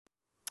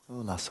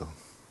Oh, lasso.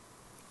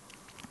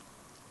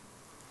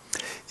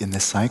 In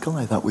this cycle,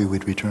 I thought we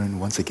would return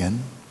once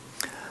again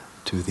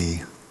to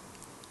the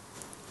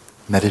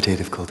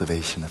meditative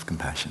cultivation of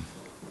compassion.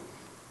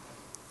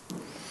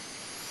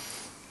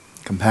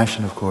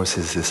 Compassion, of course,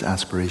 is this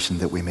aspiration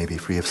that we may be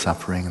free of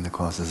suffering and the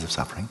causes of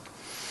suffering.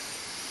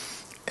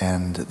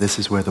 And this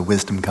is where the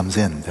wisdom comes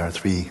in. There are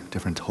three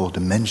different whole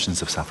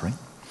dimensions of suffering.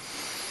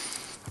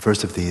 The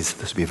first of these,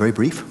 this will be very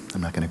brief.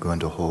 I'm not going to go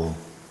into a whole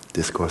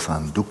discourse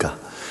on dukkha.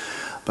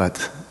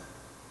 But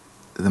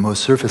the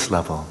most surface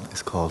level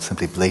is called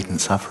simply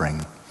blatant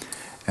suffering.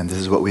 And this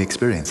is what we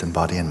experience in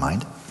body and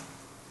mind.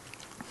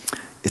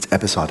 It's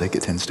episodic,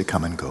 it tends to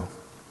come and go.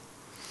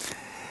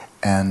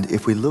 And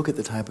if we look at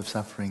the type of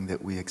suffering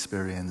that we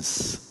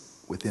experience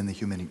within the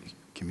human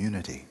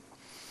community,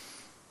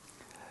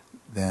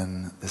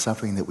 then the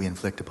suffering that we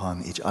inflict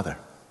upon each other,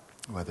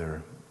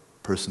 whether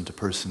person to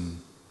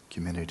person,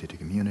 community to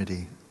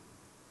community,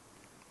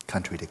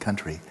 country to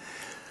country,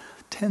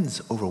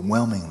 tends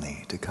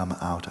overwhelmingly to come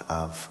out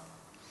of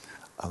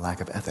a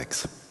lack of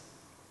ethics.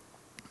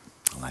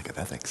 A lack of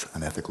ethics,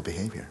 unethical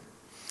behavior.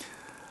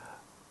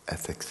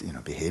 Ethics,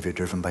 behavior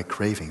driven by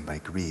craving, by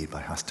greed,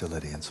 by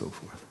hostility, and so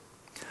forth.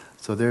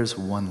 So there's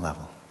one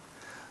level.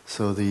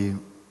 So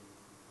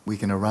we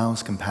can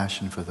arouse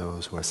compassion for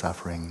those who are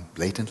suffering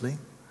blatantly,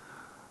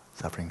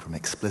 suffering from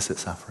explicit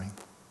suffering.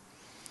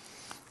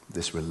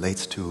 This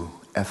relates to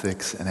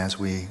ethics, and as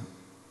we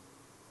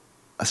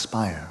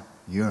aspire,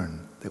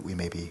 yearn that we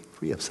may be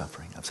free of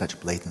suffering, of such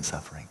blatant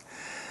suffering,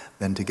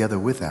 then together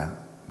with that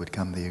would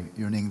come the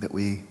yearning that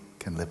we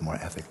can live more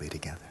ethically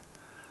together,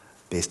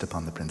 based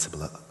upon the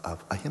principle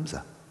of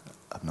ahimsa,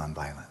 of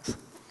nonviolence.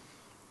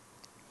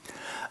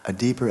 A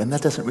deeper, and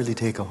that doesn't really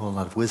take a whole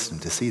lot of wisdom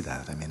to see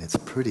that. I mean, it's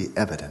pretty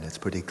evident, it's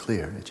pretty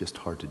clear, it's just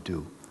hard to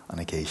do on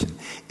occasion,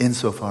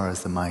 insofar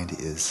as the mind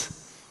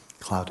is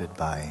clouded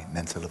by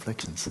mental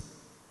afflictions.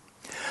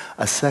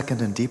 A second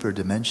and deeper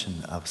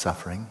dimension of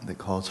suffering that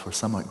calls for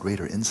somewhat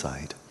greater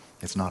insight,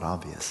 it's not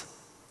obvious,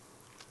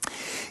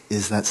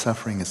 is that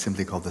suffering is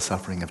simply called the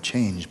suffering of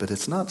change, but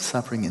it's not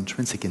suffering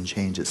intrinsic in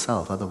change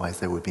itself, otherwise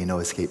there would be no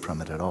escape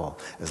from it at all,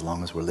 as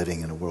long as we're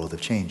living in a world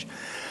of change.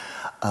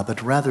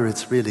 But rather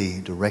it's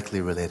really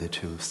directly related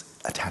to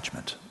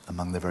attachment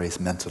among the various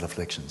mental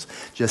afflictions.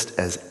 Just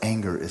as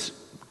anger is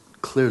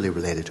clearly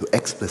related to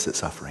explicit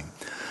suffering,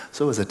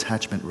 so is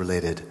attachment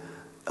related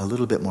a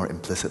little bit more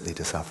implicitly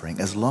to suffering.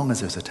 As long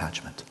as there's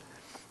attachment,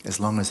 as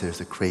long as there's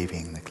the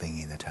craving, the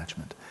clinging, the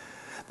attachment,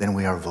 then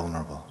we are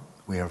vulnerable.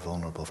 We are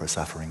vulnerable for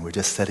suffering. We're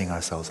just setting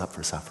ourselves up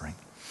for suffering.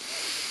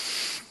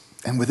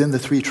 And within the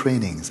three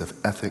trainings of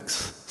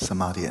ethics,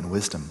 samadhi, and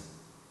wisdom,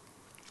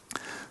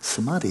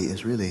 samadhi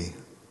is really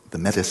the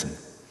medicine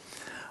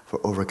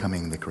for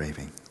overcoming the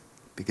craving.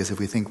 Because if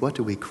we think, what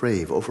do we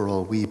crave?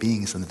 Overall, we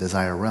beings in the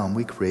desire realm,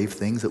 we crave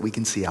things that we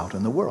can see out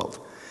in the world.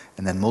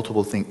 And then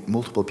multiple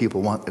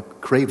people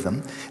crave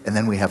them, and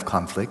then we have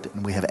conflict,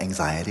 and we have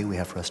anxiety, we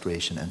have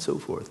frustration, and so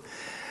forth.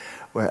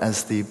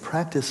 Whereas the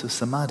practice of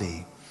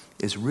samadhi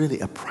is really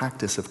a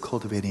practice of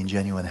cultivating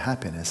genuine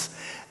happiness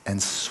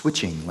and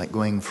switching, like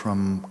going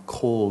from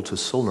coal to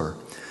solar,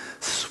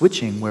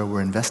 switching where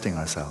we're investing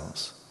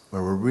ourselves,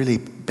 where we're really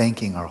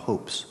banking our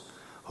hopes,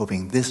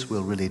 hoping this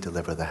will really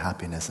deliver the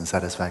happiness and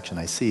satisfaction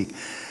I seek.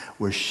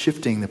 We're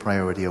shifting the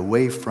priority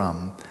away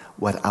from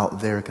what out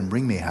there can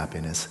bring me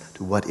happiness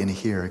to what in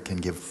here can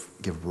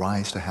give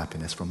rise to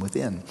happiness from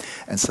within.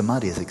 And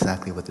samadhi is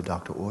exactly what the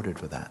doctor ordered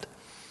for that.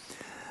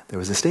 There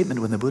was a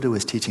statement when the Buddha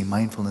was teaching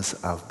mindfulness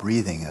of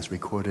breathing, as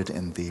recorded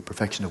in the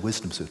Perfection of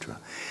Wisdom Sutra.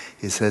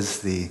 He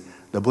says the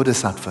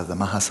Bodhisattva, the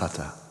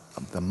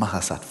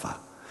Mahasattva,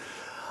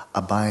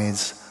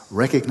 abides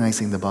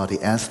recognizing the body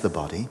as the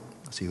body.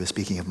 So he was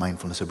speaking of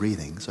mindfulness of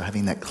breathing. So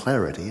having that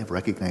clarity of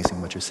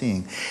recognizing what you're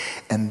seeing,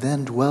 and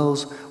then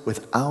dwells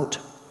without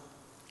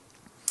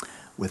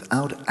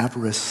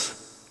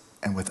avarice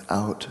and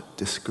without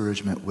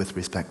discouragement with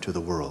respect to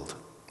the world.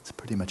 It's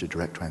pretty much a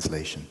direct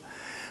translation.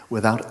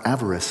 Without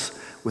avarice,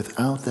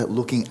 without that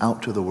looking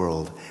out to the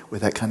world,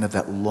 with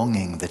that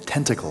longing, the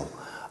tentacle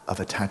of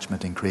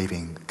attachment and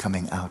craving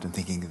coming out and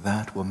thinking,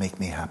 that will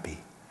make me happy.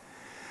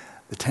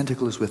 The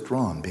tentacle is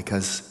withdrawn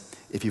because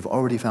if you've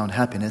already found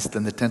happiness,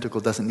 then the tentacle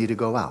doesn't need to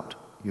go out.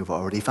 You've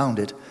already found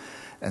it.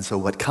 And so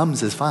what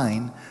comes is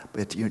fine,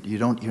 but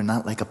you're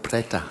not like a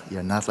preta.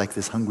 You're not like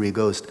this hungry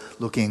ghost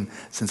looking,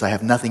 since I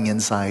have nothing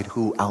inside,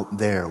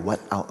 what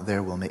out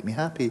there will make me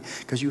happy?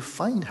 Because you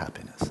find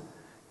happiness.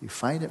 You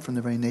find it from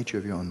the very nature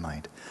of your own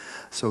mind.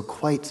 So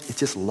it's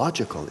just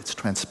logical, it's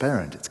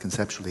transparent, it's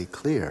conceptually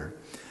clear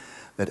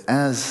that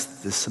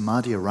as the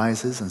samadhi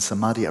arises, and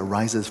samadhi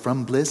arises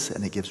from bliss,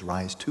 and it gives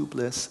rise to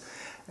bliss,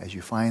 as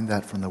you find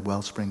that from the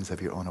well springs of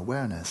your own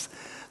awareness,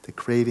 the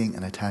craving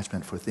and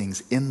attachment for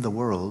things in the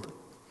world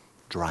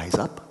dries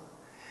up.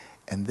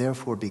 And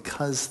therefore,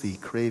 because the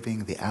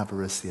craving, the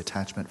avarice, the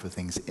attachment for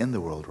things in the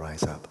world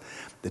rise up,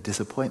 the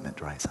disappointment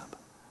dries up.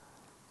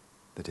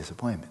 The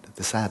disappointment,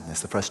 the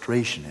sadness, the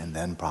frustration, and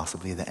then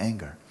possibly the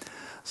anger.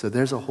 So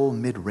there's a whole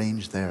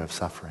mid-range there of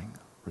suffering,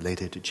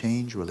 related to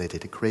change,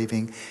 related to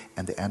craving,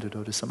 and the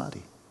antidote is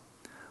samadhi.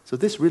 So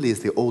this really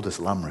is the oldest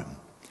lamrim.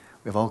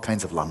 We have all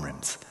kinds of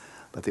lamrims,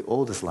 but the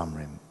oldest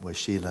lamrim was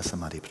Shila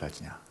Samadhi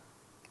Prajna.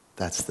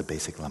 That's the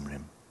basic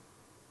lamrim.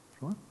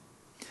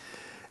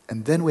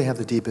 And then we have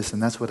the deepest,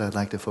 and that's what I'd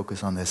like to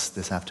focus on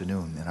this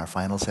afternoon in our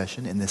final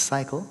session in this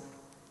cycle.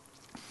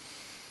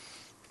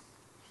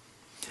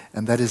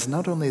 And that is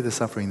not only the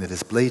suffering that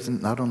is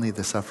blatant, not only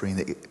the suffering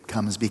that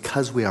comes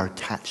because we are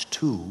attached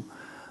to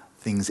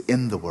things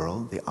in the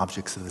world, the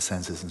objects of the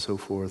senses and so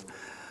forth,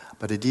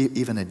 but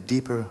even a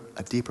deeper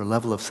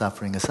level of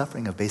suffering, a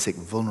suffering of basic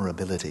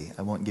vulnerability.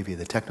 I won't give you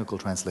the technical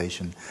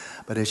translation,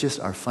 but it's just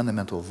our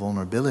fundamental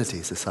vulnerability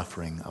to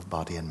suffering of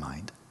body and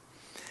mind.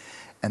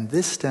 And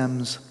this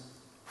stems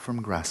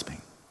from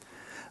grasping.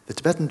 The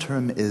Tibetan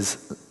term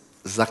is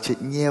zakchit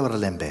nyewar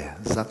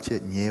lembe,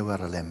 zakchit nyewar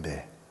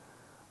lembe.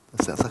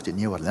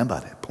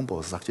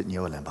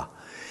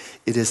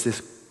 It is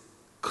this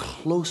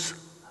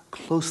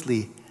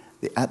closely,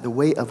 the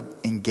way of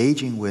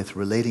engaging with,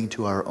 relating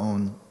to our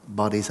own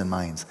bodies and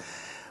minds,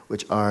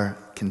 which are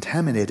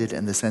contaminated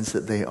in the sense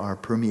that they are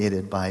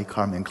permeated by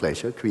karma and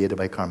klesha, created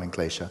by karma and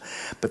klesha.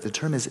 But the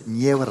term is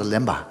nyewar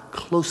lemba,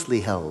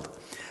 closely held.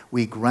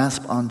 We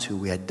grasp onto,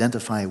 we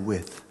identify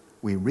with,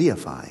 we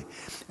reify.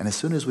 And as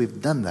soon as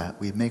we've done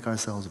that, we make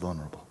ourselves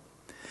vulnerable.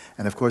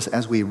 And of course,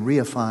 as we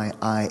reify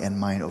I and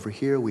mine over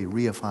here, we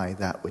reify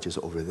that which is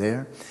over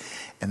there.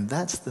 And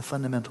that's the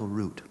fundamental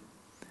root.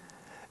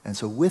 And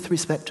so with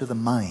respect to the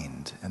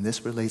mind, and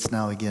this relates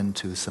now again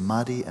to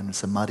samadhi, and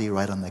samadhi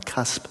right on the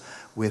cusp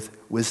with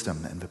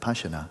wisdom and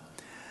vipassana,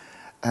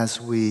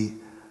 as we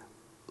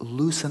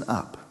loosen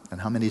up, and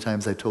how many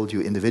times I told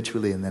you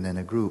individually and then in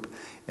a group,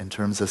 in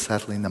terms of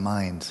settling the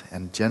mind,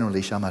 and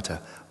generally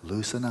shamatha,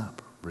 loosen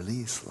up,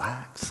 release,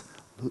 lax,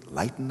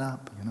 lighten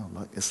up,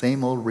 the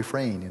same old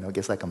refrain, it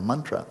gets like a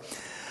mantra.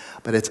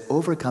 But it's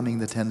overcoming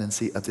the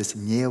tendency of this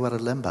nyewara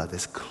lemba,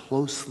 this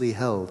closely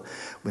held,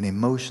 when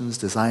emotions,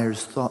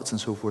 desires, thoughts,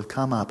 and so forth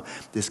come up,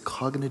 this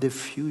cognitive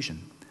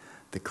fusion,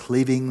 the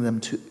cleaving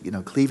them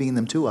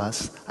to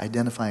us,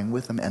 identifying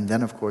with them, and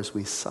then of course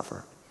we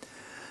suffer.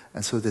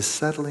 And so this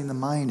settling the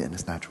mind in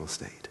its natural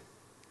state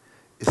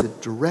is a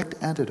direct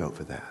antidote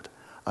for that,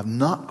 of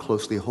not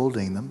closely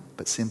holding them,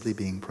 but simply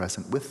being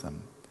present with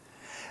them.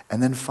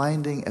 And then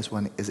finding, as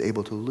one is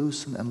able to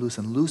loosen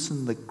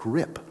the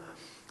grip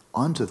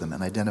onto them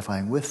and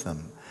identifying with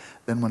them,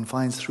 then one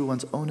finds through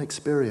one's own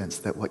experience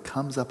that what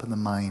comes up in the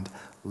mind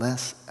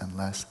less and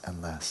less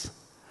and less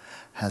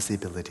has the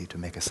ability to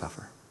make us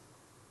suffer.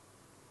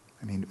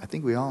 I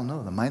think we all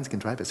know the minds can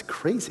drive us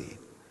crazy.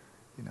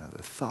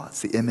 The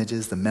thoughts, the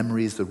images, the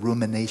memories, the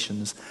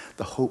ruminations,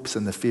 the hopes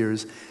and the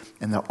fears,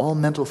 and they're all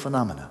mental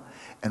phenomena.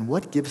 And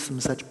what gives them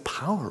such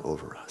power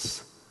over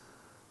us?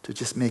 To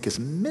just make us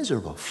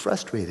miserable,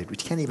 frustrated. We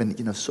can't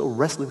even, so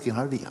restless we can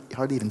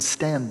hardly even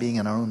stand being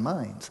in our own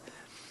minds.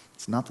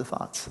 It's not the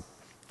thoughts.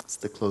 It's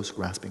the close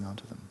grasping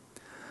onto them.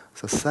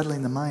 So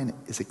settling the mind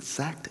is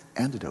exact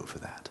antidote for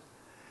that.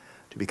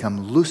 To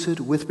become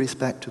lucid with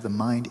respect to the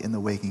mind in the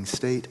waking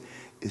state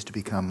is to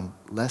become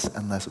less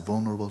and less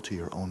vulnerable to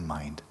your own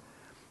mind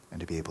and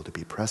to be able to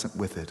be present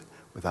with it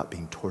without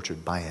being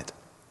tortured by it.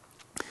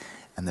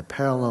 And the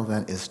parallel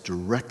then is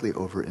directly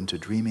over into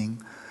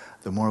dreaming.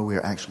 The more we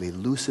are actually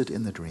lucid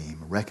in the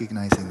dream,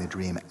 recognizing the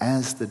dream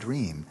as the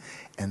dream,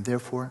 and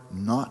therefore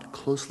not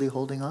closely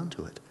holding on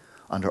to it,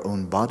 on our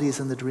own bodies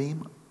in the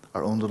dream,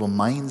 our own little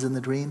minds in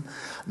the dream,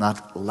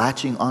 not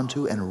latching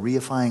onto and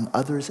reifying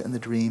others in the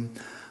dream,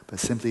 but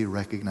simply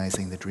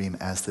recognizing the dream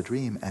as the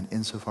dream. And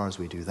insofar as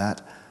we do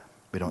that,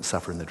 we don't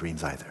suffer in the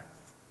dreams either.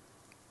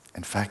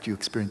 In fact, you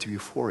experience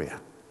euphoria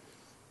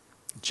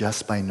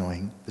just by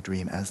knowing the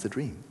dream as the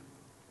dream.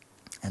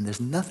 And there's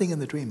nothing in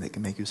the dream that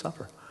can make you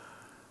suffer.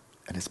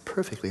 And it's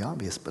perfectly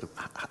obvious, but it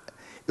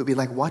would be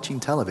like watching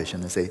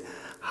television and say,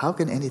 how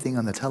can anything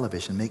on the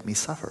television make me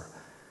suffer?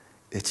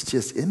 It's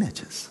just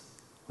images.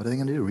 What are they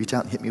going to do? Reach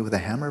out and hit me with a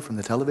hammer from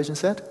the television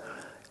set?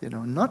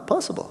 Not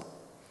possible.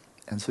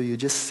 And so you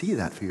just see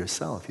that for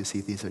yourself. You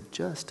see these are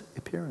just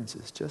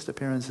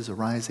appearances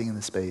arising in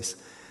the space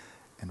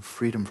and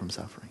freedom from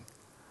suffering.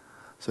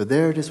 So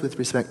there it is with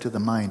respect to the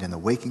mind in the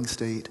waking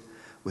state,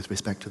 with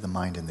respect to the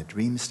mind in the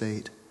dream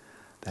state,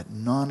 that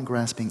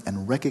non-grasping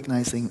and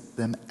recognizing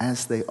them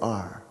as they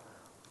are,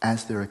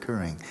 as they're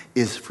occurring,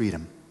 is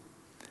freedom.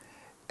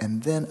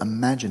 And then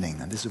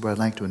imagining, and this is where I'd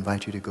like to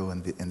invite you to go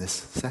in this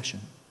session,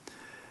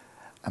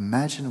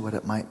 imagine what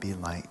it might be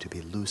like to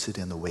be lucid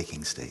in the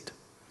waking state.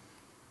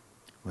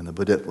 When a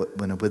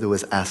Buddha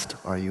was asked,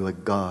 are you a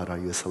god? Are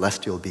you a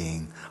celestial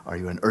being? Are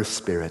you an earth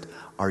spirit?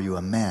 Are you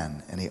a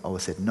man? And he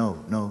always said,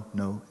 no, no,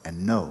 no,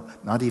 and no.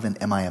 Not even,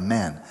 am I a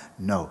man?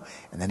 No.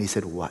 And then he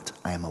said, what?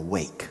 I am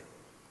awake.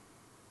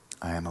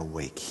 I am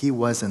awake. He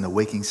was in the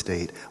waking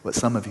state what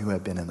some of you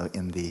have been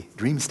in the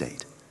dream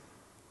state,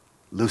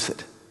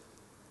 lucid.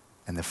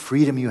 And the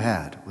freedom you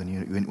had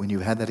when you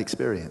had that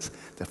experience,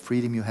 the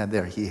freedom you had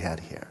there, he had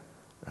here,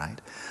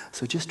 right?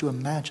 So just to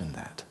imagine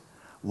that.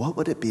 What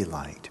would it be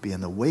like to be in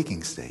the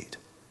waking state,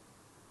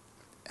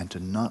 and to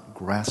not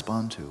grasp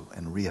onto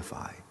and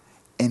reify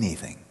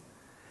anything.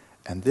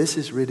 And this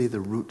is really the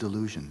root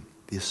delusion.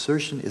 The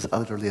assertion is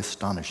utterly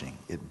astonishing.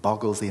 It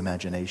boggles the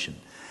imagination.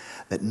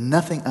 That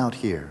nothing out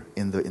here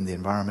in the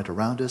environment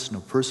around us, no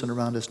person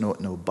around us,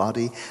 no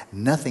body,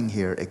 nothing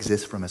here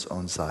exists from its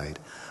own side,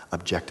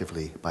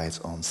 objectively by its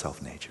own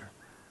self-nature.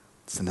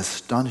 It's an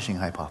astonishing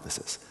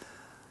hypothesis.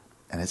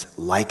 And it's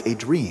like a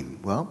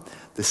dream. Well,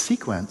 the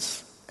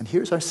sequence, and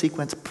here's our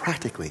sequence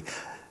practically.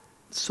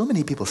 So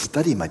many people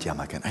study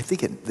Madhyamaka, and I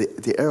think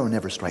the arrow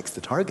never strikes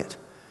the target.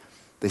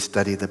 They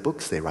study the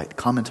books, they write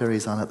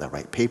commentaries on it, they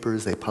write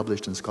papers, they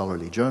publish in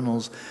scholarly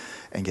journals,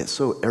 and get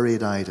so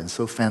erudite and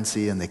so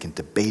fancy, and they can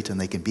debate and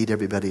they can beat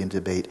everybody in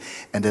debate,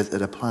 and it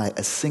apply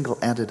a single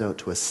antidote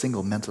to a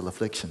single mental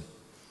affliction.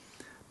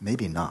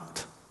 Maybe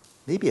not.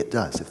 Maybe it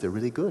does if they're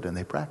really good and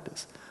they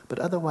practice. But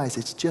otherwise,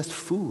 it's just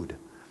food.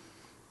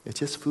 It's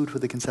just food for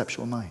the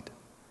conceptual mind.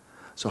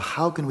 So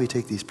how can we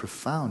take these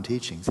profound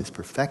teachings, this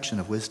perfection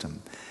of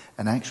wisdom,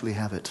 and actually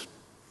have it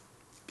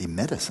be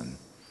medicine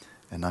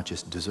and not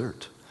just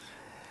dessert?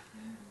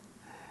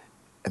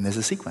 And there's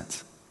a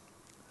sequence.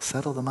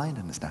 Settle the mind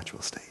in its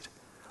natural state.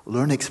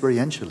 Learn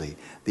experientially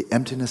the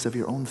emptiness of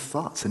your own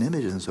thoughts and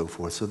images and so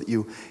forth, so that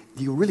you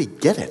really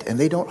get it and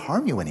they don't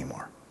harm you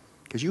anymore.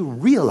 Because you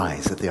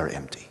realize that they are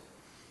empty.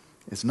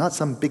 It's not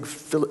some big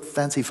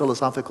fancy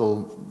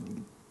philosophical,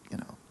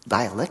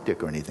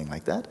 dialectic or anything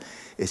like that.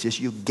 It's just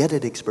you get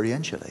it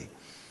experientially.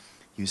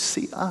 You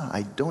see,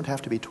 I don't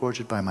have to be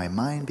tortured by my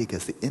mind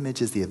because the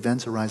images, the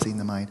events arising in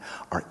the mind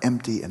are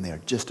empty and they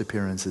are just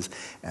appearances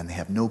and they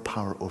have no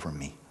power over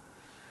me.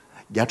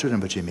 Gyatso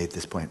Rinpoche made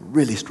this point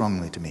really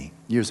strongly to me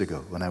years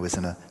ago when I was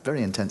in a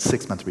very intense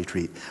 6-month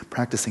retreat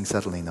practicing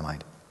settling the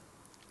mind.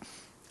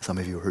 Some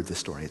of you heard this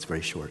story, it's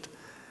very short.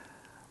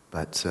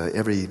 But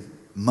every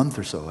month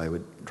or so I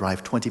would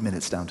drive 20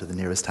 minutes down to the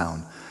nearest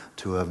town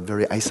to a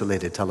very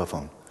isolated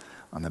telephone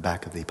on the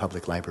back of the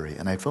public library,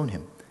 and I'd phone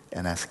him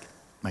and ask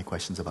my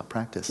questions about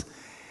practice.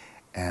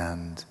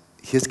 And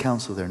his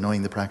counsel there,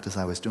 knowing the practice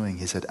I was doing,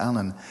 he said,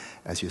 Alan,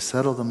 as you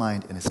settle the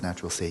mind in its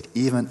natural state,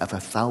 even if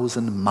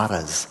 1,000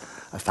 maras,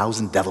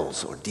 1,000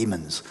 devils or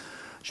demons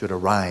should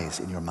arise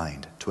in your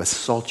mind to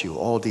assault you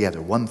all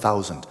together,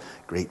 1,000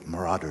 great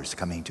marauders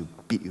coming to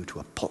beat you to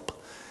a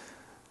pulp,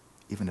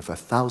 even if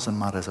 1,000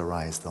 maras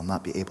arise, they'll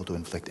not be able to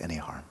inflict any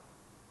harm.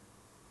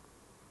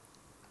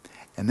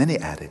 And then he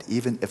added,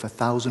 even if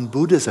 1,000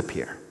 Buddhas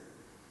appear,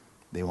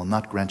 they will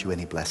not grant you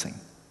any blessing.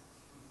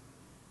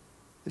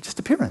 They're just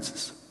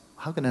appearances.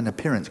 How can an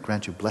appearance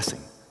grant you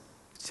blessing?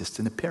 It's just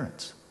an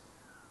appearance.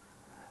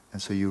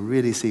 And so you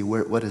really see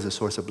what is the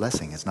source of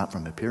blessing. It's not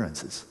from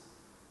appearances.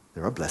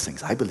 There are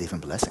blessings. I believe in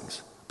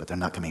blessings, but they're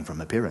not coming from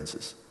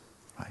appearances,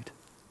 right?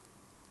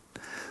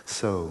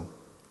 So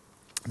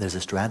there's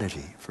a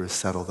strategy for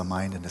settle the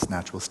mind in its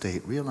natural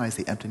state. Realize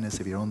the emptiness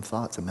of your own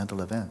thoughts and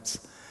mental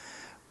events.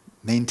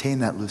 Maintain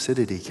that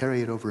lucidity,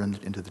 carry it over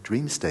into the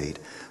dream state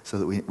so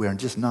that we are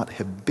just not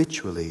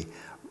habitually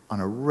on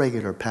a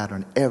regular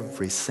pattern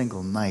every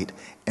single night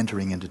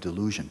entering into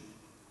delusion,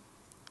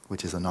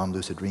 which is a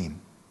non-lucid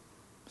dream.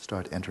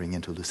 Start entering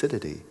into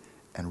lucidity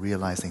and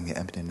realizing the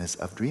emptiness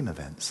of dream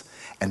events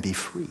and be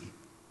free.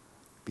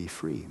 Be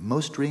free.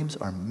 Most dreams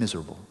are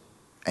miserable,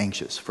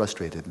 anxious,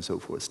 frustrated, and so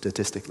forth,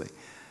 statistically.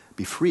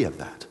 Be free of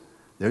that.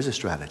 There's a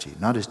strategy,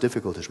 not as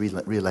difficult as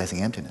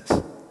realizing emptiness.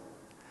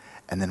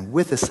 And then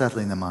with the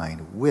settling the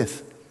mind,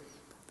 with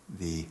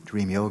the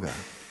dream yoga,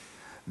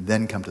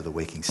 then come to the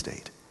waking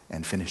state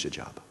and finish the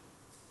job.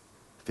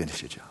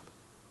 Finish the job.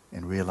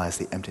 And realize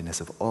the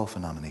emptiness of all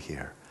phenomena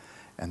here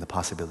and the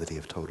possibility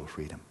of total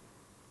freedom.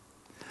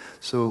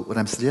 So what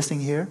I'm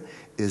suggesting here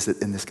is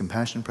that in this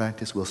compassion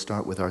practice, we'll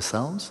start with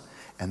ourselves,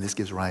 and this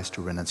gives rise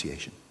to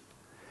renunciation.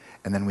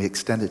 And then we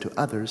extend it to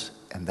others,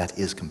 and that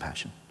is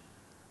compassion.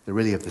 They're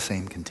really of the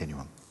same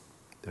continuum.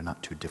 They're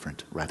not two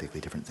different, radically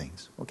different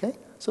things. Okay?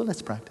 So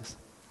let's practice.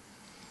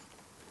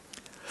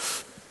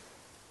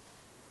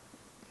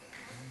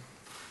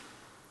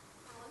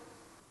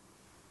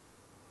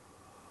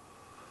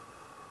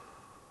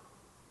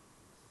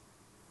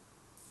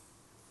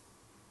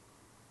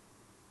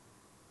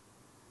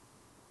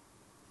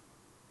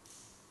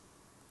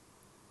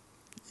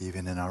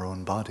 Even in our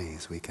own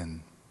bodies, we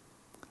can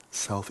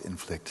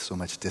self-inflict so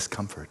much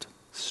discomfort,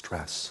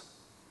 stress.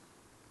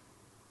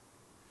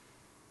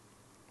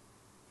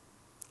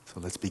 So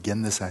let's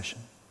begin the session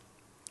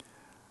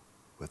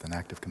with an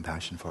act of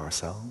compassion for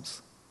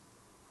ourselves.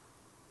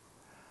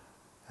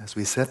 As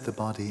we set the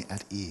body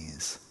at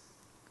ease,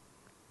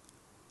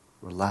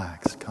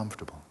 relaxed,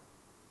 comfortable.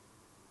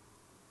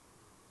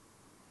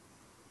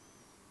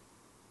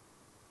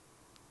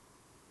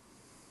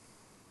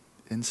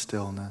 In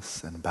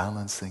stillness and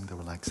balancing the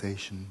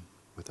relaxation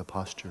with a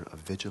posture of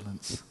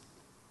vigilance.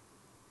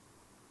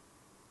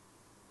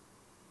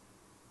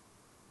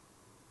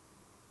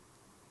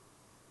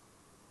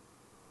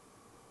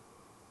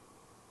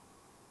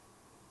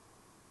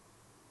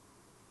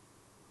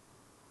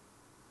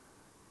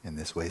 In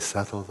this way,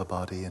 settle the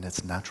body in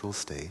its natural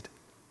state,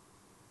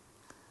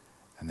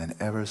 and then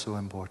ever so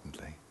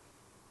importantly,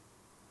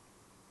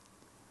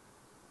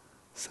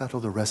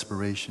 Settle the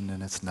respiration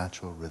in its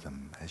natural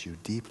rhythm as you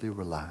deeply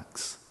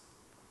relax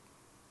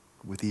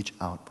with each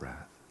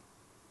out-breath.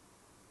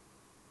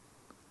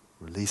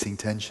 Releasing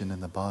tension in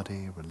the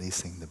body,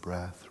 releasing the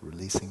breath,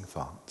 releasing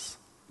thoughts,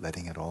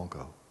 letting it all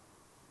go.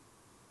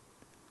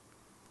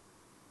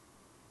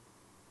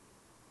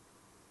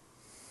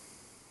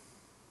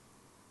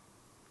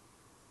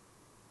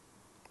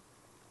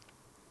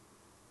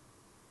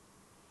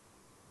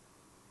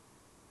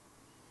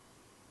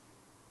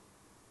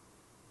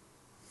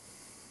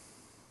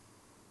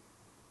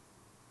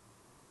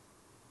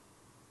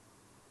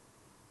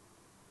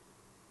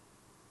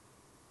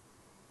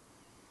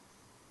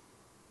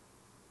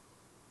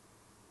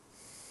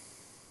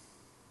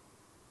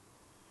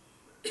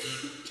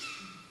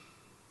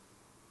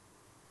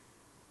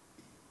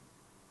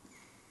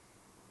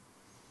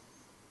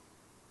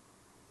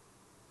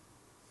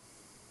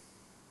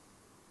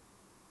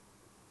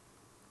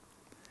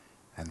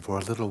 And for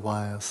a little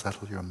while,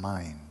 settle your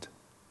mind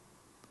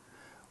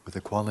with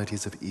the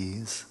qualities of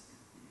ease,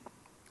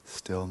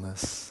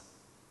 stillness,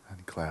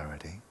 and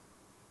clarity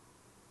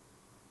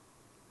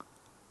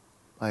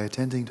by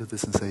attending to the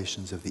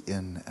sensations of the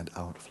in and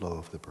out flow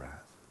of the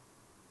breath,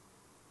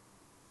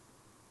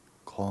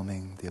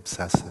 calming the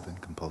obsessive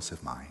and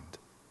compulsive mind.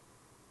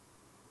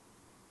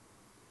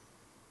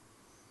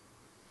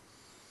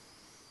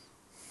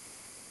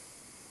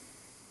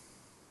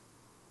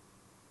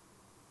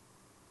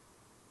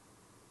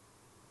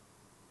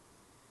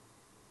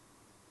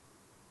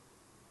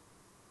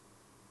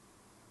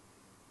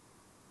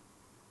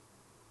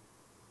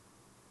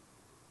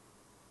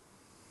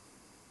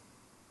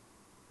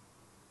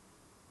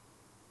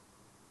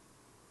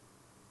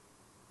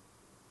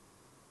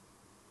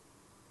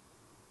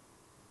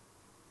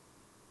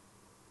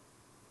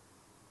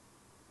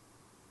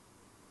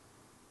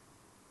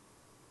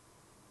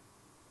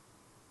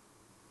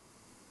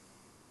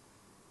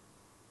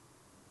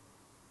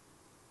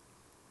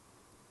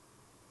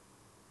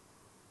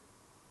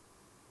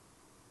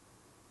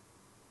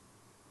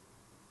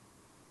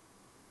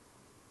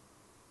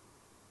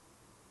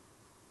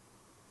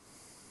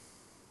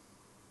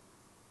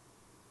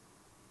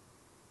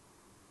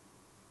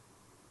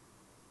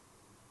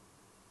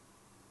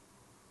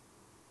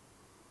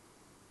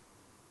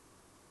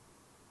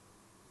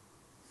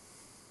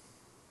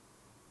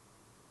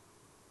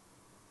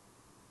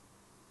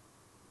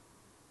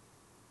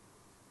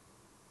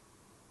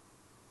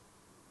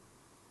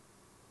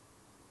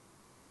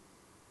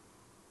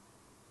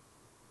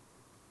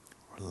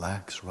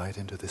 Relax right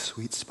into the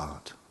sweet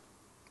spot,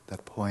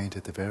 that point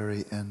at the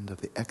very end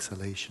of the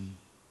exhalation,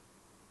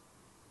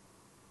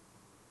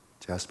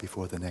 just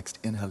before the next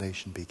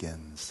inhalation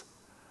begins.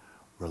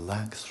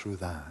 Relax through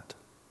that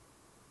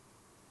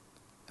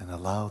and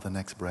allow the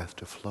next breath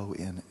to flow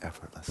in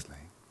effortlessly.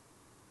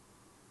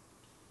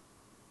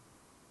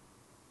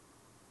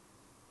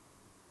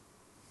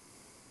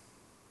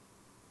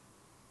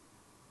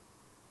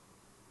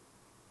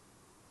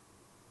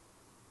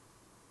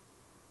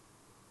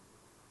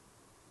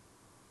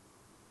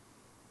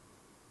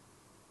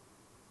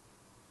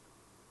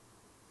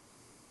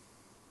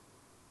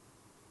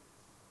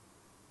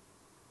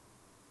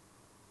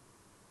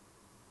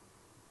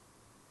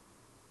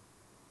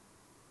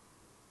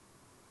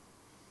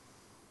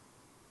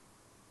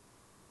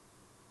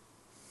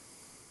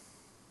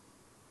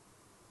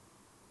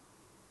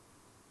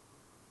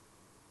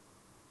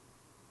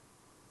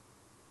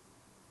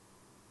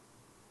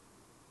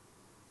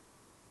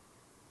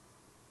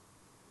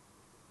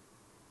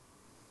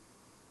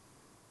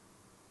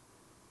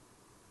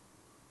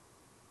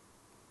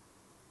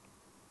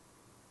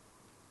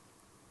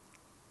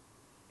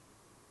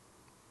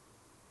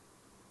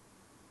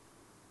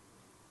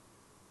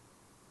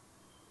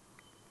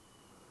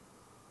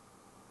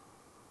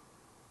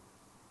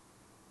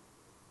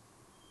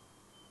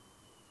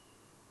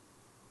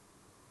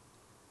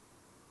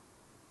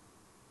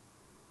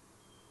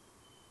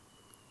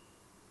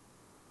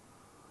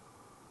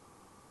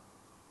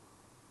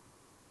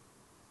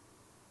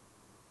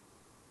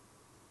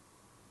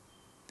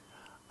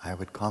 I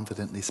would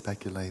confidently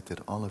speculate that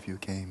all of you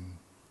came,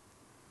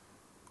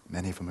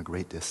 many from a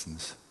great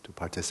distance, to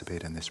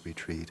participate in this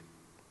retreat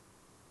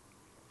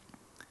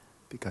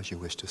because you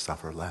wish to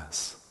suffer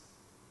less,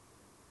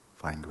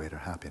 find greater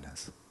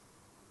happiness.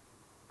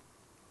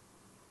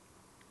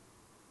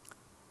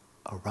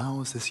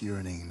 Arouse this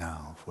yearning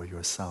now for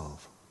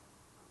yourself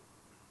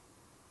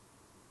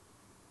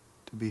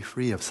to be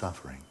free of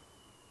suffering,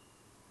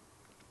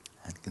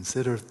 and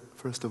consider,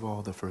 first of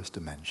all, the first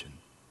dimension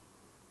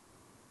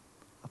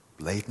of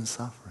blatant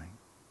suffering,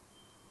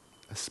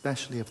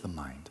 especially of the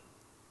mind.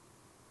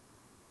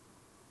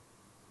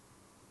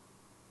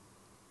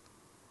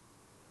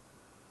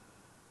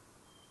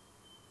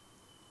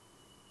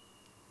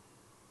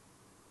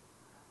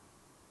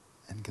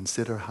 And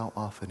consider how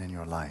often in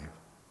your life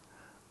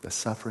the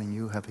suffering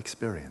you have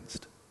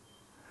experienced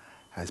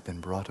has been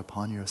brought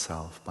upon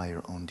yourself by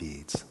your own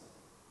deeds.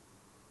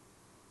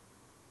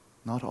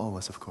 Not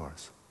always, of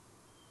course,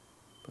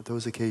 But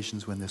those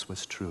occasions when this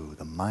was true,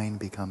 the mind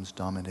becomes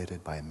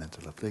dominated by a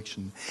mental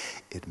affliction.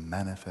 It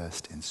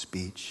manifests in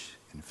speech,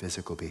 in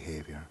physical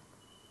behavior.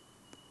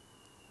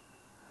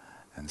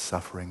 And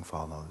suffering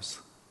follows,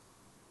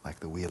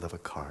 like the wheel of a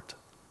cart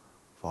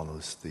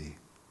follows the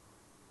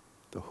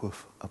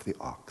hoof of the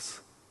ox.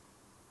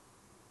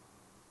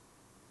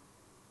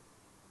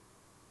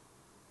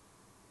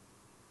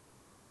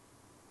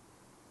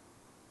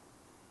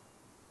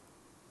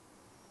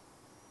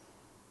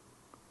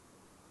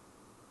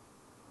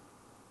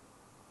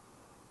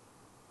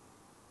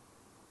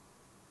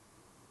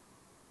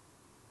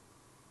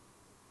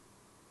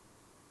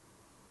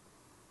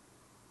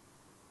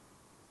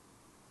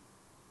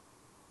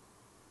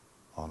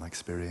 All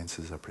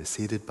experiences are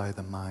preceded by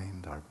the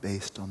mind, are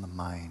based on the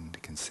mind,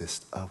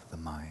 consist of the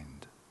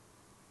mind.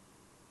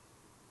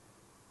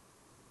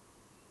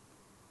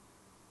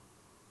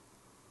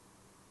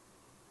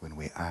 When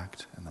we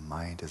act and the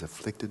mind is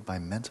afflicted by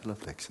mental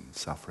affliction,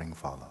 suffering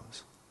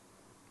follows.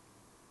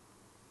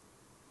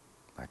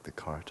 Like the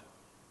cart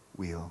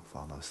wheel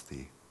follows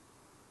the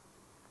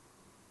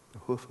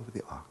hoof of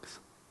the ox.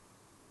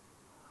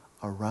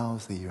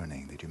 Arouse the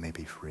yearning that you may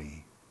be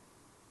free.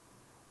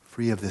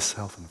 Free of this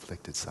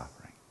self-inflicted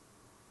suffering.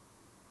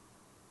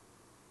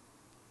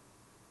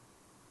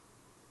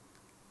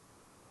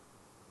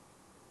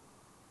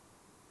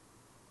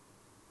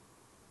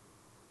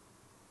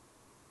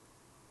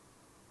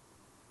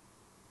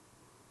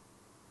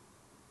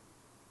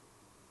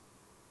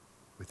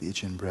 With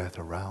each in-breath,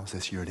 arouse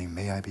this yearning,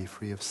 may I be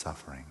free of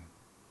suffering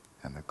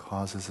and the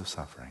causes of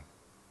suffering.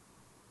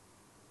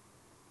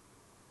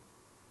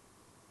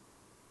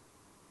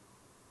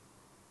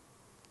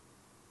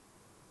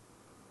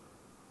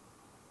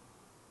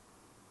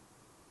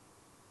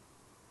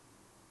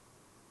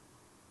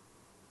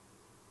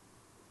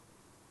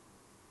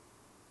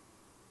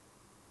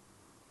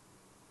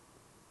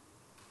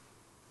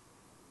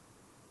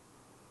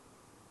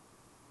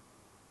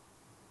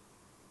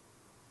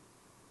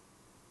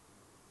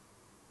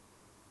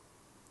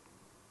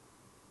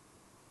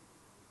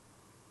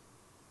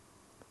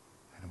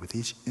 With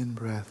each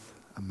in-breath,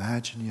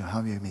 imagine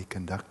how you may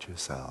conduct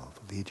yourself,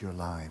 lead your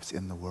lives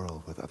in the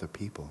world with other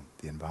people,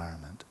 the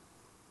environment,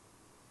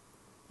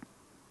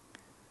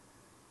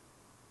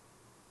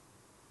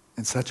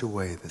 in such a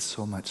way that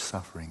so much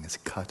suffering is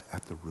cut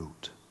at the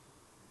root,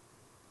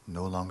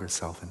 no longer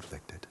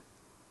self-inflicted,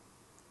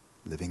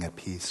 living at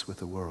peace with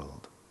the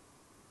world,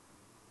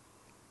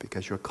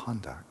 because your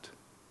conduct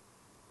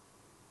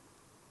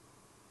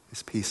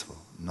is peaceful,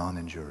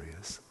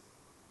 non-injurious.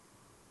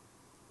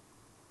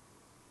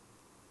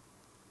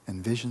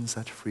 Envision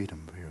such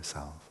freedom for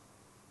yourself.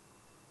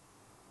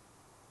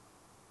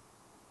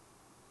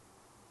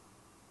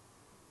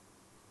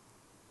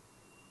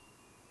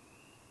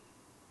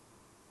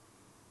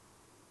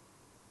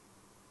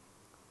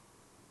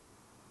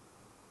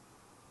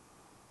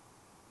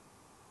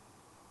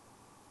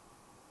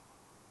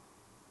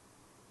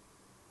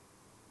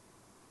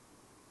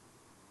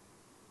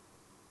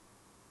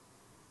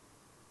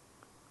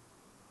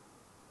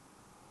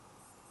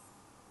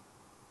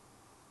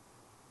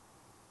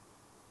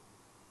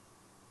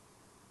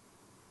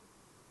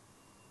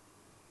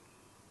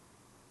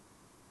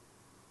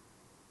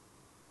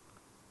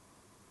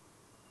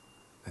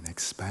 Then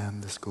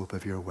expand the scope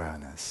of your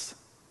awareness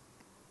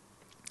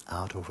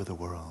out over the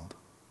world.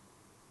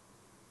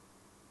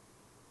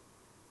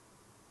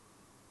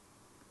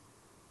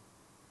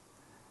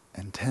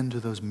 And tend to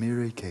those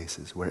myriad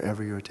cases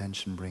wherever your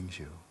attention brings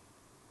you.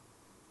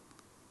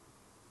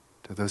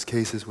 To those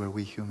cases where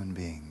we human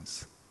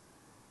beings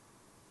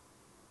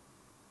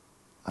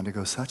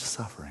undergo such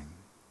suffering,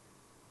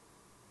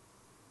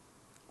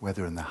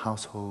 whether in the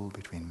household,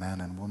 between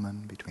man and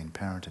woman, between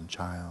parent and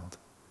child,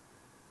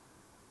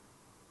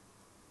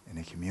 in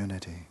a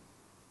community,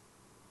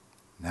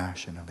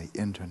 nationally,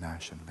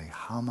 internationally,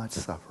 how much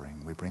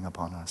suffering we bring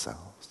upon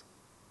ourselves.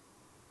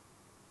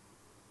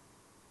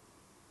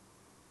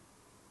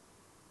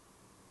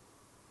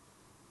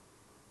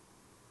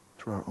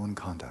 Through our own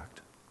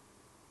conduct.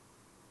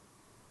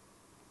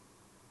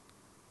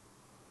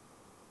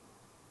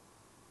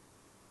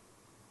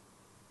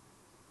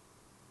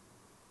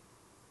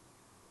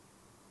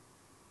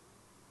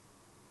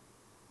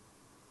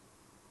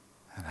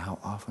 And how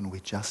often we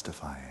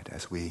justify it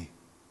as we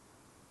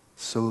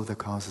sow the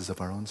causes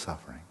of our own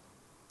suffering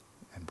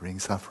and bring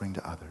suffering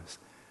to others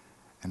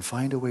and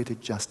find a way to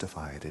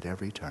justify it at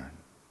every turn.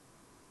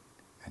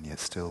 And yet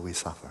still we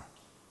suffer.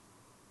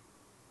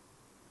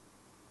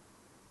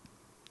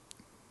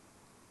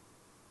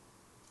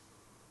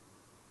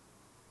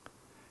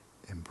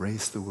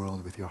 Embrace the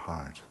world with your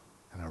heart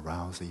and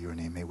arouse the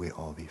yearning. May we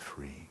all be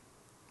free.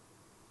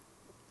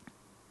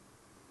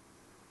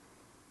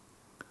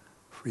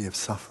 Free of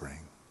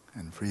suffering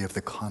and free of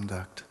the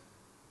conduct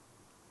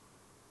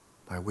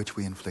by which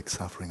we inflict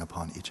suffering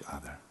upon each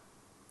other,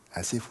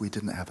 as if we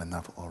didn't have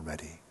enough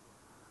already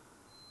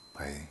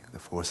by the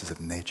forces of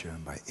nature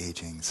and by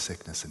aging,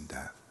 sickness, and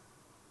death.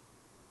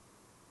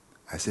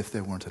 As if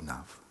there weren't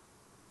enough.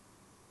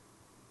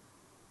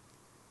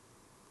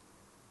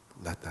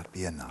 let that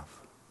be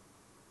enough.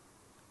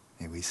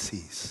 May we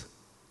cease.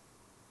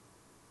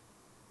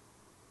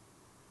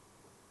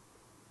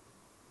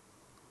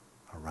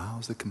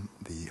 Arouse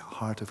the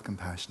heart of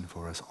compassion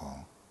for us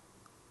all.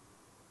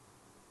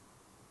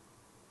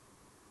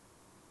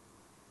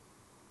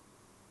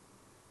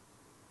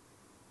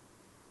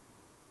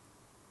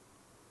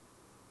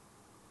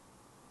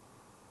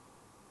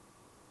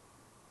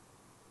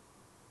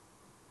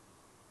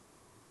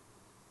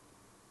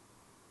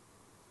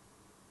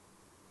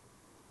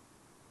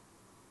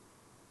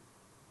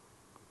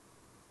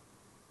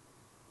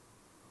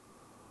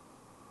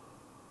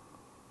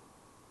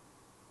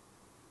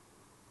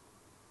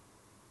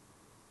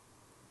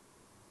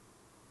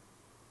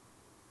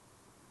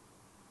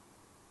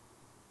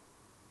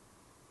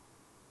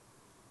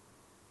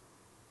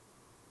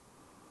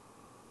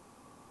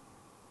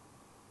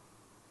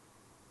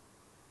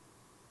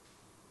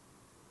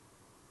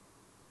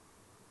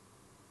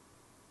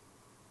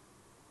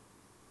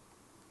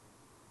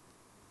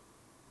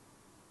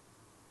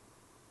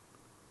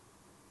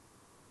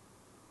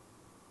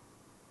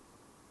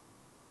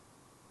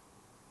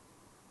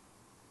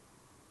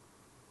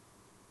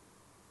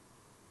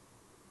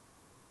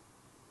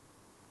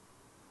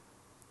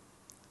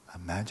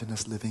 Imagine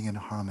us living in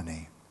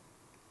harmony,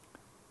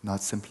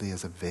 not simply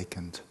as a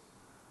vacant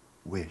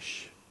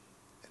wish,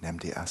 an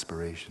empty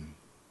aspiration,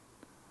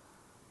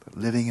 but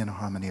living in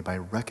harmony by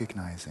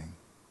recognizing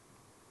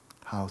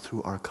how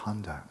through our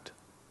conduct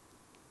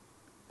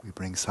we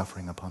bring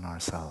suffering upon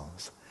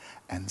ourselves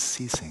and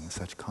ceasing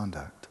such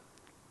conduct.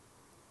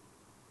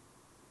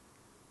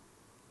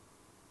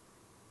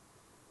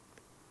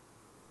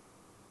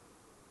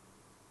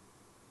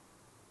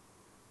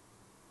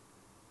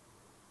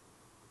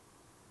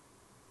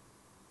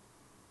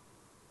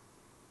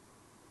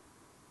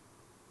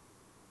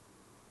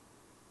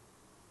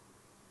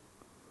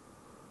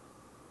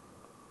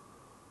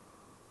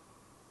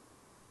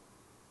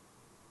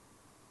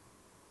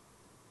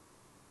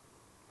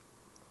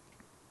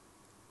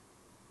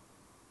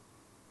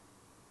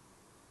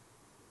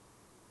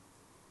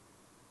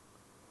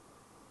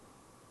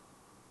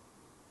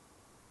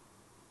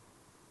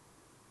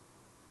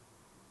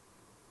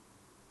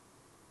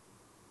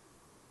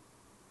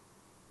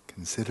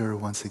 Consider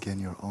once again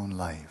your own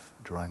life,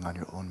 drawing on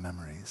your own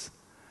memories,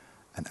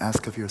 and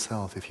ask of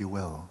yourself, if you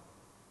will,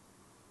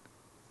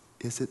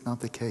 is it not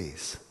the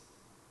case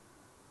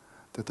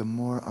that the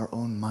more our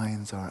own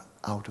minds are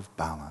out of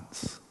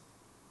balance,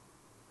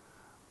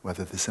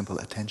 whether the simple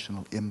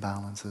attentional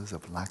imbalances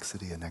of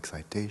laxity and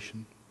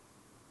excitation,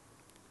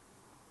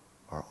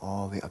 or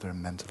all the other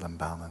mental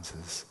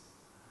imbalances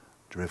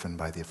driven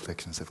by the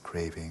afflictions of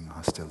craving,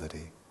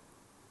 hostility,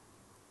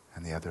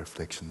 and the other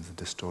afflictions and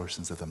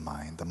distortions of the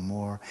mind, the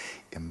more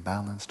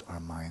imbalanced our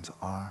minds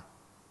are,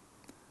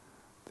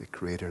 the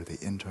greater the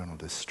internal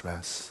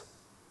distress,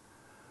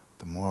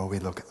 the more we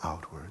look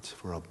outwards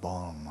for a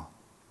balm,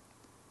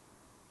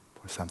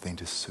 for something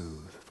to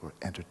soothe, for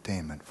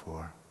entertainment,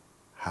 for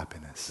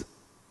happiness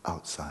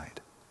outside,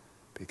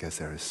 because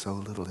there is so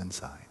little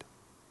inside.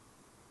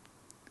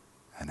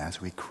 And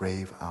as we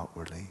crave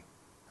outwardly,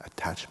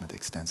 attachment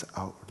extends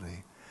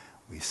outwardly,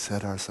 we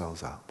set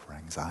ourselves up for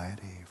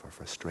anxiety, for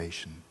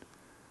frustration,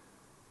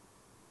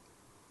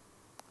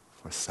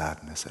 for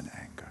sadness and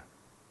anger.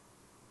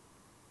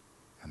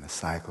 And the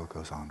cycle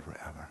goes on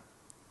forever.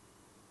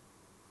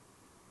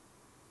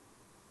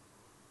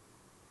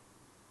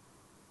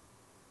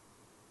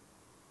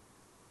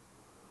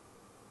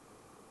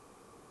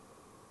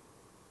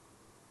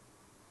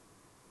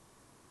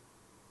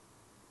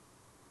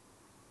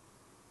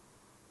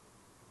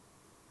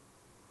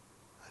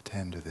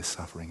 Attend to this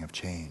suffering of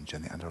change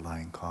and the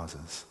underlying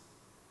causes,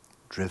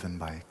 driven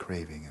by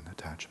craving and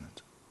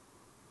attachment,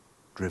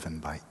 driven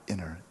by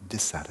inner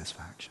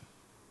dissatisfaction,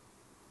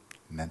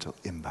 mental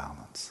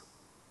imbalance.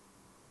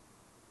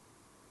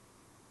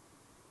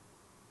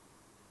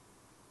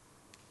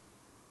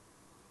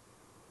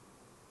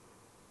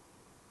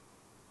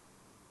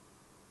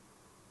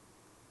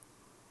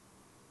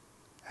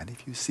 And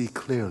if you see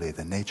clearly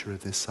the nature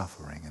of this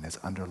suffering and its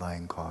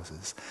underlying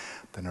causes,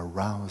 then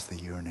arouse the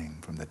yearning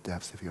from the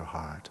depths of your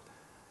heart.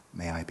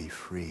 May I be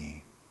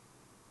free.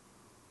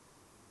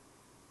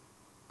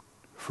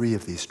 Free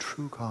of these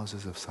true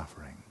causes of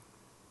suffering,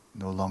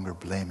 no longer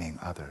blaming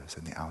others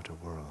in the outer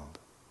world.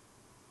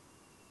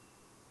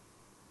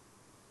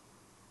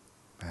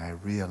 May I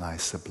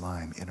realize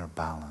sublime inner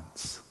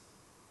balance,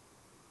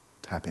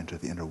 tap into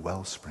the inner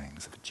well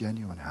springs of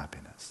genuine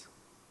happiness.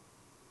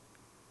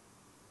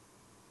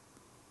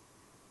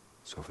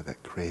 So for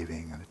that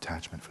craving and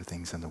attachment for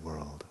things in the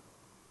world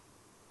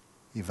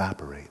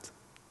evaporate.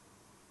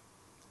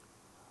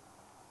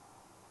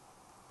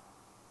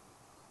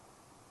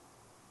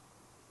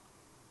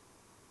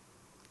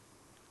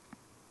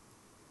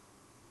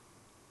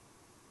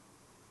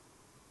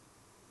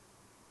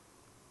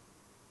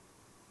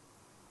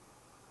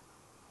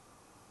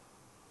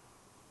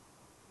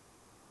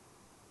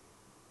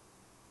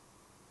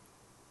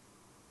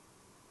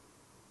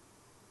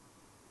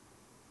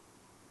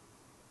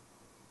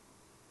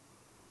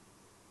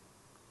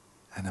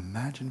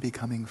 imagine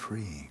becoming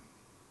free.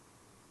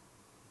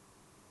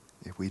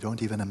 If we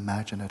don't even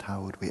imagine it,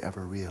 how would we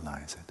ever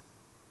realize it?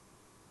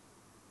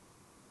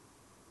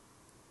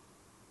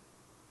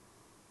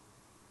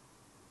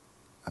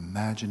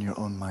 Imagine your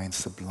own mind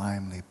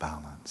sublimely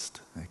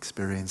balanced,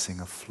 experiencing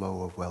a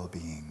flow of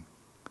well-being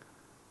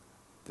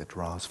that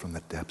draws from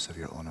the depths of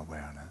your own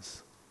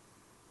awareness,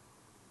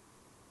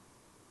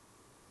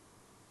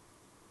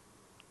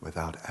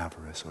 without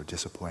avarice or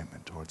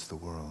disappointment towards the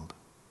world.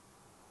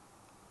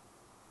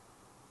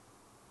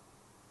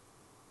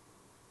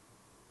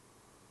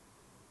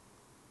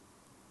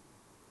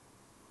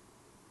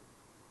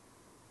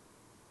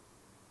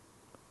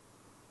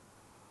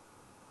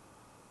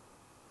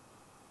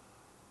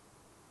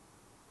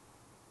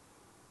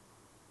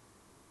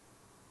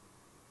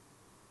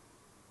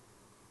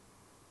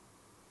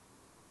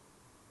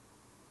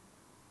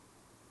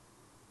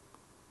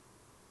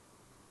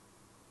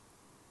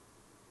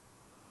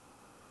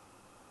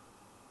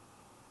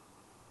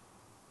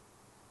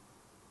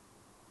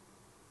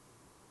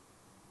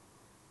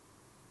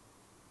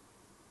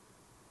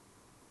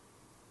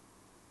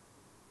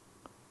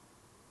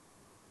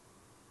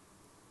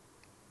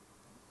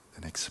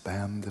 Then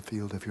expand the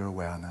field of your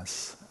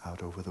awareness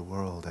out over the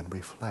world and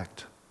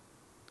reflect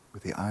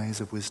with the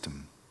eyes of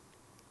wisdom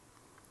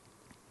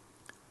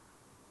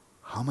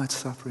how much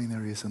suffering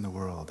there is in the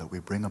world that we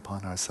bring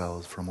upon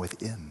ourselves from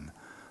within,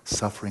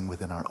 suffering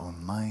within our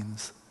own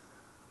minds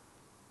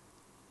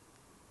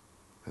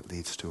that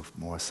leads to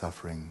more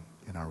suffering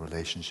in our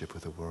relationship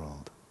with the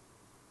world.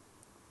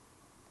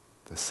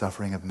 The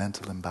suffering of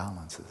mental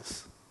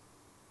imbalances,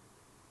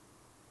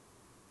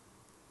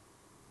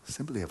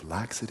 simply of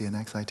laxity and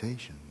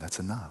excitation, that's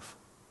enough,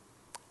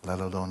 let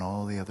alone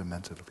all the other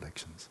mental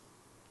afflictions.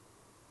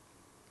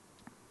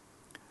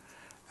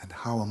 And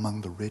how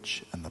among the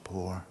rich and the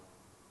poor,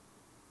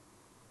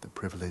 the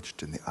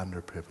privileged and the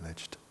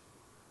underprivileged,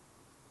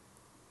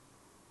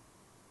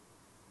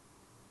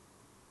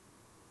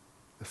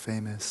 the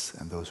famous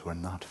and those who are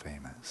not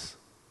famous,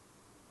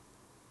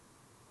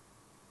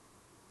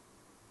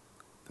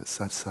 that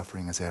such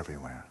suffering is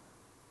everywhere.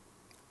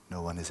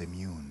 No one is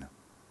immune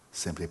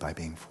simply by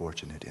being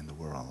fortunate in the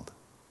world.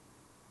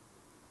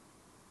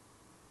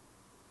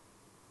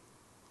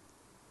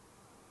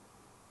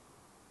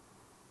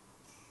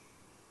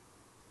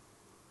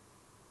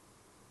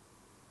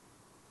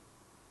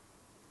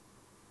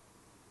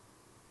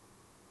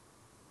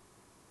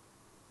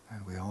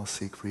 And we all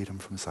seek freedom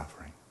from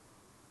suffering.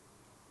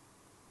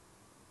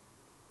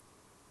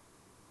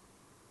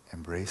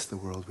 Embrace the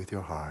world with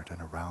your heart and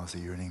arouse the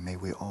yearning. May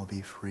we all be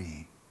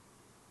free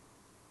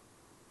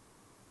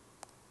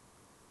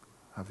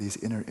of these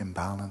inner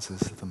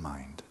imbalances of the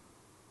mind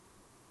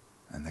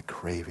and the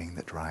craving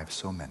that drives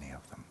so many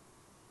of them.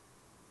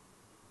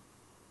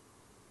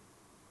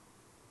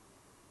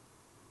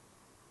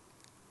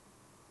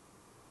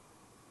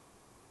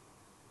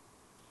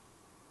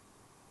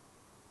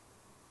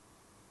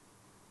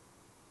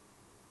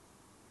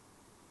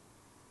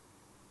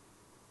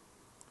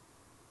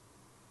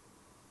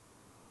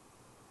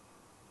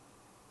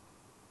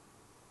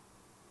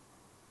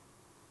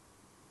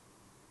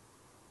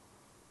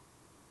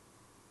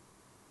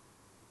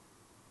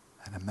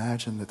 And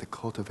imagine that the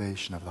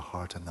cultivation of the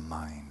heart and the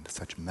mind,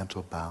 such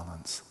mental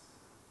balance,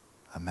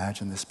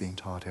 imagine this being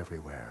taught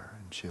everywhere,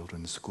 in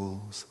children's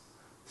schools,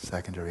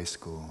 secondary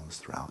schools,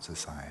 throughout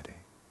society.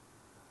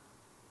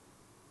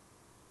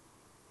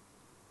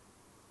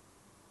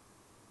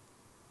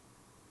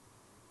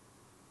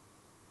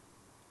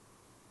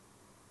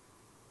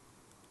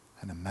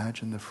 And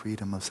imagine the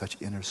freedom of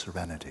such inner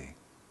serenity,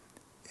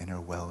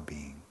 inner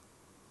well-being,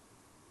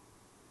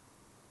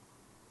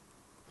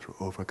 through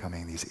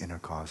overcoming these inner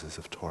causes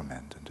of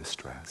torment and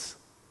distress.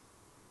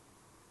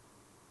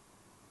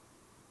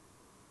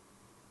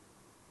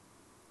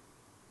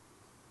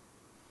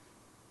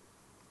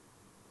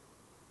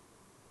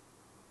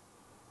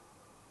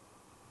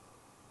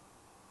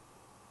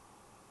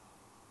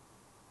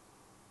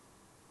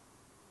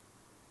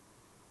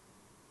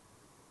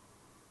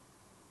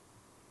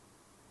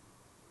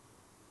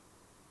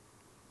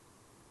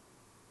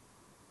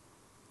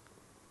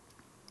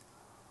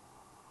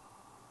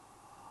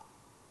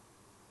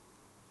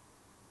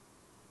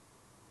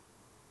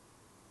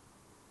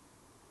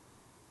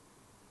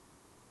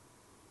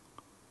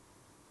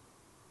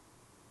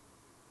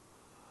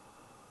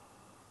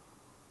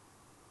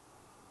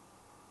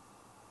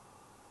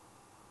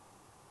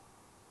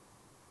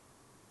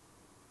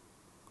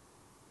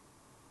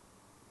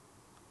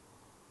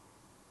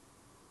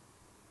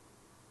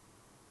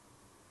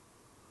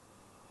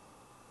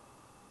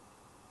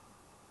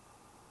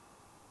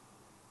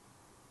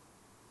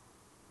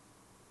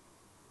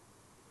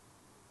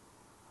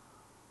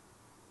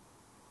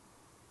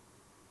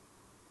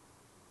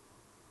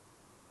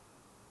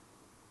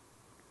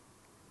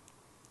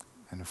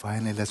 And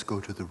finally, let's go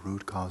to the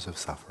root cause of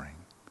suffering,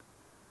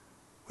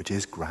 which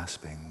is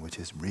grasping, which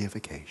is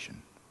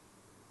reification.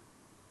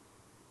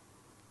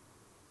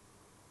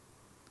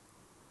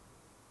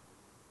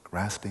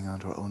 grasping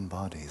onto our own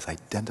bodies,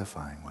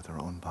 identifying with our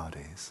own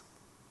bodies,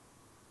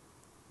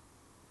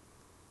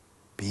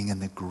 being in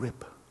the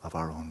grip of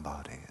our own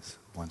bodies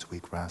once we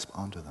grasp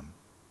onto them.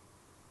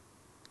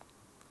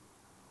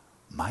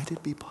 Might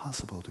it be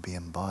possible to be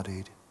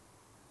embodied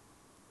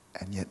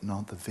and yet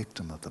not the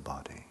victim of the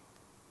body,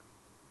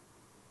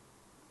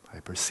 by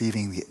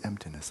perceiving the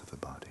emptiness of the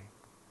body?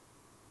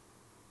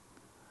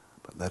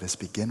 But let us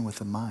begin with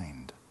the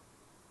mind.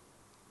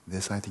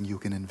 This I think you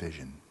can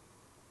envision.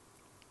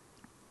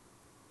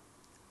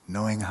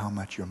 Knowing how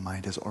much your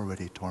mind has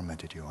already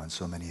tormented you on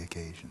so many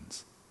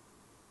occasions.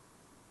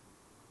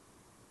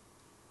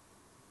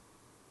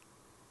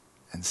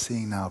 And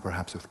seeing now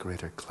perhaps with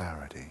greater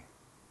clarity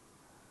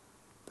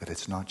that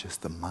it's not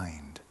just the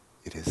mind,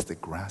 it is the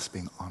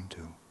grasping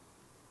onto,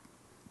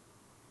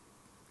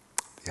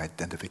 the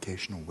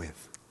identification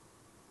with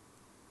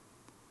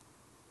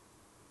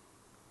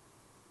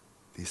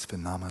these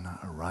phenomena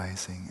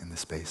arising in the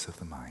space of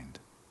the mind.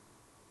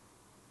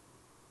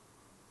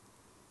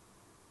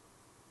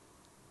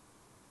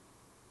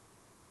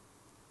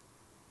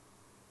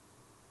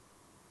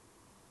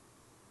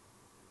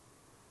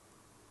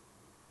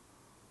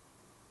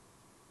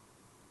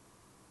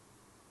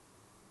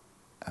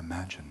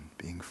 Imagine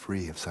being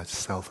free of such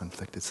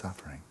self-inflicted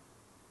suffering.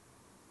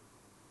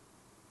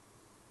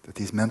 That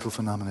these mental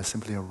phenomena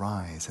simply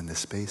arise in the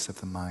space of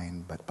the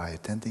mind, but by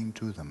attending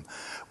to them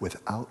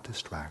without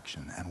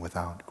distraction and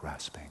without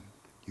grasping,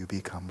 you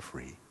become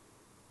free.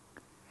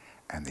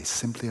 And they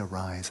simply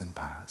arise and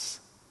pass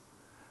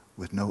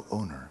with no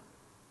owner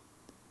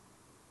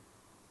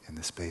in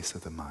the space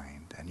of the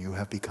mind, and you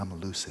have become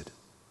lucid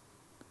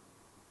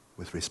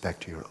with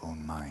respect to your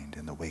own mind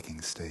in the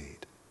waking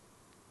state.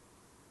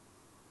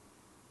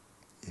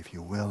 If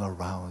you will,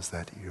 arouse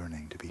that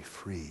yearning to be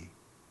free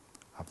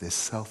of this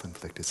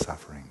self-inflicted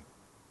suffering,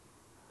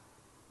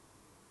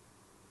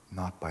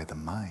 not by the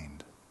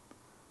mind,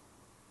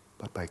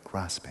 but by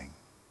grasping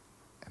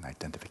and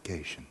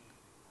identification.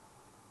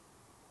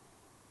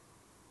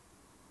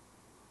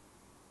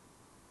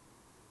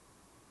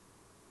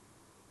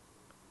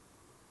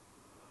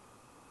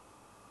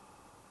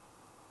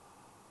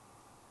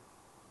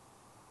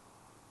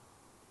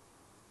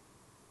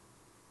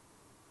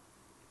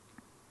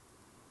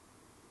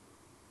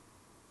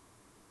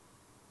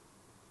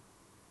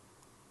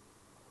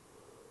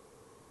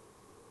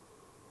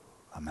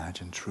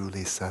 Imagine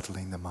truly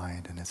settling the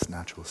mind in its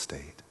natural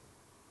state.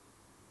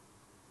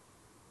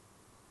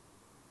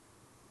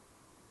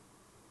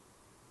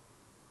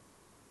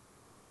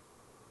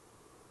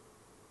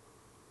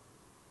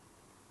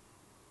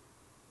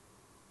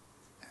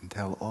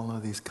 Until all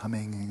of these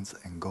comings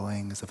and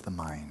goings of the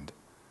mind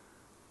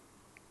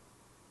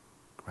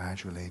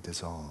gradually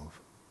dissolve.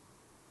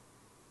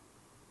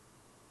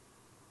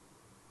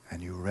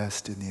 And you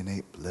rest in the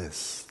innate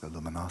bliss, the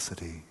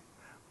luminosity,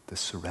 the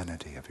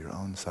serenity of your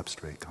own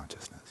substrate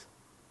consciousness.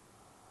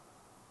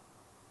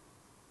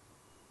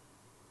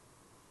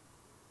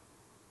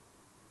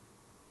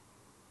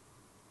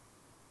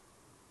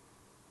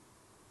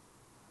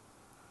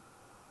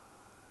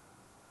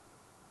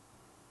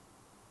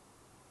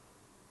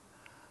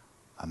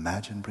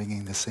 Imagine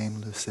bringing the same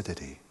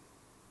lucidity,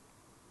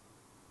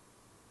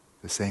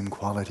 the same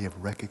quality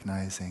of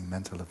recognizing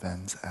mental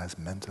events as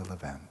mental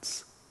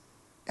events,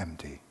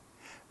 empty,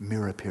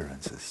 mere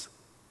appearances.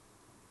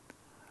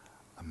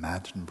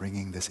 Imagine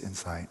bringing this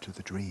insight to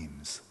the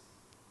dreams.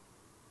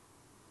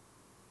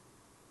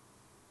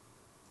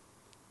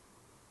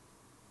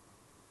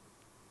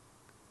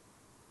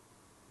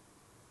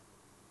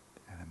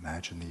 And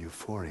imagine the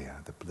euphoria,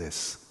 the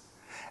bliss,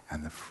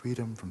 and the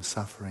freedom from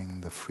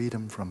suffering, the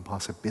freedom from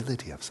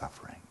possibility of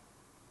suffering,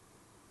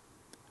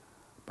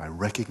 by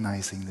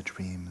recognizing the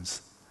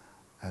dreams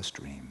as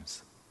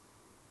dreams.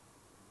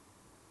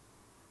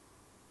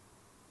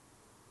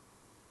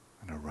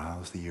 And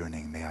arouse the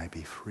yearning, may I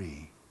be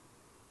free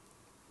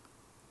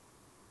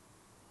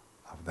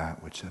of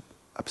that which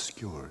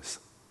obscures,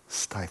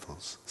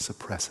 stifles,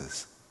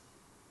 suppresses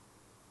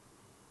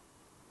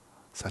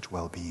such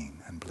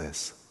well-being and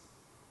bliss.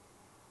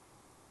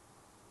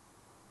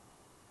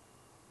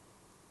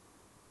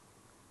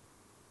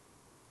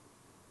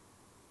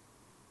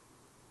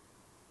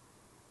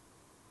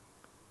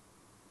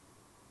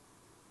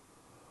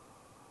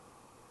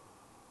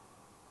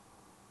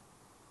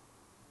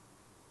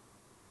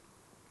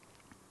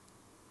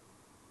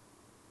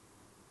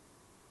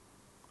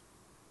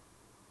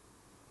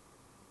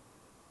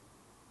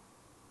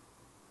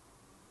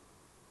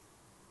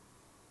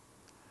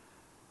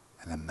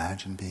 And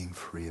imagine being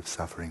free of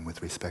suffering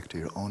with respect to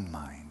your own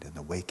mind in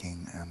the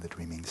waking and the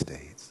dreaming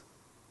states.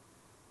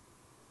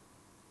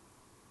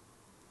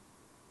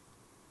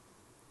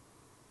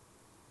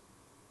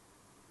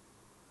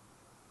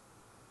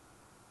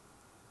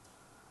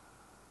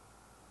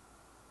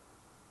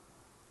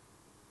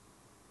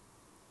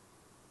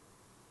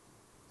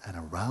 And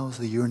arouse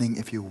the yearning,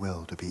 if you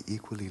will, to be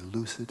equally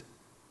lucid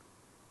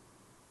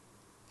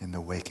in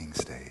the waking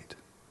state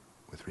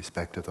with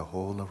respect to the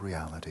whole of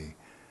reality,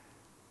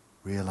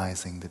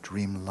 realizing the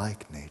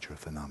dream-like nature of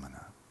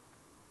phenomena,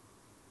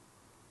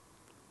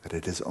 That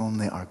it is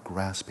only our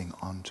grasping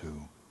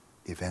onto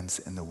events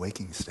in the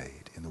waking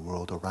state, in the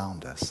world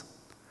around us,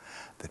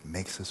 that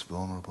makes us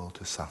vulnerable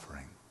to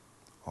suffering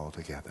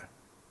altogether.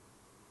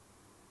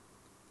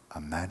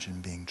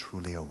 Imagine being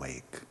truly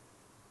awake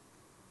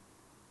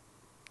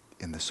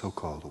in the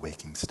so-called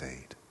waking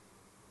state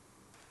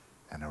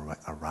and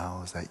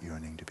arouse that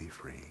yearning to be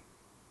free.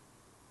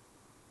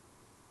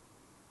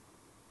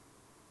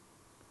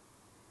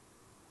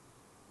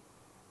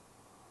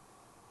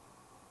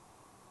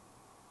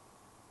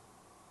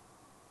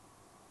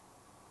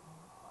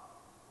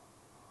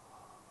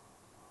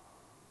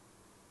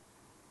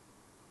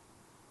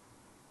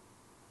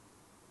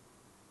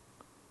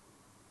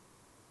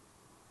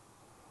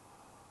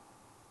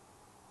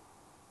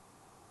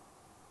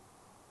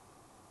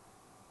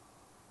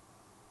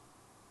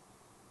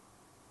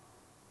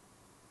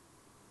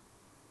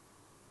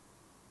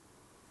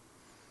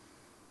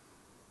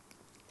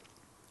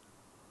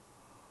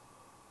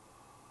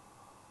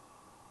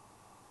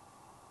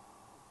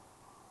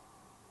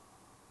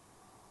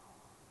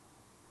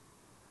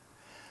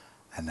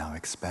 And now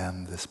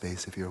expand the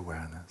space of your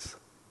awareness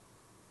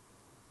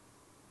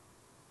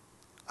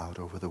out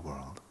over the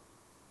world.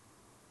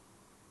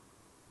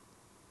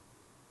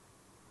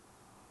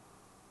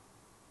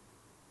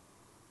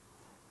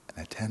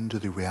 And attend to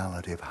the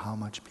reality of how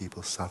much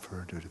people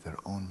suffer due to their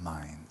own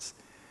minds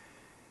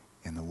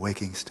in the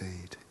waking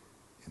state,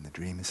 in the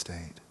dream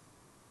state.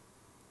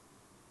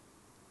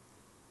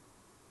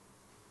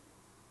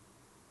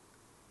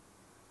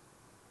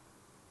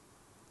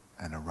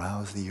 And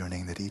arouse the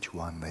yearning that each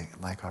one,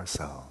 like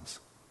ourselves,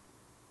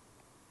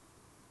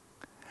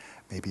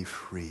 may be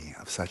free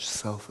of such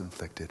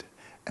self-inflicted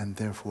and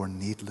therefore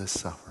needless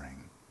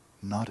suffering,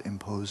 not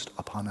imposed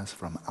upon us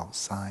from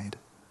outside,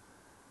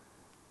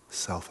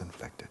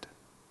 self-inflicted.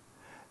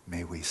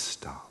 May we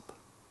stop.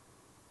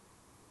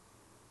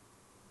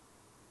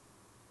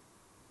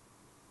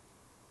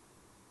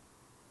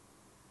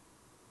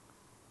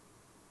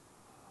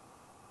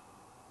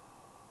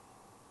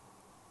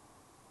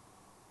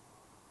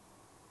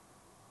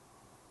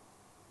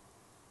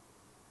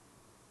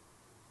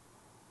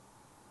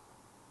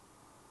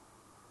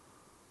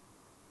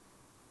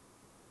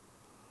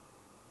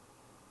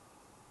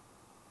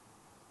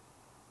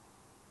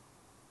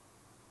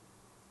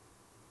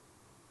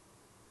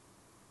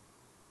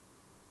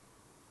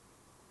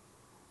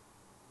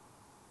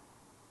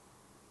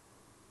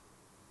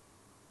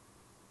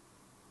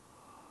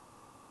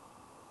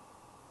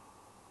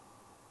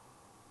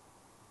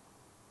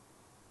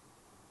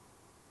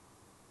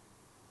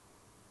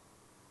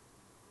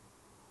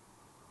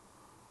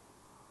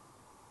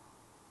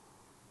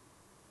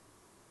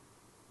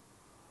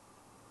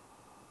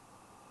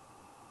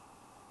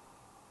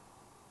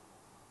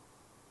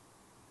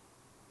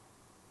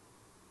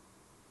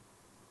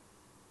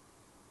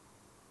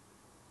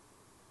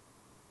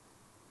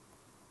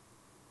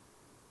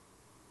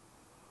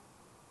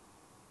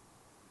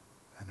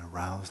 And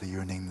arouse the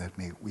yearning that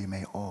we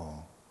may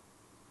all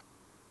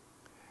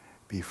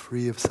be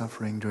free of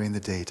suffering during the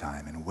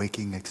daytime and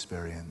waking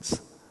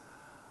experience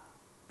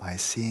by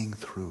seeing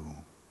through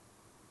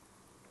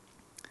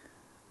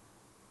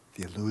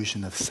the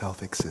illusion of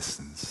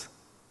self-existence,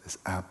 this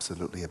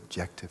absolutely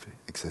objective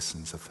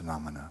existence of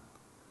phenomena,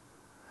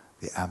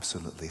 the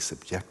absolutely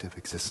subjective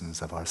existence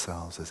of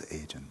ourselves as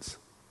agents.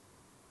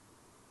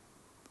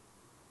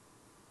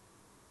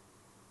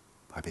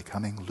 By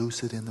becoming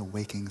lucid in the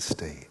waking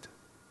state,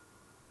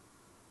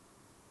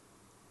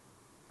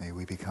 may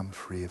we become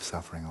free of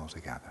suffering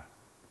altogether,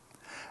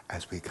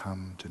 as we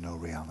come to know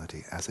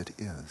reality as it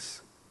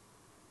is,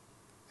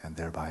 and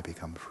thereby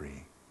become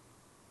free.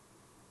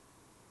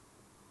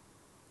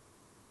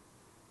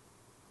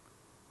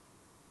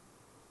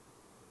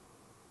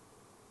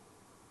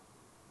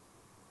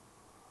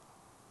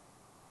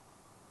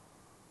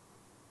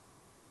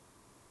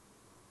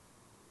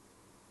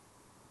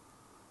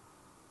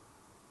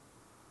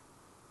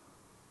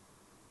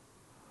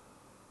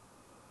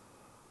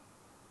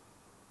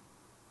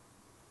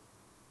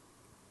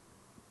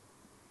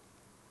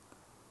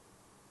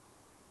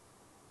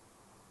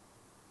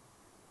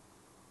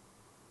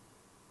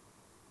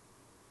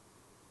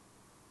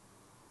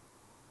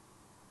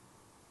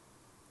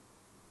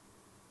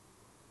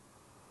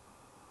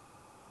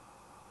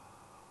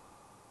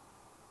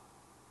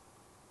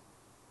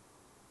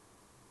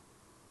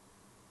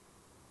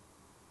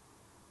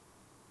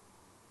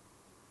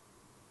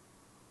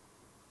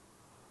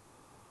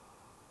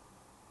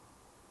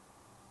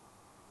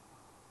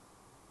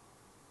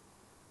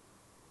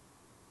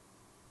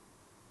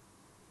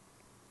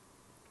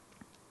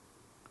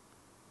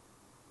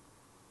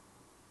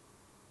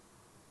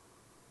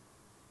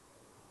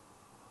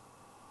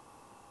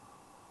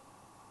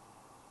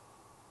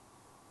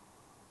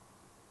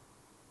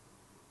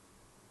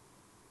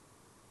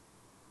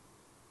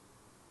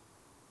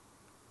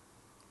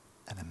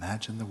 And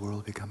imagine the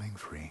world becoming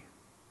free.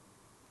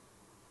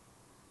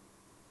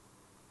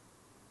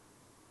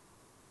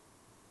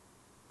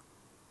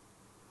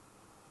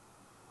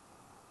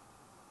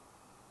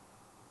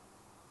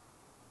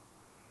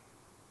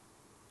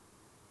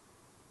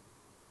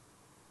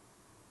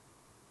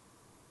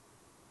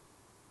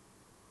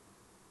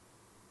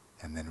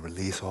 And then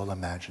release all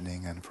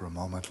imagining, and for a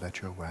moment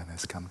let your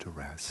awareness come to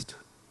rest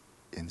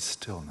in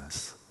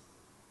stillness,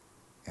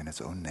 in its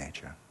own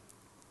nature.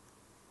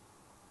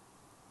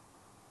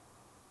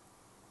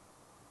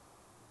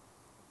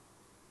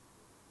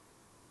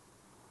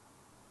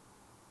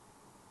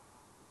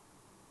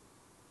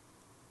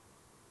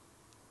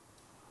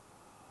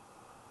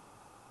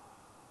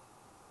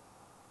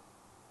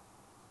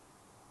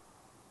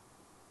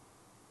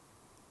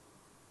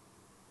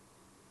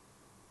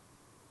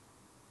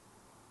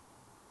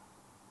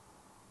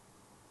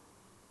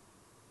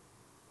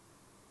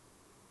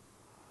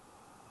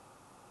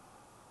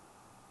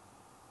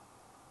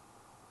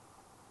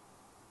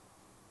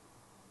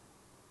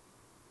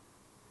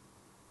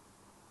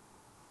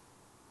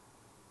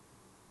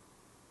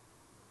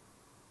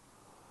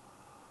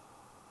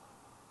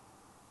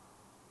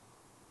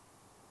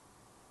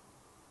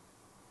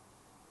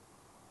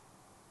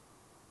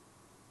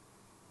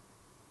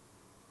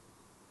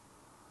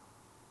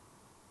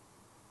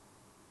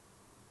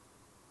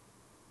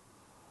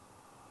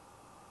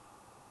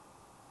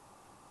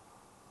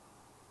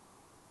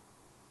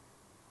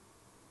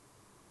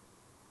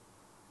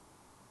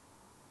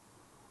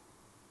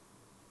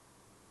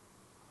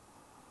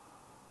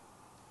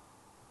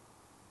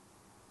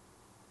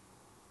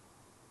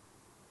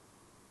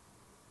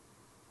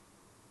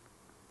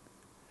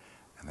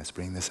 And let's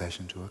bring the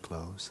session to a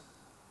close.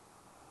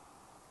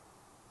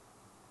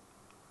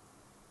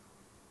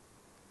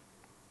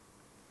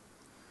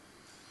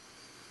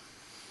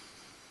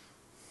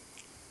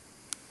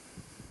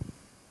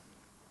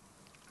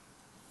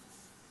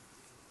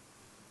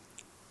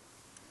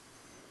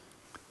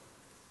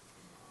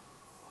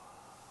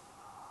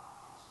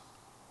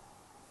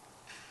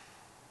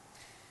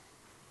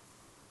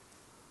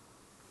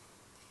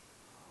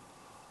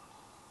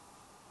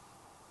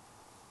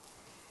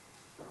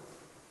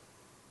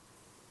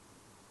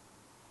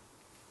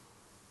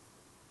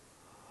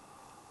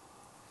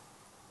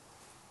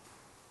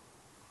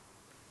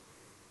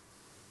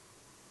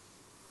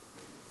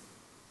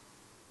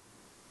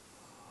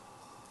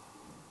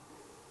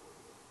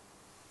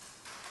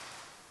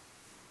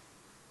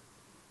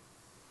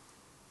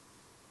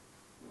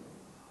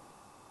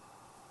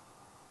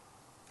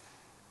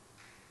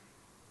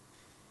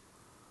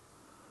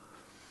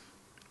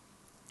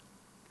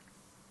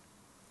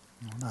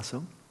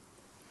 So,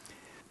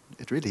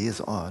 it really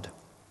is odd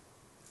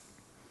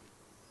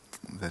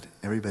that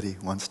everybody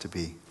wants to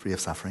be free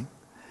of suffering.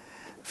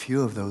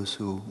 Few of those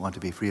who want to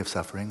be free of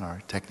suffering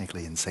are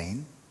technically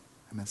insane.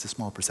 I mean, it's a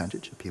small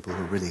percentage of people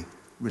who are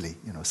really,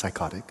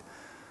 psychotic.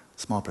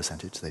 Small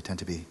percentage. They tend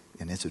to be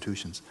in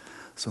institutions.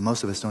 So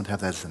most of us don't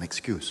have that as an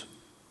excuse.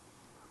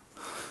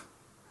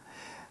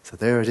 So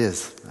there it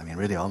is. I mean,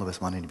 really all of us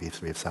wanting to be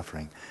free of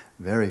suffering.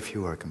 Very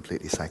few are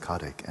completely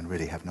psychotic and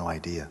really have no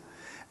idea.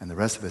 And the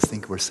rest of us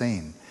think we're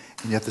sane.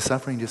 And yet the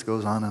suffering just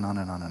goes on and on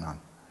and on and on.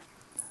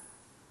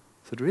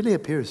 So it really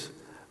appears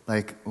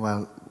like,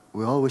 well,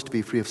 we all wish to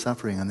be free of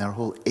suffering, and there are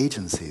whole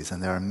agencies,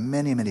 and there are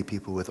many, many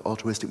people with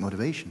altruistic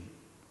motivation,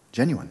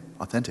 genuine,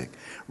 authentic,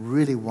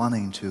 really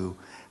wanting to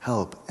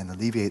help and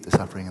alleviate the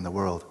suffering in the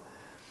world.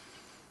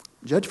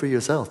 Judge for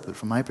yourself, but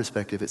from my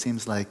perspective, it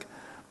seems like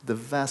the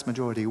vast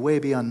majority, way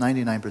beyond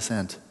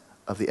 99%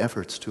 of the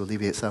efforts to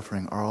alleviate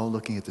suffering are all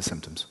looking at the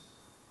symptoms.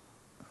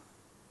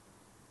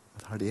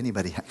 With hardly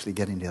anybody actually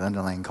getting to the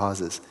underlying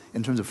causes.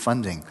 In terms of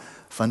funding,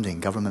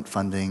 government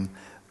funding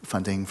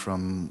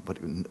from,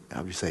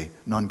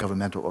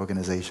 non-governmental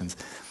organizations,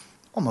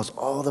 almost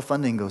all the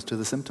funding goes to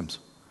the symptoms.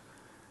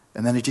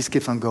 And then it just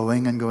keeps on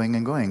going and going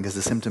and going because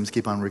the symptoms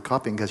keep on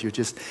recopying because you're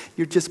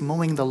just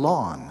mowing the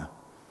lawn.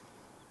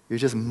 You're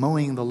just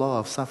mowing the law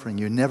of suffering.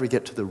 You never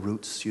get to the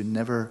roots.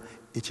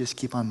 It just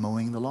keep on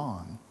mowing the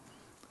lawn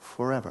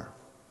forever.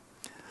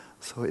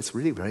 So it's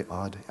really very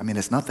odd. I mean,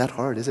 it's not that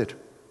hard, is it?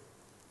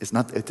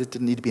 It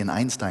didn't need to be an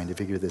Einstein to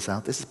figure this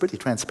out. This is pretty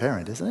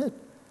transparent, isn't it?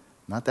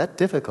 Not that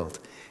difficult.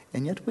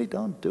 And yet we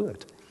don't do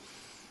it.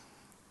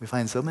 We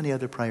find so many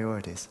other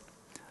priorities.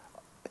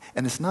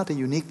 And it's not a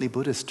uniquely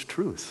Buddhist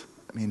truth.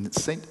 I mean,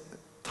 St.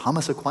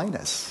 Thomas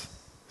Aquinas,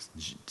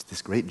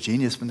 this great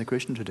genius from the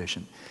Christian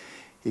tradition,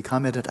 he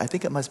commented, I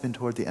think it must have been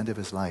toward the end of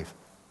his life,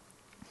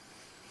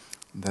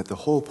 that the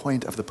whole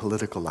point of the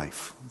political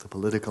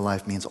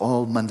life means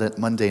all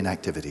mundane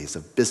activities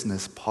of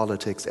business,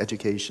 politics,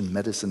 education,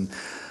 medicine.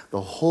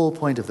 The whole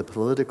point of the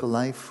political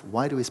life,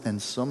 why do we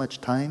spend so much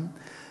time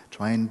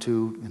trying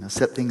to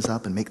set things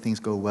up and make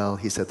things go well?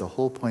 He said the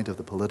whole point of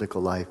the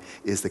political life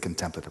is the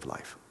contemplative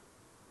life.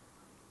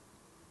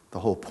 The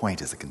whole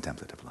point is the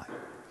contemplative life.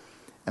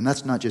 And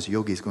that's not just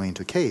yogis going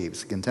to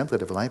caves.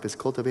 Contemplative life is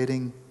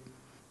cultivating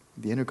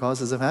the inner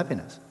causes of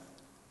happiness.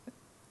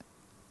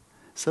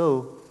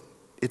 So,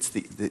 it's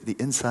the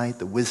insight,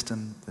 the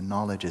wisdom, the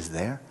knowledge is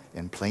there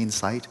in plain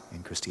sight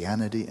in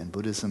Christianity and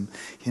Buddhism,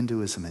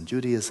 Hinduism and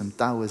Judaism,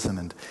 Taoism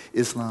and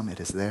Islam. It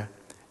is there,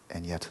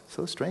 and yet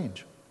so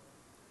strange.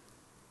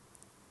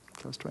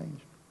 So strange.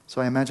 So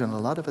I imagine a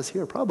lot of us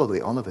here, probably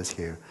all of us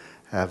here,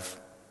 have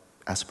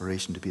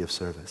aspiration to be of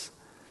service.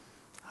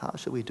 How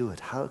shall we do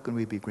it? How can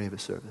we be grave of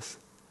service?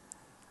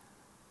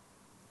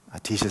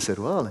 Atisha said,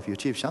 well, if you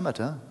achieve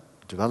shamatha,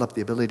 develop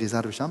the abilities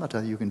out of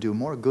shamatha, you can do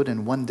more good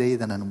in one day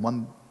than in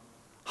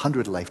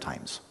 100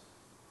 lifetimes.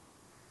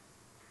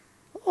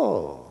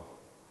 Oh.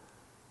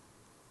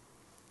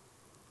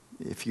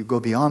 If you go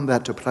beyond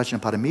that to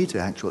prajnaparamita,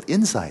 actual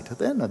insight,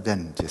 then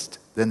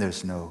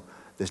there's no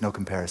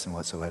comparison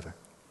whatsoever.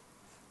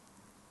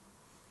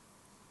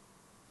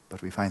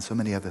 But we find so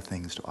many other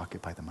things to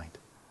occupy the mind.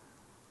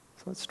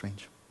 So it's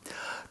strange.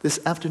 This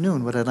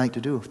afternoon, what I'd like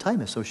to do,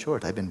 time is so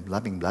short, I've been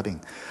blabbing.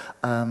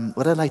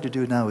 What I'd like to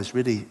do now is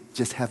really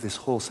just have this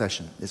whole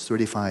session. It's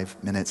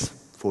 35 minutes,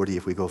 40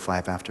 if we go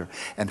 5 after,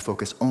 and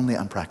focus only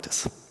on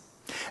practice.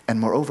 And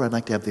moreover, I'd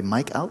like to have the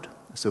mic out,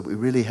 so we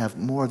really have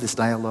more of this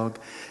dialogue.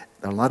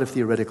 There are a lot of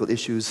theoretical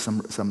issues.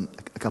 A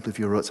couple of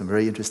you wrote some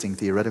very interesting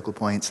theoretical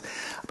points,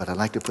 but I'd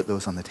like to put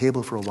those on the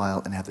table for a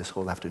while and have this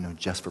whole afternoon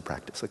just for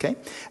practice, okay?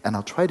 And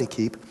I'll try to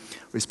keep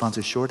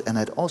responses short, and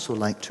I'd also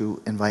like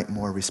to invite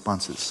more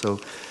responses.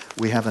 So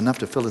we have enough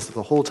to fill us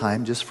the whole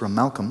time just from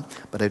Malcolm,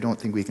 but I don't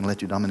think we can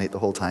let you dominate the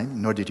whole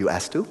time, nor did you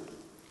ask to.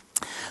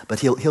 But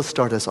he'll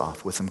start us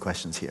off with some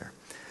questions here.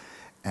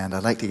 And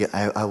I'd like to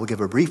I will give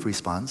a brief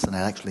response, and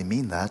I actually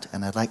mean that,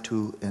 and I'd like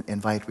to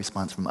invite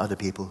response from other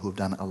people who've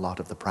done a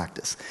lot of the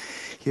practice.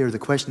 Here, the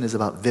question is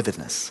about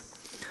vividness.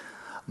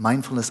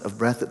 Mindfulness of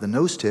breath at the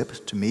nose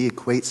tip, to me,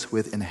 equates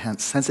with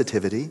enhanced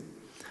sensitivity,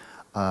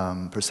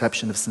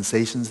 perception of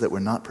sensations that were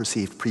not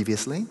perceived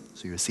previously,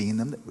 so you're seeing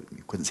them,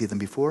 you couldn't see them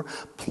before,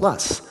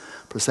 plus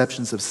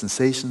perceptions of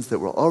sensations that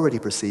were already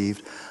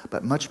perceived,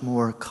 but much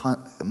more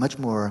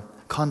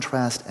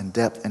contrast and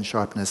depth and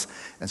sharpness,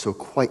 and so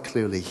quite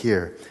clearly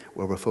here,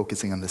 where we're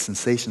focusing on the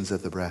sensations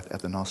of the breath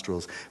at the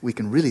nostrils, we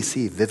can really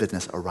see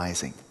vividness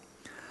arising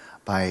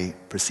by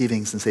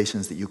perceiving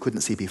sensations that you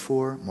couldn't see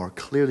before, more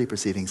clearly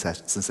perceiving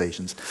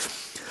sensations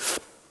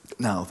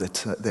now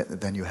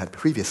than you had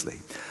previously.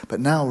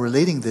 But now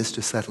relating this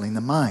to settling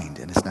the mind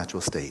in its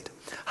natural state.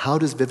 How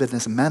does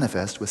vividness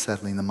manifest with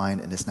settling the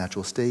mind in its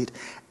natural state,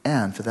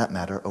 and for that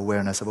matter,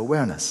 awareness of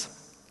awareness?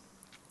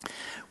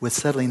 With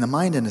settling the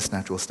mind in its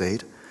natural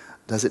state,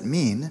 does it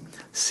mean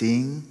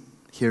seeing,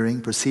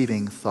 hearing,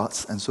 perceiving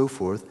thoughts and so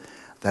forth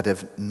that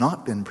have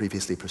not been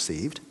previously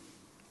perceived?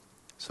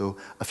 So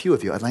a few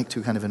of you, I'd like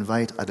to kind of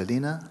invite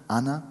Adelina,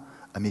 Anna,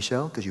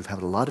 Michelle, because you've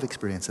had a lot of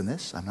experience in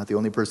this. I'm not the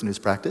only person who's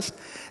practiced,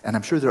 and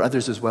I'm sure there are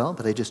others as well,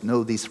 but I just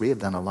know these three have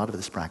done a lot of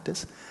this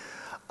practice.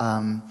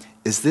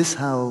 Is this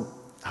how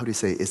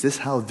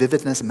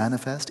vividness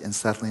manifests in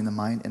settling the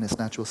mind in its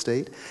natural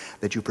state?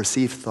 That you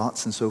perceive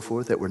thoughts and so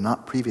forth that were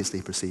not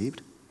previously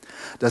perceived?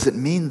 Does it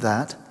mean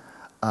that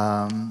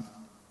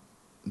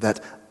that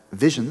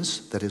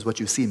visions, that is what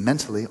you see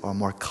mentally, are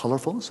more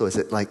colorful? So is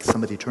it like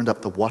somebody turned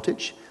up the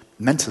wattage?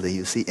 Mentally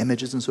you see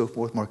images and so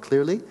forth more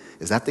clearly?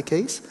 Is that the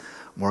case?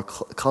 More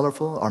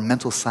colorful? Are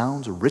mental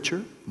sounds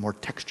richer? More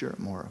texture?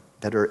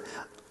 Better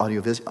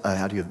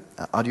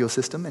audio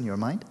system in your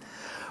mind?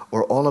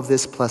 Or all of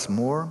this plus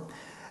more?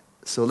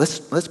 So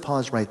let's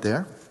pause right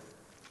there.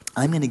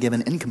 I'm going to give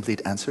an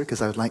incomplete answer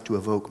because I would like to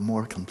evoke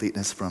more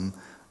completeness from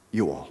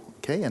you all,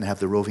 okay, and have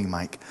the roving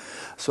mic.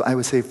 So I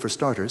would say, for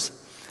starters,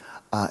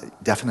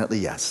 definitely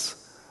yes.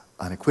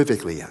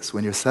 Unequivocally yes.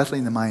 When you're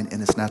settling the mind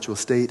in its natural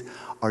state,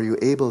 are you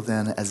able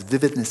then, as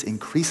vividness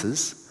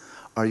increases,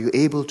 are you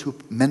able to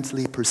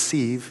mentally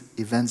perceive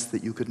events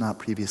that you could not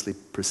previously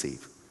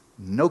perceive?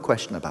 No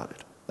question about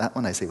it. That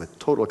one I say with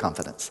total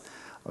confidence.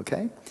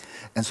 Okay?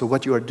 And so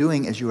what you are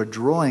doing is you are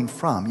drawing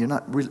from, you're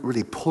not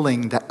really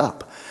pulling that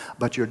up,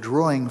 but you're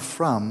drawing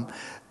from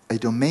a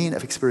domain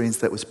of experience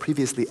that was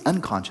previously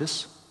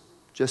unconscious,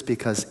 just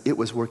because it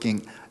was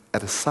working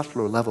at a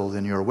subtler level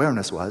than your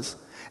awareness was,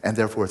 and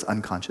therefore it's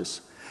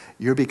unconscious.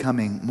 You're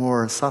becoming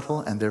more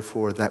subtle, and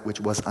therefore that which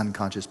was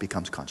unconscious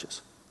becomes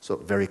conscious. So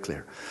very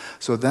clear.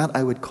 So that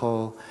I would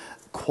call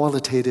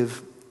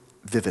qualitative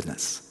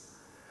vividness,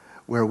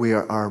 where we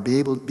are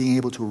being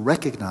able to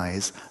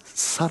recognize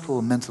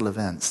subtle mental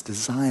events,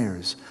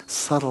 desires,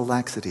 subtle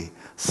laxity,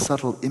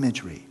 subtle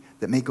imagery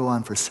that may go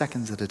on for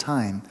seconds at a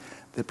time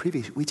that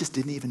previously we just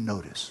didn't even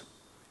notice.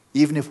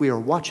 Even if we are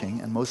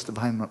watching, and most of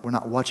the time we're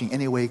not watching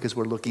anyway because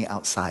we're looking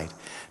outside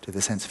to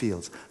the sense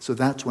fields. So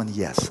that's when,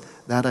 yes,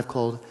 that I've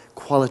called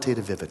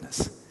qualitative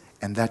vividness.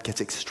 And that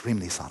gets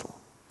extremely subtle.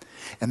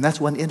 And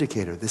that's one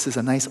indicator. This is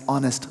a nice,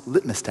 honest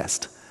litmus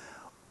test.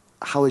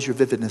 How is your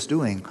vividness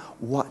doing?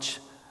 Watch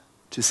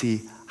to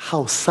see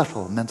how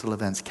subtle mental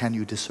events can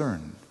you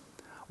discern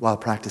while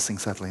practicing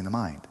settling the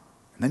mind.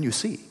 And then you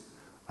see,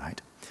 right?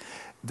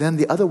 Then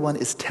the other one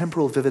is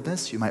temporal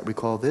vividness. You might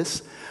recall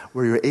this,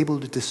 where you're able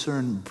to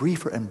discern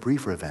briefer and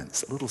briefer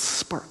events, a little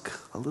spark,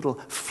 a little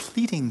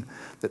fleeting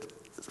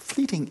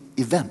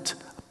event,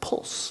 a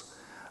pulse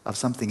of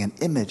something, an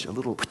image, a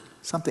little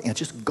something, and it's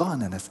just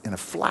gone in a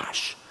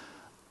flash,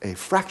 a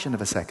fraction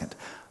of a second.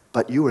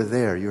 But you are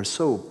there, you're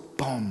so,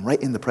 boom, right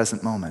in the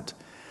present moment,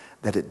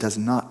 that it does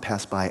not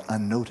pass by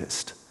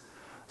unnoticed.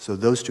 So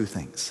those two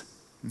things,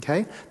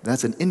 okay?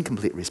 That's an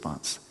incomplete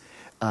response.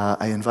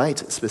 I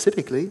invite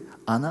specifically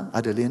Anna,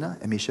 Adelina,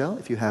 and Michelle,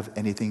 if you have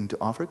anything to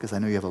offer, because I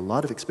know you have a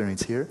lot of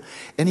experience here.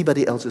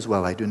 Anybody else as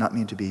well. I do not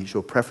mean to be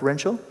so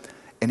preferential.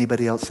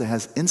 Anybody else that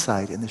has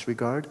insight in this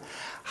regard?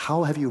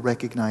 How have you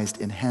recognized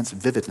enhanced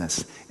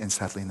vividness in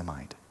settling the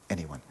mind?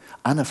 Anyone?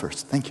 Anna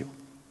first. Thank you.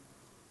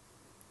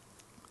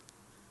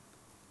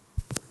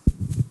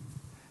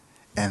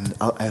 And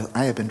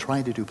I have been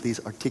trying to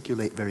please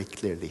articulate very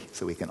clearly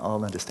so we can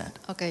all understand.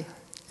 Okay.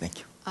 Thank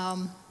you.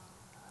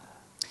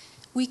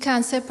 We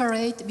can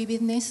separate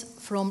vividness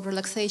from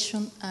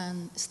relaxation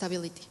and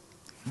stability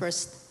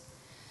first.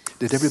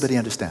 Did everybody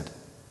understand?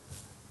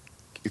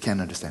 You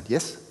can understand,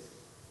 yes?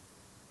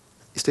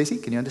 Stacy,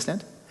 can you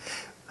understand?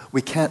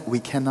 We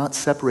cannot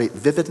separate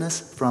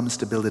vividness from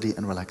stability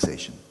and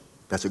relaxation.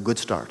 That's a good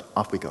start.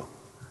 Off we go.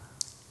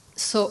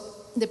 So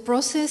the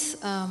process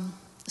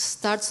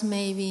starts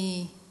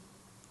maybe,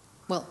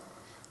 well,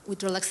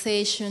 with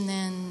relaxation,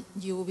 and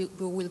you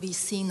will be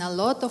seeing a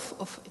lot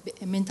of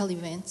mental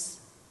events.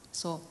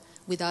 So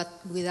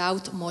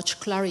without much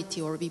clarity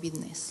or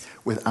vividness.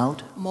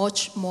 Without?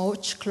 Much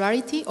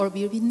clarity or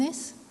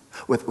vividness.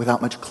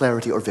 Without much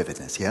clarity or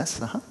vividness,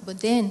 yes. Uh-huh. But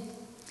then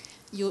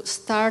you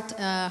start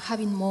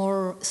having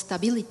more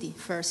stability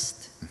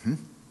first. Mm-hmm.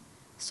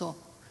 So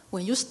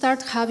when you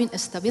start having a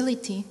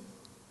stability,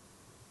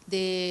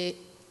 the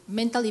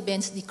mental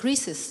events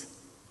decreases.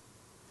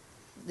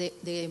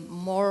 The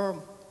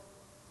more,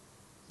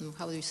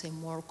 how do you say,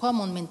 more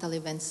common mental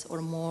events,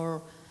 or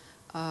more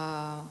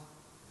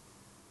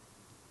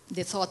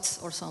the thoughts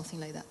or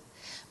something like that.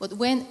 But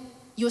when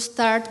you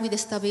start with the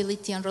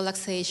stability and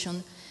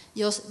relaxation,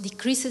 just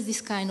decreases this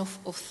kind of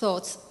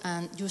thoughts,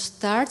 and you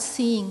start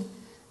seeing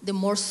the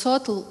more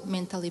subtle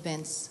mental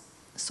events.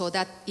 So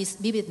that is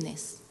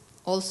vividness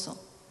also.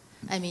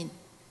 I mean,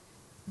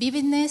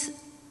 vividness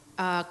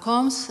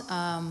comes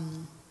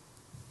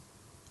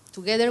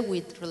together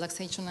with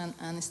relaxation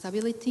and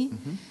stability,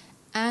 mm-hmm.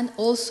 And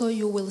also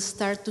you will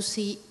start to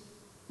see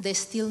the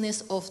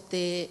stillness of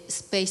the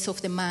space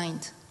of the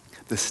mind.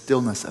 The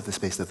stillness of the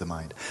space of the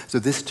mind. So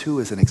this too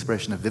is an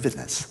expression of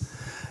vividness.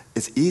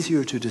 It's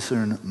easier to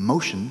discern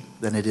motion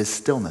than it is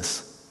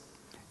stillness.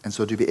 And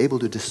so to be able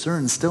to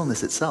discern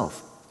stillness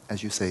itself,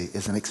 as you say,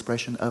 is an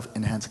expression of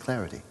enhanced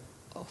clarity.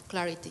 Of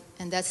clarity.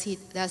 And that's it.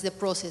 That's the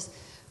process.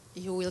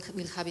 You will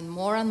having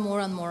more and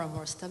more and more and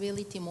more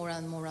stability, more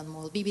and more and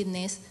more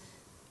vividness.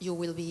 You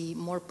will be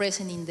more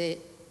present in the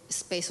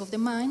space of the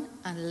mind,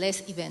 and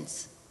less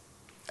events.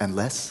 And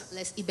less?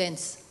 Less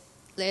events.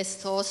 Less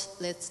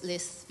thoughts,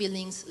 less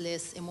feelings,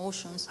 less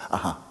emotions.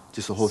 Uh-huh.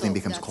 Just the whole thing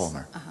becomes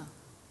calmer. Uh-huh.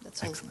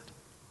 That's excellent. All.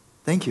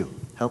 Thank you.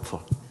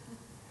 Helpful.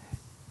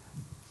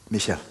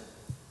 Michelle.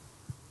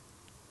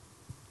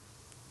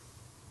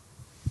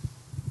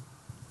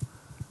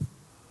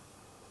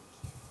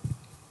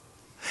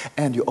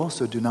 And you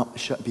also do not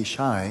be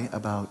shy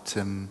about,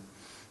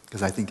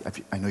 because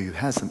I know you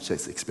have some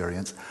such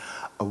experience,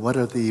 what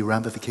are the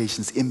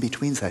ramifications in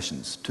between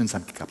sessions?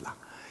 Tunsam kikabla.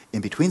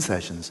 In between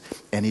sessions,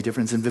 any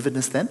difference in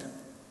vividness then?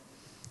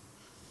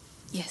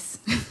 Yes.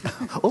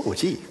 Oh,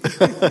 gee.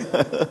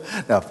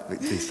 No,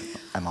 please,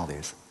 I'm all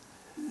ears.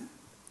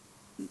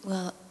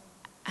 Well,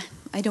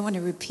 I don't want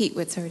to repeat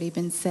what's already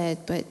been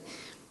said, but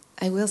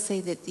I will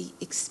say that the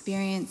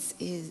experience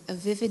of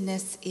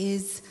vividness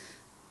is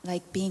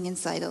like being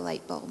inside a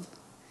light bulb.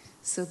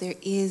 So there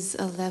is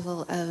a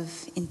level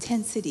of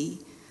intensity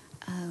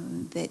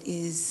that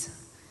is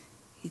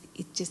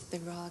just the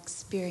raw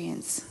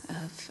experience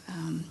of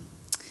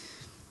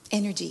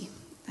energy,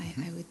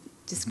 I would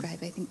describe.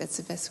 Mm-hmm. I think that's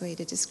the best way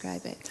to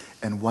describe it.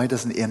 And why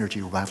doesn't the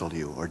energy rattle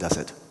you, or does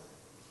it?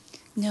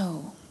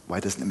 No. Why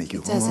doesn't it make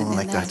you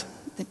like that?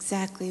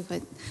 Exactly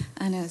what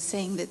Anna was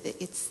saying, that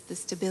it's the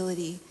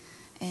stability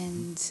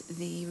and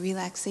the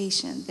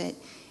relaxation, that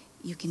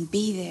you can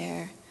be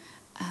there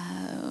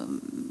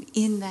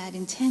in that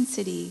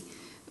intensity,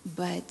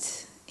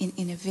 but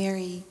in a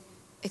very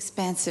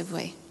expansive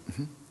way.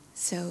 Mm-hmm.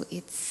 So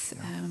it's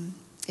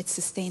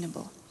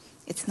sustainable.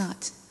 It's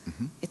not.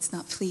 Mm-hmm. It's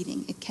not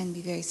fleeting. It can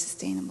be very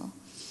sustainable.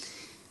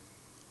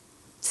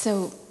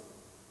 So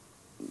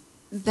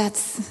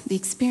that's the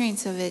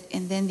experience of it.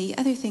 And then the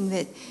other thing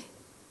that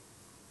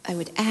I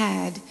would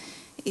add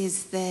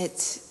is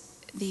that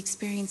the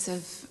experience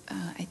of,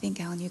 I think,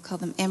 Alan, you call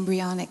them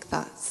embryonic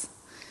thoughts.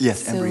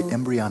 Yes,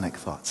 embryonic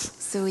thoughts.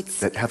 So it's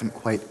that haven't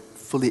quite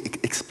fully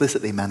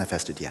explicitly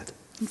manifested yet.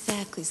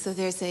 Exactly. So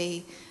there's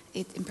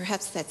and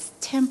perhaps that's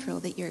temporal,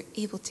 that you're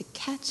able to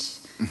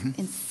catch mm-hmm.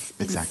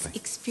 and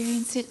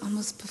experience it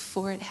almost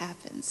before it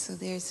happens. So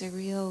there's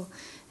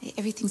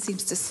everything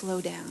seems to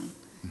slow down,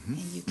 mm-hmm.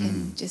 and you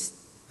can just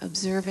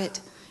observe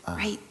it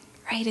right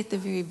at the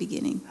very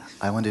beginning.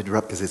 I want to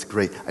interrupt because it's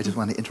great. I just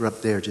want to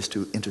interrupt there just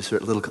to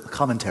insert a little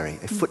commentary,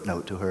 a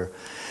footnote to her.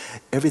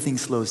 Everything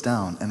slows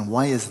down, and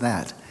why is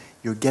that?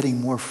 You're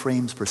getting more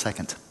frames per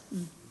second.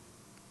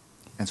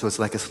 And so it's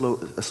like a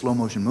slow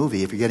motion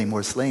movie. If you're getting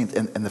more frames,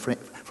 and the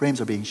frames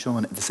are being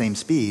shown at the same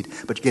speed,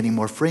 but you're getting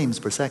more frames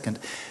per second,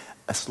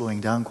 a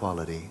slowing down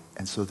quality.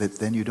 And so that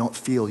then you don't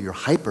feel you're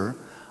hyper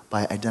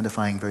by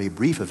identifying very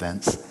brief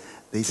events,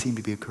 they seem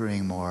to be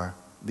occurring more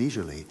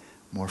leisurely,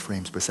 more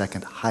frames per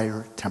second,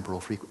 higher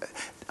temporal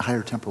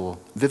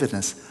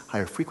vividness,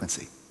 higher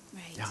frequency.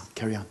 Right. Yeah,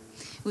 carry on.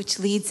 Which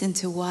leads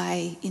into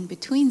why in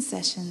between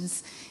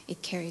sessions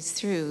it carries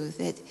through,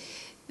 that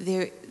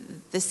the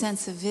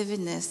sense of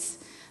vividness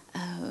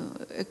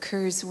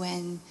occurs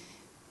when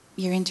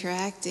you're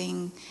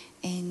interacting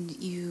and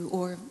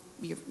you're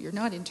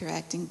not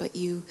interacting, but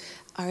you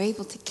are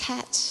able to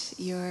catch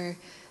your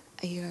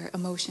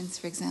emotions,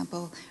 for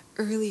example,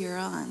 earlier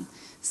on.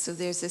 So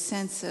there's a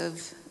sense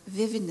of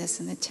vividness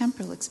in the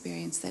temporal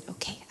experience that,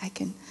 okay, I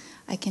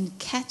can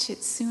catch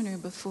it sooner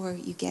before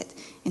you get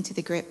into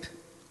the grip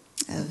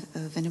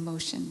of an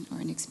emotion or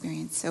an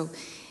experience. So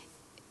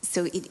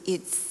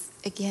it's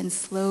again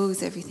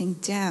slows everything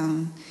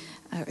down,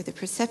 or the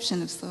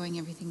perception of slowing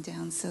everything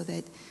down, so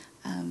that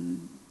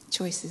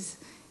choices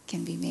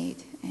can be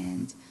made,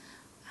 and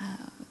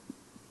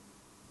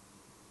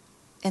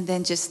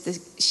then just the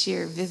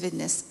sheer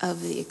vividness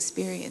of the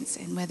experience,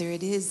 and whether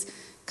it is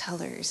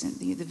colors and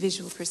the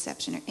visual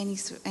perception or any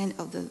and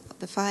of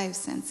the five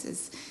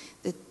senses,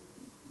 that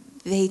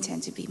they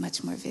tend to be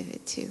much more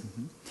vivid too.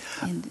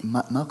 Mm-hmm. And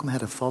Malcolm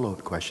had a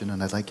follow-up question,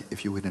 and I'd like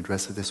if you would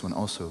address this one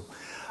also.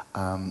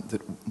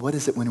 That what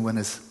is it when one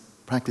is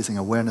practicing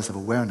awareness of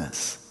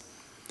awareness?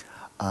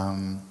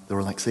 The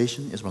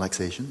relaxation is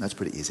relaxation, that's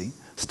pretty easy.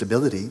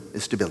 Stability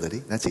is stability,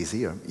 that's easy.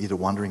 You're either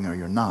wandering or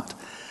you're not.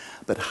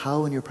 But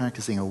how, when you're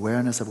practicing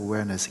awareness of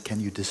awareness, can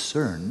you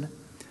discern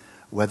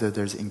whether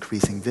there's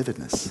increasing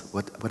vividness?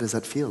 What does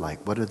that feel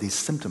like? What are these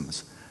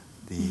symptoms,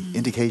 the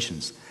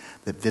indications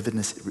that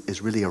vividness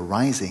is really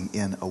arising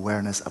in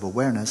awareness of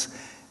awareness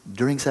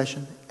during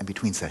session and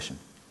between session?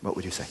 What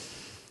would you say?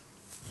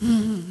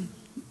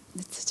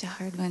 It's such a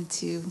hard one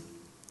to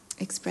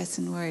express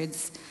in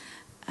words.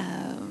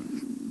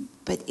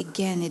 But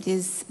again, it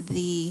is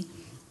the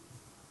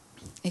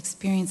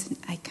experience, and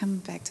I come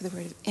back to the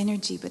word of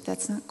energy, but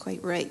that's not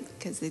quite right,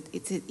 because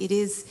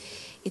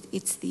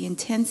it's the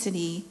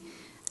intensity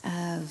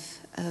of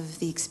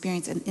the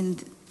experience,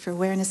 and for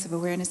awareness of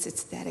awareness,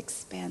 it's that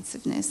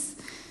expansiveness,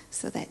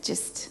 so that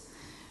just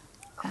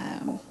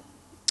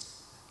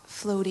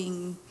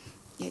floating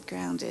yet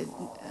grounded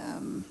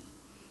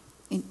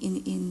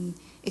in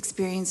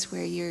experience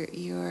where you're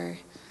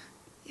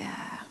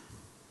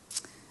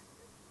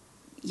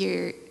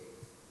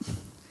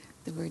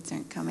the words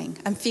aren't coming.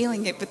 I'm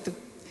feeling it, but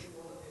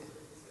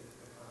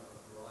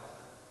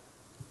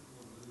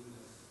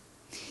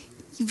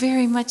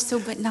very much so,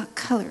 but not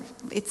color.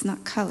 It's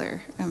not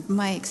color.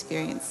 My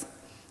experience,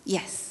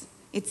 yes.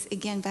 It's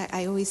again back.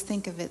 I always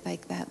think of it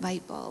like that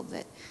light bulb.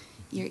 That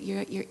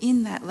you're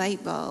in that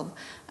light bulb,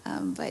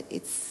 but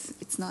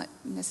it's not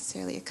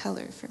necessarily a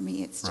color for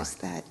me. It's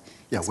just that.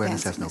 Yeah,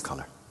 awareness has no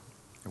color.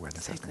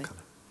 Awareness has no color.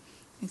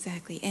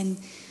 Exactly, and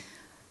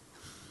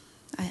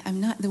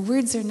I'm not. The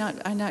words are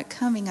not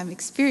coming. I'm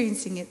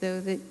experiencing it though.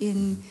 That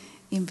in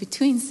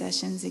between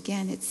sessions,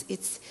 again,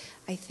 it's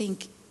I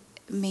think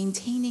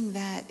maintaining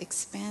that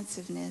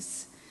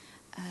expansiveness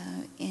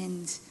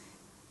and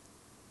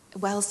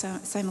while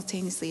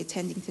simultaneously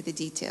attending to the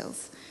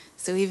details.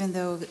 So even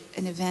though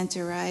an event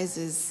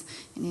arises,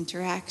 an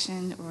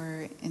interaction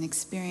or an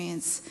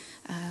experience,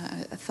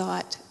 a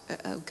thought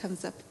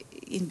comes up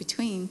in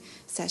between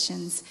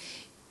sessions,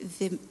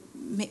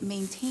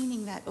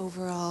 maintaining that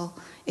overall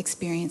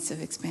experience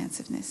of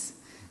expansiveness,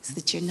 so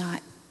that you're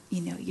not,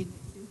 you do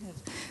have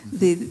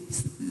the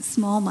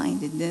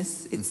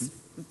small-mindedness, it's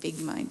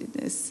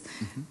big-mindedness.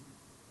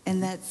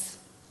 And that's,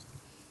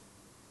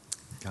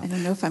 I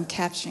don't know if I'm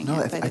capturing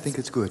it. But I think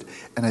it's good.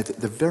 And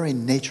the very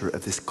nature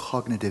of this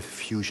cognitive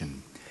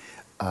fusion,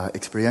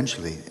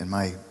 experientially, in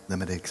my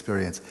limited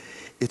experience,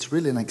 it's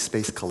really like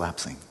space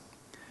collapsing.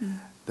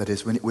 That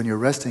is, when you're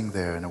resting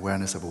there in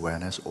awareness of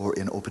awareness, or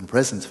in open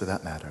presence for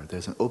that matter,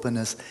 there's an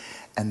openness,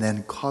 and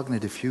then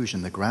cognitive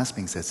fusion, the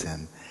grasping sets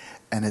in,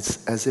 and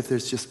it's as if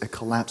there's just a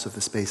collapse of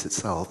the space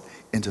itself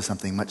into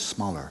something much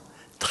smaller,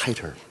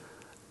 tighter,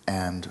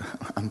 and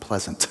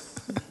unpleasant,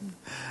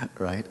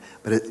 right?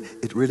 But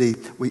it really,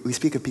 we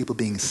speak of people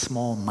being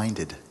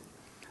small-minded,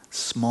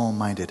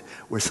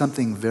 where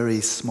something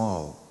very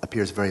small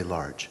appears very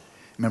large.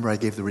 Remember I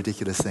gave the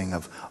ridiculous thing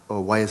of, oh,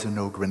 why is there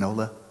no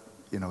granola?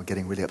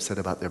 Getting really upset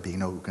about there being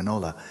no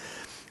granola.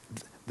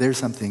 There's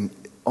something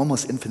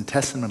almost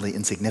infinitesimally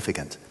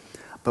insignificant,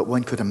 but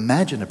one could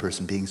imagine a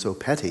person being so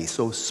petty,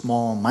 so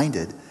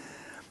small-minded,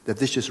 that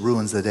this just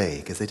ruins the day,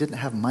 because they didn't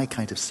have my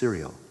kind of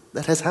cereal.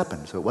 That has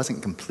happened, so it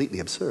wasn't completely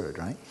absurd,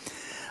 right?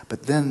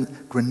 But then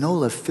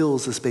granola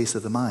fills the space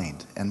of the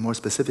mind, and more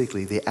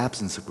specifically, the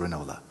absence of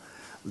granola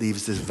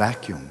leaves this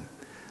vacuum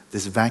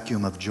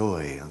of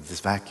joy,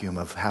 this vacuum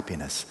of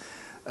happiness,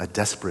 a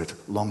desperate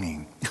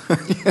longing,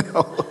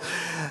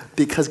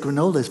 because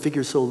granola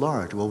figures so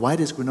large. Well, why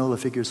does granola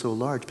figure so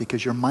large?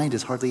 Because your mind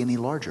is hardly any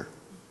larger.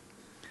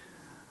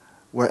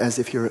 Whereas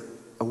if your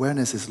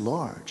awareness is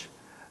large,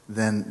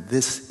 then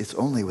it's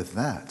only with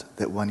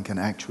that one can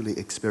actually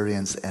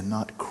experience and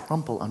not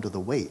crumple under the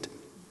weight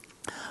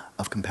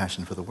of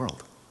compassion for the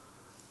world.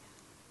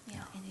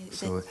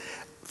 So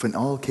for in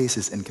all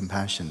cases in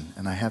compassion,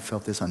 and I have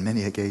felt this on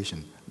many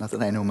occasions, not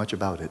that I know much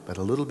about it, but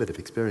a little bit of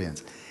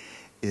experience,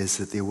 is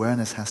that the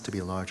awareness has to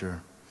be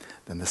larger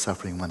than the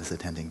suffering one is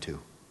attending to.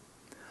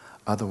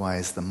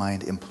 Otherwise, the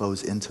mind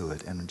implodes into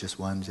it, and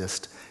one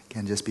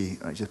can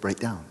just break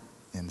down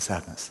in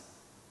sadness.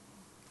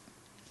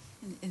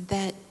 And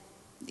that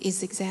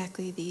is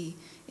exactly the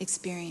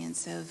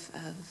experience of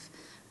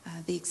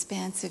the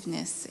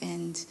expansiveness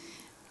and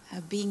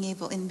being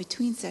able, in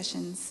between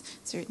sessions,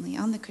 certainly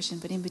on the cushion,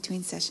 but in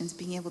between sessions,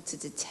 being able to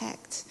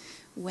detect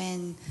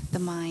when the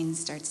mind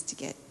starts to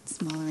get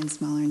smaller and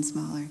smaller and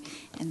smaller,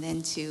 and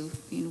then to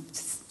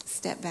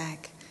step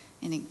back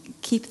and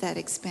keep that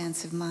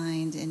expansive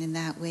mind, and in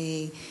that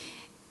way,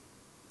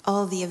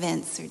 all the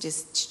events are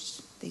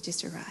just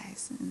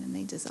arise and then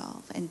they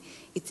dissolve, and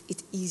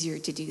it's easier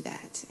to do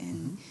that,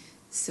 and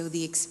so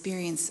the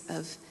experience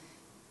of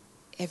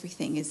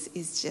everything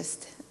is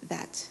just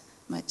that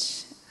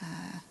much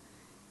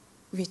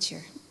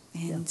richer,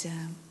 and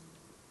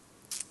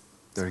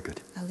very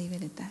good. I'll leave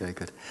it at that. Very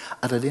good.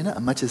 Adelina,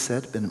 much has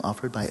said, been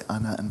offered by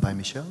Anna and by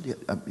Michelle. Do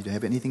you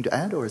have anything to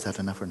add, or is that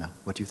enough for now?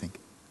 What do you think?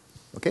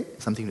 Okay,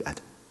 something to add.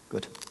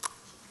 Good.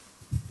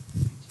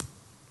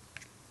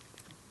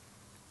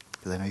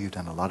 Because I know you've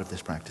done a lot of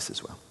this practice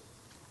as well.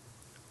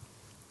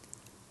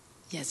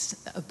 Yes,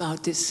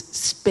 about this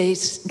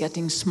space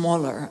getting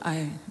smaller,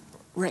 I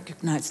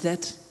recognize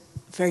that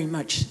very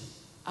much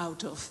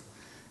out of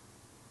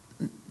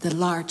the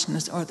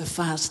largeness or the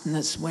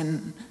vastness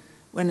when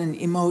an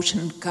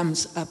emotion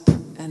comes up,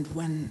 and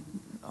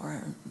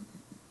or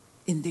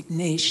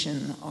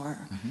indignation or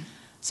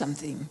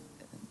something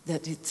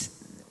that it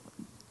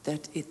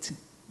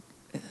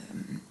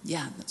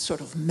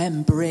sort of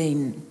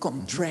membrane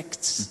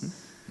contracts,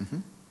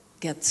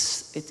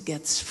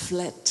 gets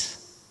flat,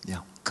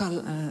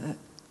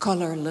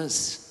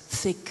 colorless,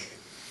 thick,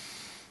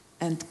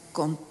 and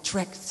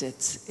contracted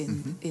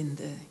in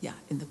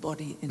the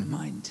body, in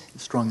mind. A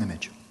strong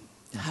image.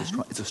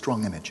 It's a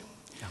strong image.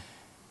 Yeah.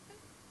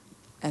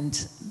 And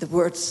the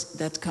words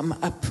that come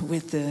up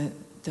with the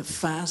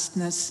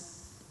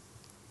vastness,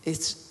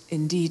 it's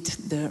indeed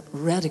the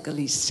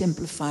radically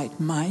simplified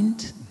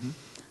mind,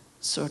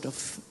 sort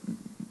of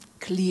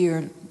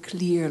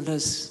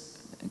clearness,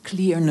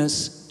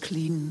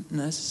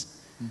 cleanness,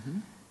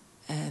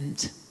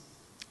 and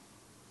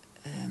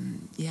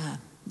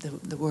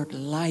the word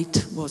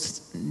light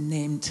was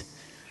named. Sure.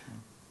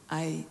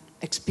 I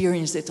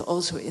experienced it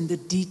also in the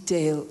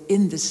detail,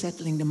 in the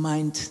settling the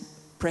mind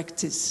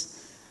practice,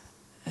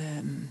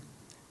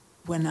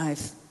 when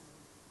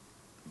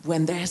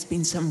there has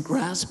been some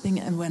grasping,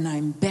 and when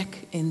I'm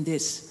back in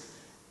this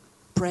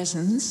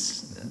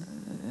presence,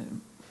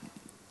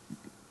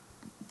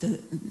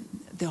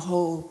 the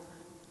whole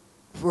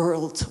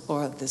world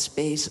or the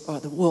space or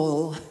the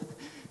wall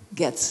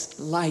gets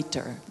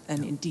lighter,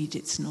 and indeed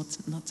it's not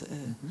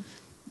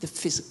the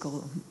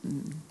physical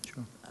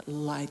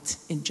light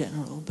in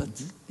general, but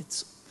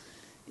it's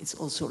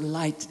also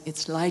light.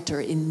 It's lighter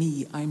in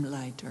me. I'm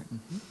lighter,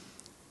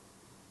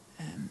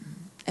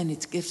 and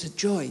it gives a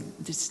joy.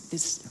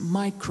 This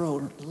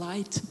micro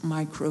light,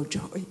 micro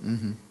joy,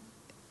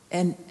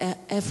 and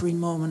every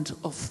moment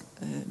of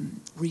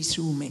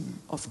resuming,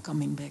 of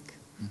coming back.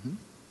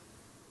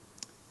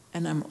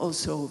 And I'm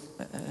also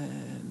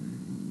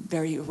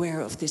very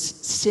aware of this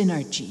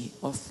synergy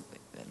of,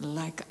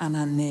 like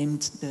Anna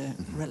named, the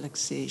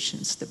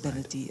relaxation,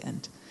 stability,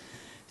 and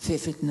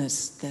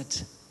vividness,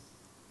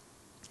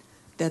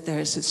 that there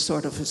is a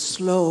sort of a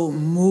slow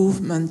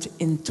movement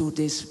into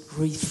this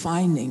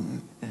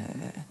refining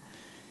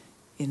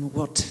in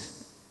what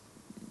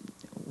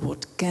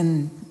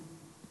can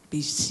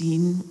be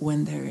seen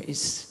when there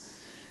is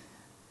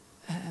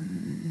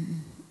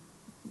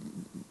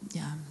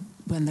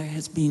when there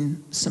has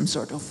been some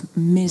sort of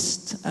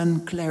mist,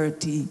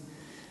 unclarity.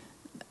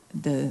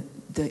 The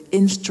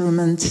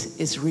instrument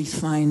is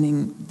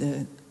refining,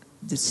 the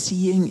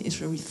seeing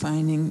is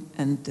refining,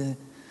 and the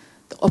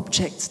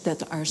objects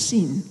that are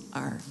seen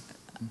are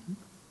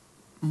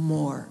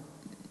more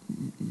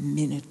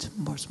minute,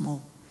 more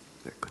small.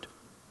 Very good.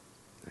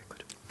 Very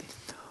good.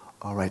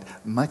 All right.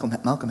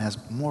 Malcolm has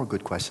more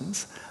good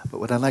questions, but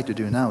what I'd like to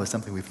do now is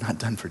something we've not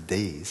done for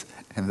days,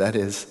 and that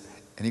is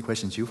any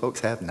questions you folks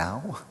have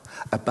now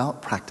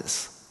about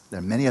practice. There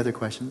are many other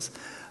questions,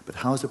 but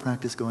how is the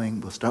practice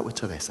going? We'll start with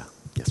Teresa.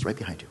 Yes, right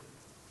behind you.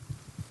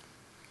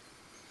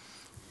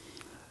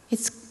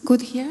 It's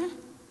good here?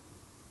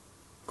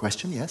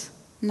 Question, yes?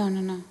 No.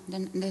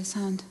 The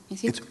sound.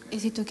 Is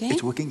it okay?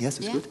 It's working, yes,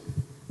 it's good.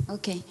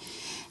 Okay.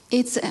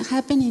 It's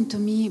happening to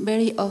me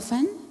very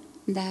often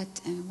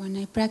that when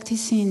I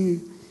practice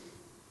in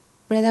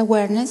breath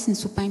awareness in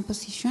supine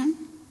position,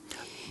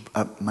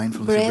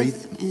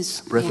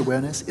 mindfulness, breath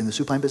awareness in the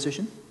supine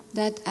position,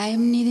 that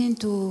I'm needing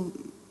to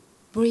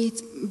breathe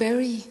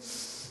very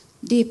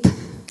deep,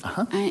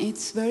 and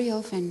it's very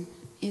often.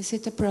 Is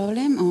it a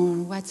problem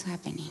or what's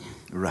happening?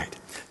 Right.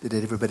 Did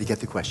everybody get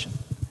the question?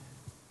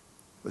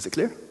 Was it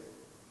clear?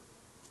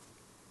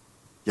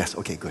 Yes,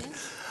 okay, good.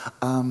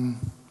 Yes.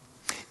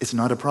 It's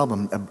not a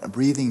problem.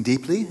 Breathing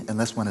deeply,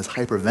 unless one is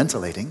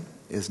hyperventilating,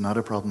 is not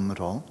a problem at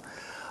all.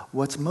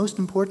 What's most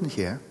important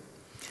here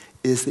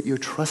is that you're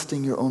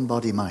trusting your own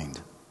body-mind.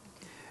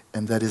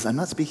 And that is, I'm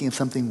not speaking of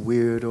something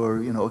weird or,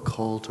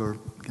 occult or,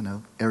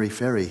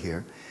 airy-fairy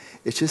here.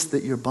 It's just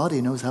that your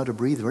body knows how to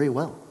breathe very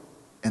well.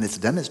 And it's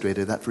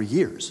demonstrated that for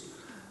years.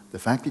 The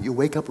fact that you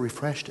wake up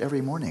refreshed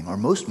every morning, or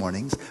most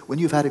mornings, when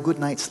you've had a good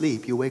night's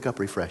sleep, you wake up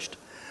refreshed.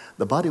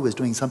 The body was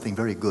doing something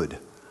very good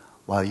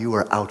while you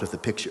were out of the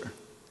picture.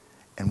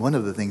 And one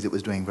of the things it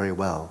was doing very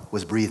well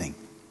was breathing,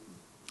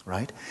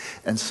 right?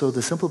 And so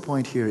the simple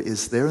point here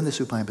is there in the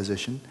supine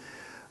position,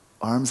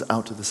 arms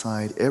out to the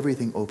side,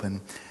 everything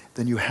open,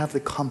 then you have the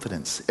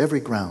confidence, every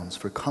grounds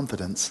for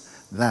confidence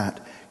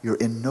that you're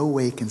in no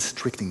way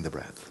constricting the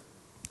breath,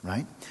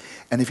 right?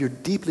 And if you're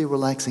deeply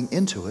relaxing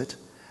into it,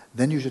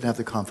 then you should have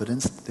the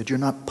confidence that you're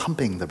not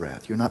pumping the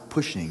breath, you're not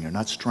pushing, you're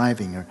not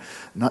striving, you're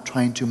not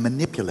trying to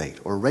manipulate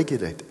or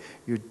regulate.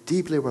 You're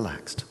deeply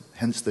relaxed,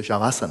 hence the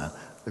shavasana,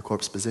 the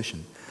corpse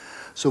position.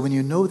 So when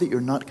you know that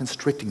you're not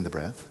constricting the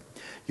breath,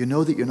 you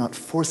know that you're not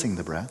forcing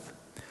the breath,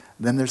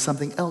 then there's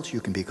something else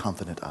you can be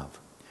confident of.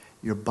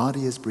 Your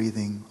body is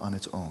breathing on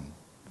its own.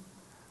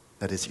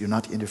 That is, you're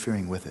not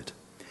interfering with it.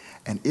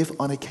 And if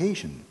on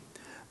occasion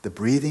the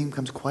breathing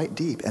becomes quite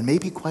deep, and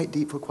maybe quite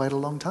deep for quite a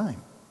long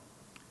time,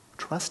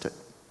 trust it.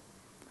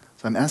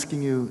 So I'm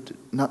asking you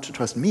not to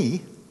trust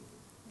me,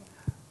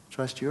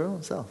 trust your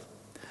own self.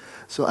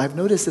 So I've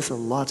noticed this a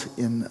lot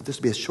this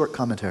will be a short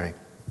commentary,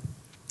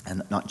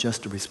 and not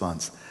just a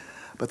response,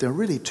 but there are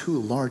really two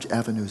large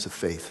avenues of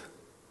faith,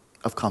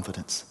 of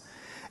confidence.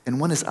 And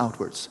one is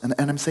outwards. And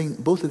I'm saying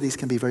both of these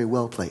can be very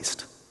well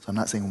placed. So I'm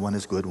not saying one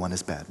is good, one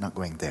is bad, not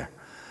going there.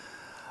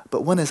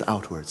 But one is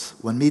outwards.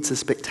 One meets a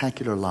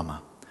spectacular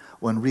Lama.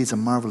 One reads a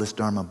marvelous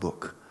Dharma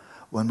book.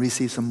 One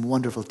receives some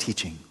wonderful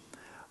teaching.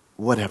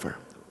 Whatever,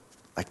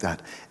 like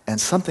that. And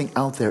something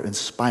out there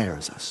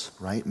inspires us,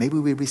 right? Maybe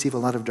we receive a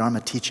lot of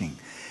Dharma teaching,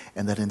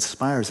 and that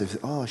inspires us.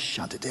 Oh,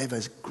 Shantideva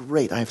is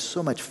great. I have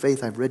so much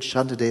faith. I've read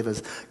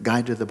Shantideva's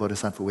Guide to the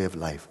Bodhisattva Way of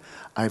Life.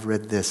 I've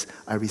read this.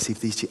 I received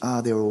these.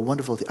 They were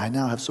wonderful. I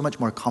now have so much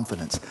more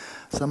confidence,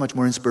 so much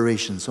more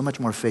inspiration, so much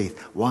more faith.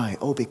 Why?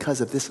 Oh, because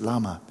of this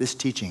Lama, this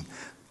teaching,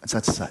 and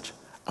such,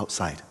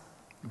 outside,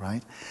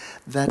 right?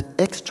 That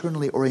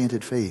externally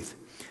oriented faith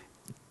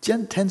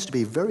tends to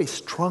be very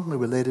strongly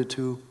related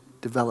to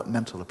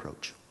developmental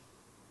approach.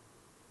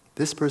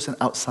 This person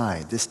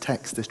outside, this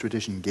text, this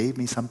tradition gave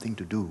me something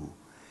to do,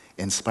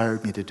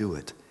 inspired me to do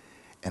it,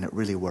 and it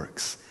really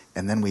works.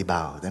 And then we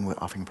bow, then we're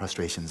offering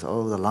prostrations.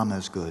 Oh, the Lama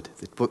is good,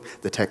 the book,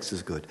 the text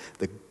is good,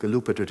 the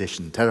Galupa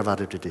tradition,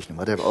 Theravada tradition,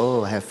 whatever.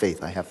 Oh, I have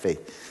faith.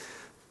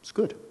 It's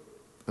good,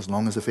 as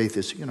long as the faith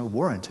is,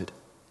 warranted.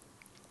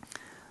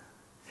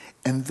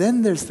 And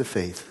then there's the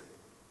faith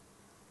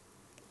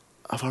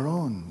of our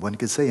own, one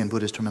could say in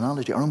Buddhist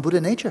terminology, our own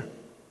Buddha nature.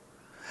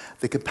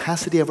 The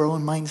capacity of our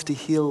own minds to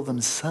heal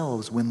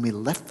themselves when we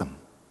let them.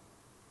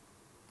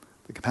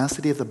 The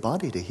capacity of the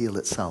body to heal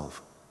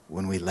itself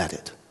when we let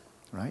it,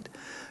 right?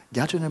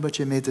 Gyatso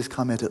Rinpoche made this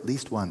comment at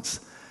least once,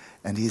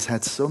 and he's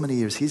had so many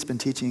years. He's been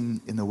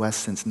teaching in the West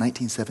since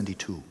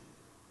 1972.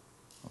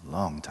 A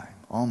long time,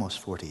 almost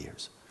 40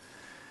 years.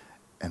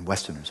 And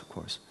Westerners, of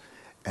course.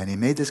 And he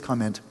made this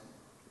comment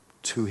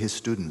to his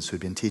students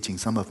who'd been teaching,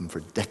 some of them for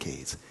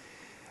decades.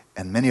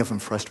 And many of them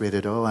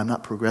frustrated, oh, I'm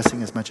not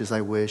progressing as much as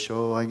I wish,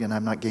 oh,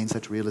 I'm not gaining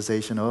such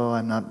realization, oh,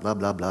 I'm not blah,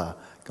 blah, blah,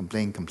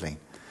 complain.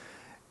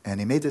 And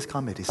he made this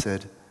comment, he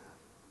said,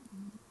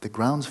 the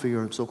grounds for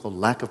your so-called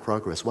lack of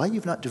progress, why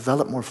you've not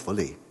developed more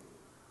fully,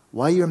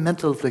 why your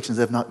mental afflictions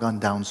have not gone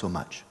down so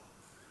much,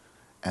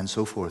 and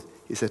so forth.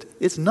 He said,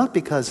 it's not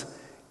because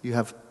you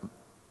have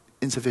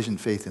insufficient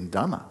faith in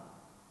Dhamma.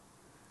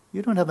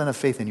 You don't have enough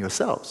faith in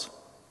yourselves.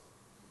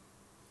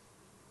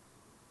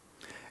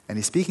 And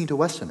he's speaking to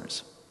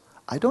Westerners.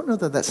 I don't know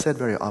that that's said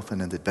very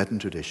often in the Tibetan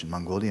tradition,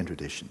 Mongolian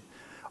tradition,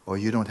 or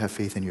you don't have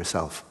faith in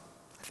yourself.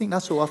 I think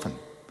not so often.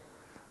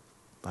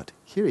 But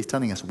here he's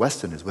telling us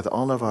Westerners, with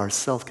all of our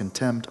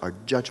self-contempt, our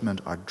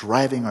judgment, our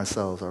driving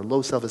ourselves, our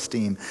low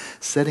self-esteem,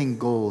 setting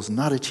goals,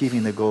 not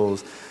achieving the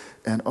goals,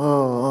 and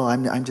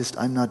I'm just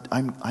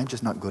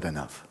not good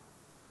enough.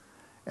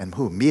 And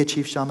who? Me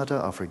achieve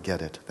shamatha? Oh,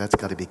 forget it. That's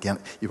got to be.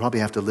 You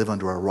probably have to live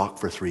under a rock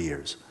for 3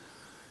 years.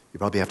 You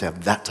probably have to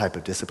have that type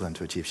of discipline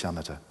to achieve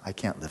shamatha. I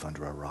can't live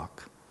under a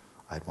rock.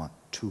 I'd want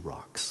 2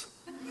 rocks.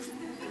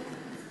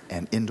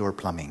 And indoor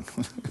plumbing.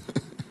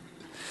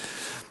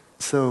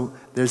 So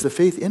there's the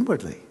faith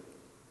inwardly.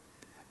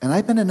 And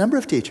I've been a number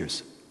of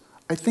teachers.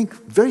 I think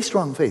very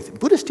strong faith.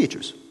 Buddhist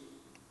teachers.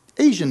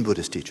 Asian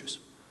Buddhist teachers.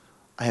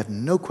 I have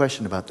no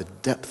question about the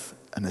depth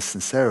and the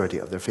sincerity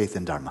of their faith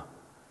in Dharma.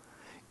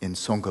 In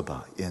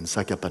Tsongkhapa, in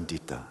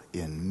Sakyapandita,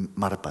 in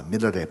Marapa,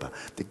 Milarepa,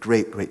 the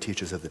great, great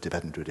teachers of the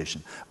Tibetan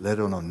tradition, let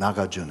alone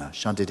Nagarjuna,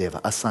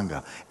 Shantideva,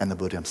 Asanga, and the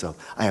Buddha himself.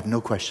 I have no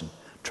question.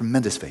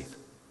 Tremendous faith.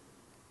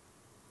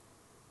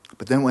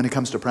 But then when it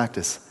comes to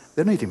practice,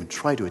 they don't even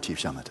try to achieve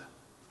shamatha.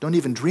 Don't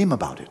even dream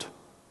about it.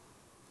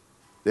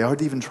 They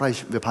hardly even try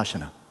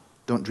vipassana.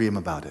 Don't dream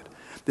about it.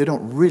 They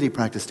don't really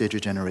practice state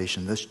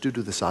regeneration. They should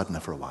do the sadhana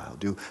for a while,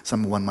 do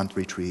some 1-month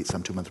retreat,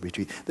 some 2-month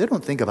retreat. They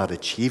don't think about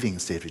achieving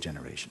state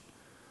regeneration.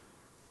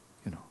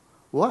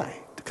 Why?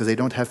 Because they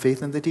don't have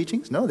faith in the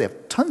teachings? No, they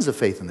have tons of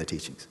faith in the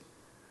teachings.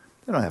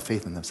 They don't have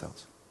faith in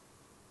themselves.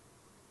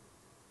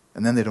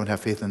 And then they don't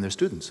have faith in their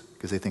students,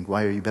 because they think,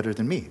 why are you better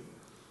than me?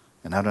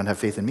 And I don't have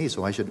faith in me,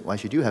 so why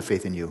should you have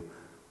faith in you?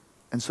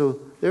 And so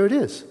there it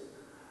is.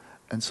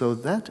 And so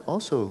that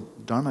also,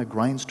 Dharma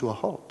grinds to a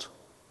halt.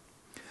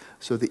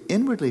 So the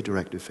inwardly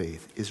directed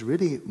faith is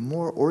really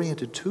more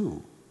oriented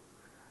to,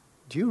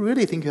 do you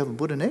really think you have a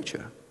Buddha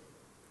nature?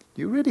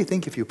 Do you really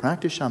think if you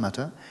practice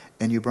shamatha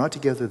and you brought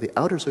together the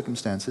outer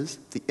circumstances,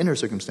 the inner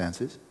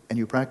circumstances, and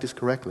you practice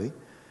correctly,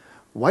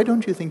 why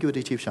don't you think you would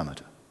achieve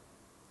shamatha?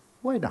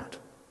 Why not?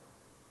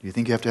 Do you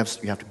think you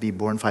have to be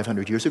born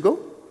 500 years ago?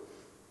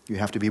 You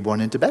have to be born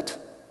in Tibet?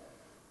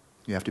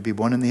 You have to be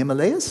born in the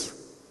Himalayas?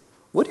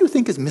 What do you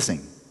think is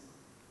missing?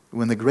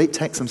 When the great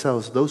texts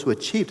themselves, those who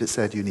achieved it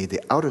said you need the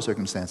outer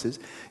circumstances,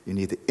 you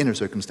need the inner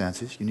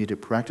circumstances, you need to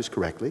practice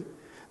correctly,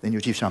 then you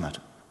achieve shamatha.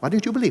 Why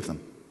don't you believe them?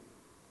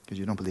 Because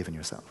you don't believe in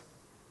yourself.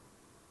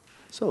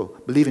 So,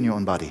 believe in your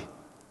own body.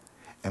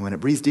 And when it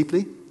breathes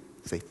deeply,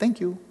 say thank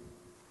you.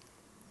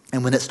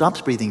 And when it stops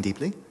breathing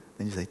deeply,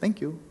 then you say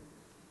thank you.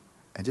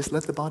 And just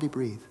let the body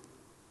breathe.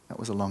 That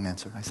was a long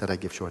answer. I said I'd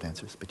give short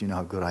answers, but you know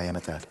how good I am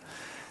at that.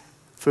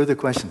 Further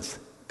questions,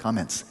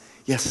 comments?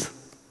 Yes?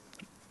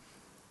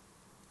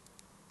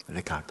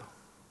 Ricardo.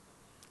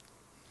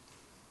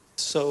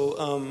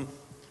 So,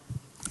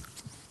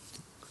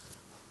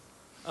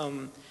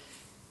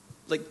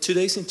 like 2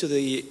 days into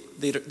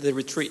the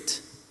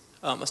retreat,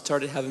 I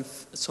started having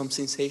some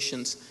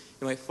sensations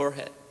in my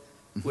forehead,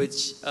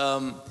 which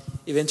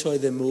eventually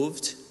they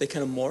moved, they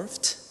kind of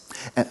morphed.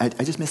 And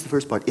I just missed the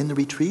first part. In the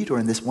retreat or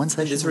in this one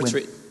session? In this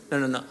retreat.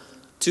 No.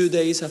 2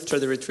 days after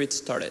the retreat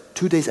started.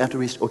 2 days after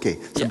retreat. Okay.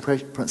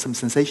 Some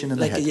sensation in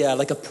the head. Yeah,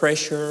 like a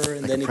pressure,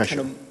 and like then it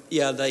kind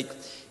of like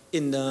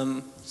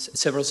in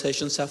several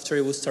sessions after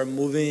it would start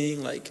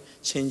moving, like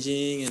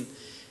changing,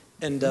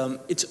 and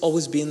it's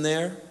always been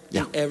there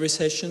in every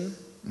session,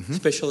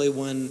 especially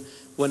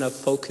when I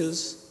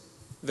focus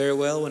very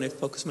well, when I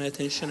focus my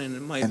attention and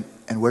my...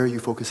 And where are you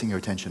focusing your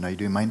attention? Are you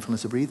doing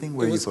mindfulness of breathing?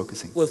 Where are you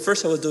focusing? Well,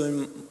 first I was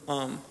doing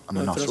on the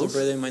mindfulness nostrils? of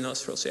breathing in my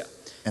nostrils, yeah.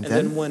 And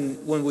then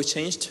when we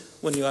changed,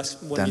 when you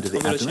told me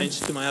to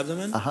change to my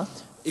abdomen,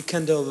 it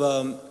kind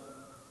of,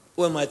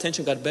 my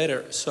attention got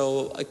better,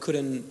 so I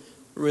couldn't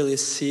really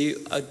see,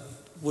 I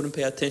wouldn't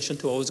pay attention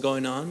to what was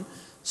going on,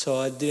 so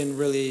I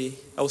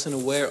wasn't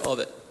aware of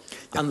it.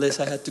 Unless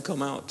I had to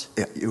come out.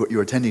 Yeah, you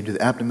were attending to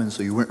the abdomen,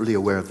 so you weren't really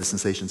aware of the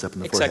sensations up in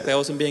the forehead. Exactly, I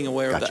wasn't being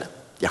aware of that.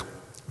 Yeah.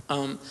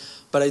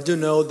 But I do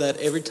know that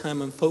every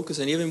time I'm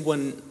focusing, even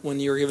when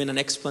you're giving an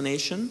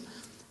explanation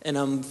and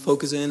I'm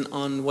focusing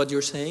on what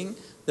you're saying,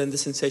 then the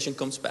sensation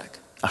comes back.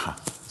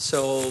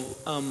 So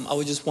I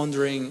was just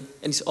wondering,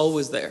 and it's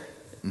always there.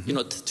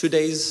 2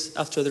 days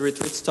after the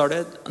retreat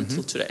started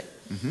until today.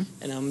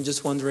 And I'm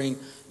just wondering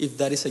if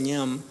that is a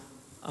nyam.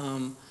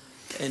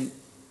 And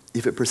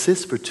if it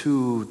persists for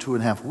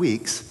 2.5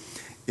 weeks,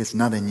 it's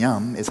not a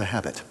nyam, it's a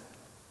habit.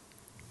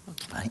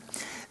 Okay. Right?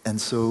 And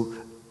so,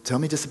 tell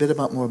me just a bit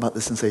more about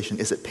the sensation.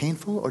 Is it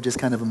painful or just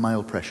kind of a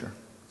mild pressure?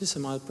 Just a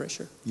mild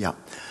pressure. Yeah.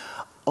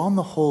 On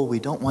the whole, we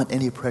don't want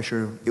any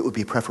pressure. It would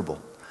be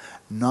preferable,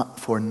 not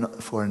for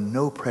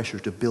no pressure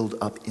to build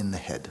up in the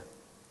head.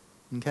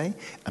 Okay?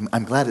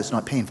 I'm glad it's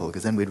not painful,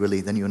 because then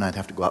then you and I'd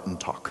have to go out and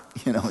talk,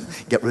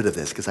 get rid of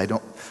this, because I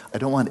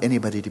don't want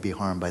anybody to be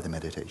harmed by the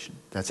meditation.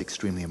 That's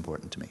extremely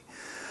important to me.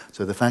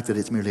 So the fact that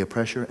it's merely a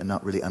pressure and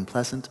not really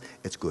unpleasant,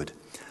 it's good.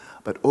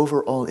 But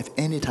overall, if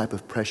any type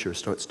of pressure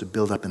starts to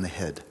build up in the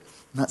head,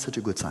 not such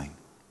a good sign.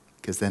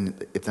 Because then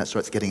if that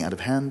starts getting out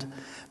of hand,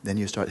 then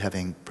you start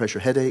having pressure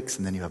headaches,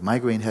 and then you have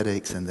migraine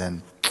headaches, and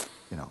then,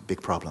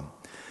 big problem.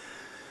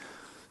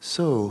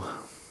 So,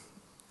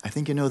 I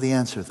think you know the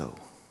answer, though.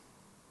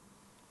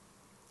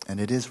 And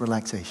it is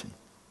relaxation.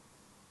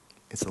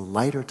 It's a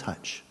lighter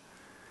touch.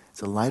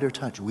 It's a lighter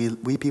touch.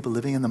 We people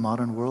living in the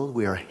modern world,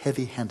 we are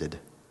heavy-handed.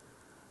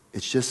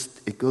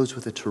 It goes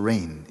with the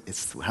terrain.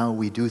 It's how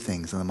we do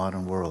things in the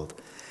modern world.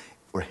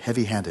 We're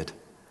heavy-handed.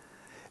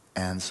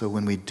 And so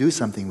when we do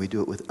something, we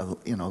do it with, a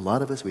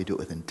lot of us, we do it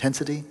with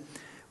intensity.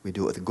 We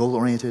do it with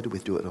goal-oriented. We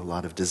do it with a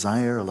lot of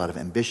desire, a lot of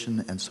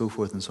ambition, and so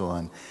forth and so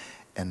on.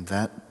 And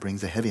that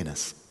brings a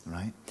heaviness,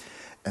 right?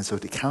 And so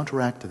to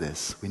counteract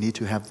this, we need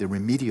to have the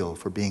remedial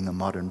for being a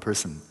modern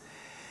person.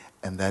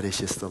 And that is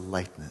just the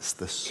lightness,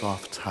 the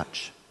soft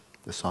touch,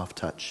 the soft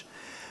touch.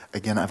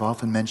 Again, I've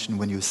often mentioned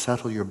when you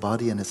settle your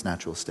body in its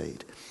natural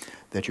state,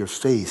 that your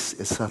face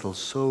is settled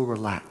so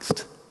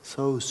relaxed,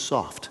 so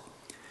soft.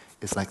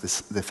 It's like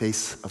the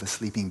face of a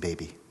sleeping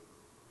baby,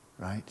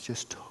 right?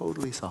 Just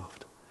totally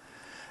soft.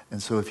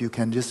 And so if you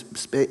can just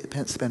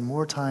spend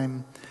more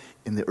time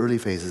in the early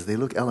phases, they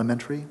look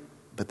elementary,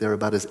 but they're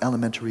about as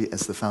elementary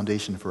as the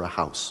foundation for a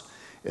house.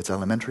 It's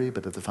elementary,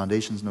 but if the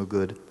foundation's no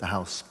good, the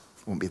house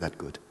won't be that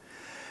good.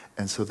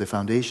 And so the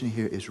foundation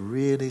here is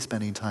really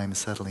spending time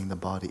settling the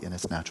body in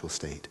its natural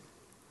state.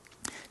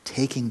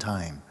 taking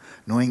time,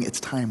 knowing it's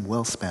time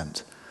well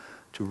spent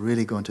to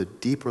really go into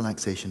deep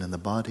relaxation in the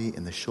body,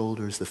 in the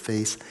shoulders, the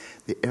face,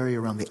 the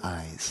area around the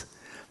eyes.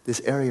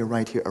 This area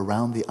right here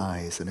around the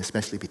eyes, and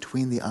especially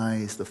between the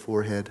eyes, the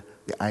forehead,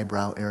 the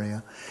eyebrow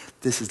area,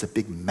 this is the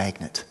big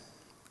magnet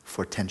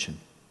for tension.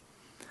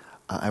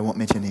 I won't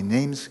mention any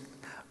names,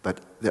 but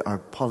there are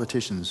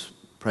politicians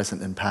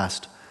present and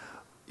past.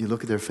 You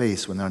look at their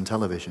face when they're on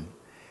television,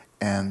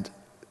 and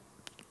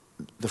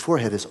the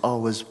forehead is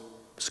always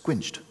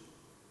squinched.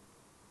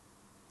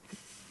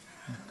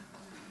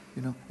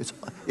 You know,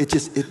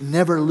 it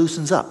never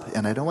loosens up.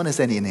 And I don't want to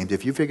say any names.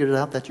 If you figured it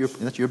out, that's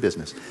your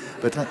business.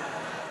 But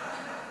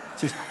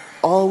it's just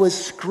always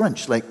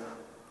scrunched, like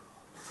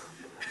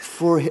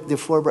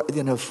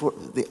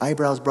the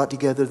eyebrows brought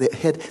together,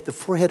 the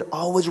forehead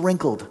always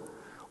wrinkled,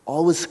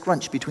 always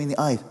scrunched between the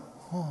eyes.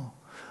 Oh,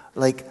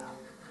 like,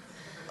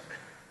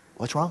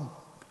 what's wrong?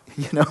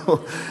 You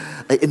know,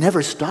 it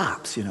never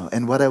stops. You know,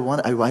 and what I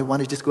want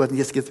to just go out and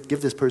just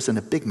give this person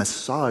a big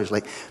massage,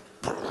 like.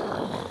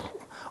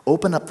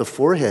 Open up the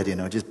forehead, you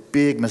know, just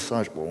big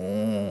massage,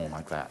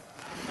 like that.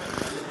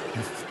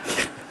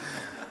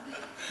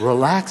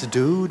 Relax,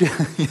 dude.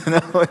 You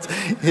know,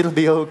 it'll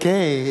be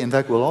okay. In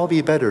fact, we'll all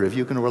be better if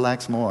you can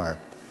relax more.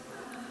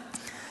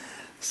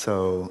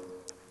 So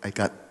I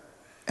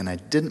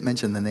didn't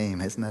mention the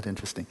name. Isn't that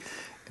interesting?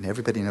 And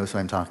everybody knows who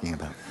I'm talking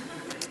about.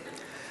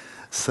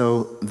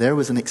 So there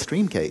was an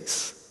extreme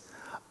case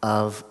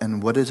of,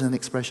 and what is an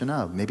expression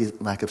of? Maybe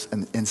lack of,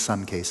 in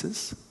some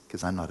cases,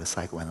 because I'm not a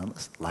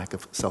psychoanalyst, lack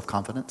of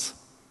self-confidence,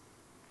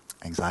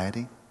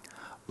 anxiety,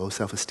 low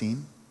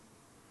self-esteem,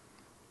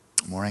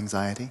 more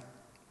anxiety,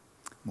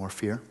 more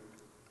fear,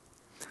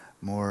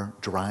 more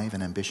drive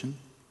and ambition,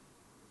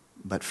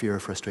 but fear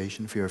of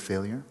frustration, fear of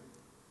failure.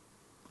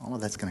 All of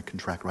that's going to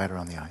contract right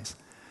around the eyes.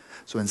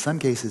 So in some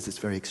cases, it's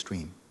very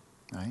extreme,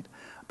 right?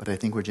 But I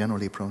think we're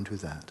generally prone to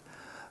that.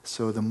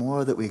 So the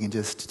more that we can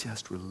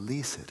just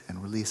release it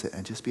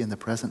and just be in the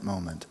present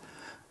moment.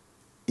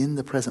 In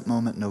the present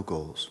moment, no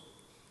goals,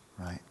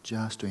 right?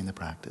 Just doing the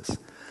practice.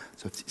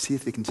 So see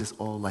if we can just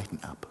all lighten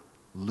up,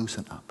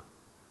 loosen up.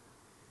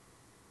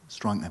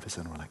 Strong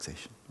emphasis on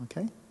relaxation,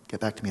 okay? Get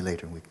back to me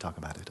later and we can talk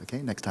about it,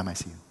 okay? Next time I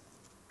see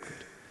you.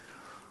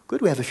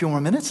 Good, we have a few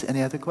more minutes.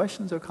 Any other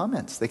questions or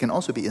comments? They can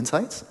also be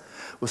insights.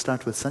 We'll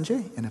start with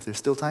Sanjay, and if there's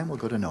still time, we'll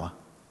go to Noah.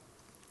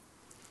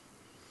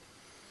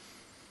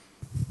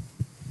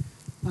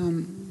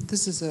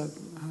 This is a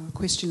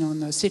question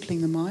on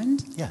settling the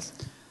mind. Yes.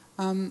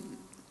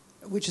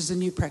 Which is a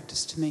new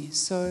practice to me.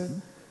 So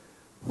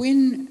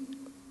when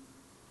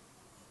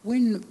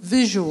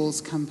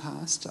visuals come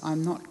past,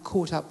 I'm not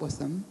caught up with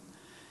them.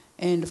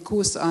 And of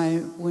course,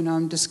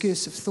 when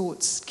discursive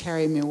thoughts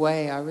carry me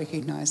away, I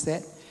recognize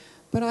that.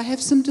 But I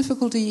have some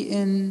difficulty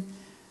in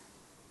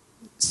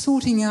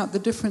sorting out the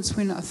difference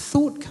when a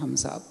thought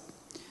comes up,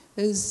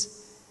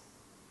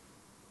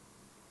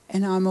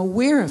 and I'm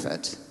aware of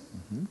it,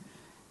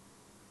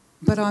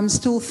 but I'm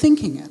still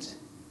thinking it.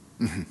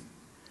 Mm-hmm.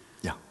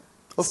 Yeah,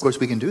 of course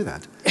we can do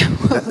that.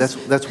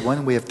 That's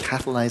one way of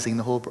catalyzing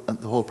the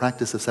whole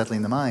practice of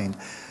settling the mind.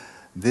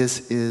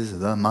 This is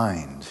the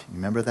mind.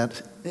 Remember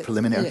that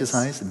preliminary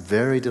exercise?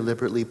 Very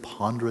deliberately,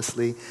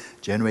 ponderously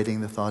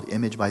generating the thought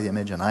image by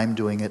image, and I'm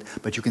doing it,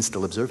 but you can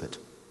still observe it.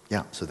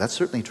 Yeah, so that's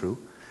certainly true.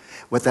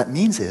 What that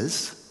means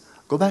is,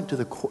 go back to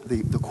the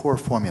core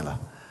formula.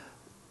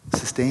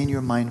 Sustain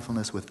your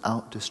mindfulness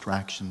without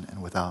distraction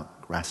and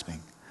without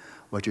grasping.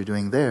 What you're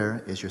doing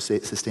there is you're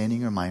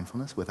sustaining your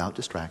mindfulness without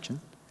distraction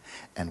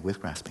and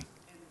with grasping.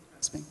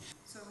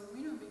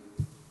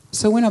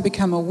 So when I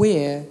become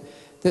aware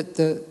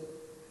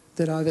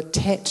that I've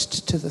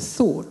attached to the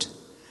thought,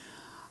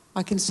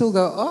 I can still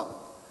go, oh,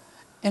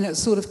 and it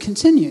sort of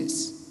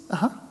continues.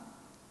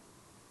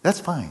 That's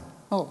fine.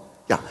 Oh.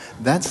 Yeah,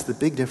 that's the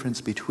big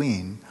difference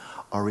between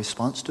our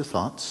response to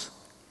thoughts,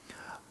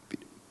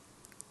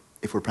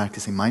 if we're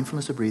practicing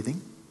mindfulness of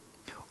breathing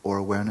or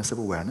awareness of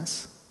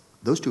awareness,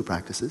 those two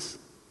practices,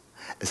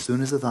 as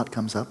soon as the thought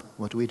comes up,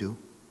 what do?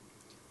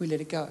 We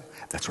let it go.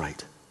 That's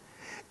right.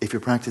 If you're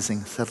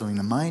practicing settling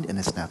the mind in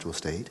its natural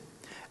state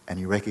and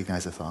you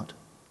recognize a thought,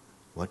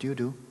 what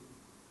do?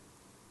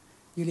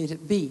 You let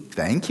it be.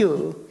 Thank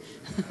you.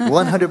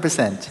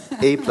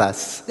 100%. A+.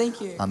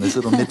 Thank you. On this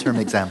little midterm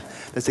exam.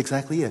 That's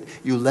exactly it.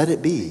 You let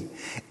it be.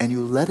 And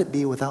you let it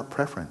be without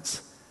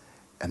preference.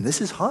 And this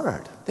is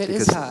hard. That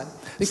is hard.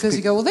 Because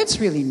you go, well, that's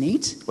really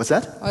neat. What's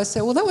that? I say,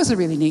 well, that was a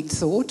really neat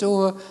thought.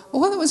 Or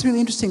well, that was really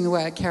interesting the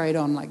way I carried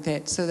on like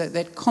that. So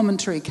that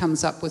commentary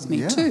comes up with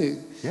me too.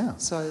 Yeah.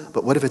 So,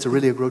 but what if it's a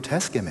really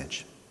grotesque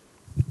image?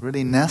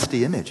 Really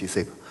nasty image. You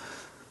say,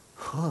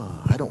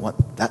 oh, I don't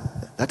want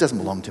that. That doesn't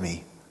belong to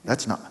me.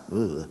 That's not,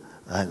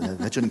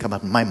 that shouldn't come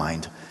up in my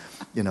mind.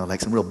 You know, like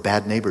some real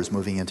bad neighbors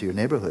moving into your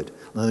neighborhood.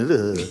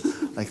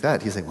 Like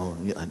that. You say, well,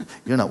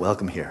 you're not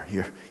welcome here.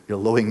 You're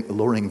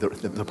lowering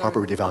the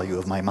property value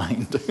of my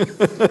mind.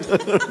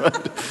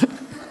 Right?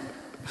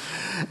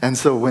 And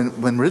so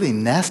when really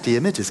nasty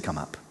images come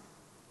up,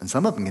 and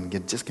some of them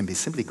can be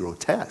simply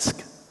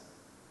grotesque,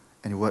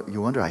 And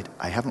you wonder,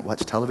 I haven't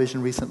watched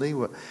television recently.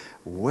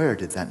 Where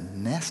did that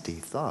nasty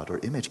thought or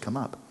image come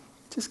up?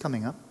 It's just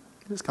coming up.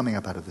 It's coming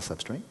up out of the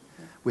substrate.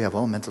 We have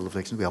all mental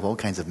afflictions. We have all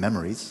kinds of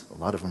memories. A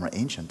lot of them are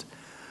ancient.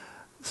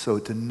 So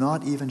to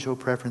not even show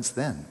preference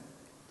then,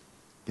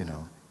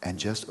 and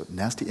just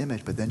nasty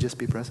image, but then just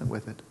be present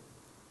with it.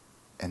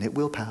 And it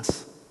will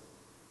pass.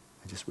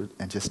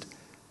 And just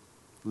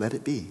let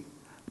it be,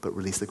 but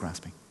release the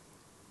grasping.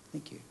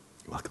 Thank you.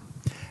 You're welcome.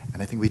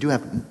 And I think we do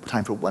have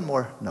time for one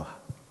more. No.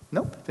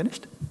 Nope,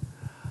 finished.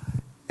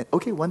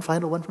 Okay, one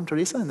final one from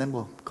Teresa, and then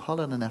we'll call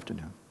it an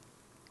afternoon.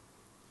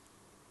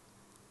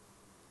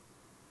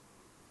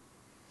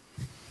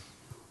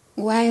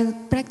 While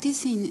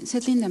practicing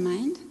settling the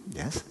mind,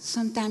 yes,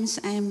 sometimes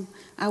I'm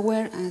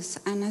aware, as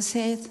Anna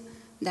said,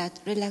 that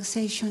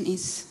relaxation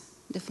is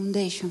the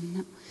foundation.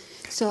 No?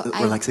 So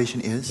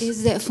relaxation is?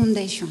 Is the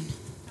foundation,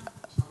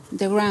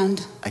 the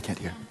ground. I can't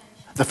hear.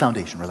 The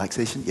foundation,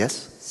 relaxation,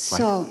 yes?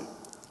 So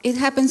it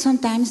happens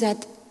sometimes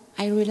that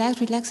I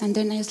relax, and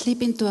then I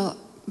slip into a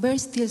very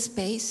still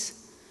space,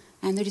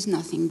 and there is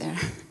nothing there.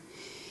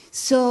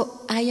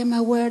 So I am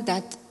aware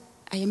that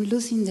I am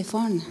losing the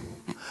fun.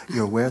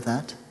 You're aware of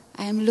that?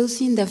 I am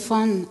losing the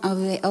fun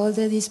of all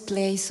the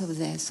displays of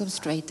the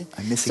substrate.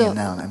 I'm missing a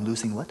noun. I'm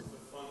losing what?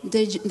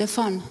 The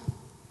fun.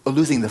 Oh,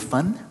 losing the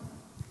fun?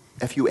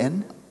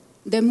 F-U-N?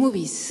 The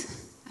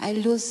movies. I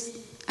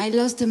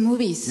lost the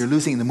movies. You're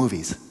losing the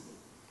movies.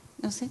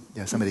 No sé?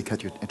 Yeah, somebody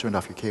turned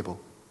off your cable.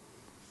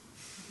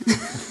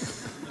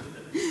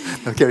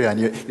 No, carry on.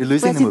 You're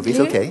losing the movies.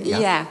 Clear? Okay.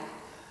 Yeah.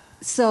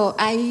 So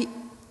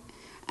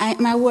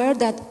I'm aware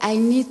that I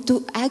need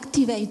to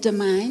activate the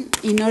mind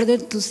in order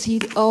to see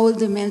all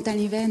the mental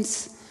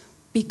events,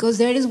 because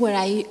there is where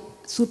I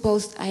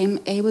suppose I'm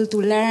able to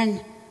learn,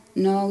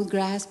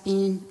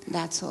 grasping,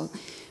 that's all.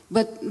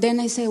 But then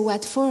I say,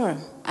 what for?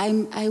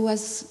 I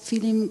was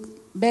feeling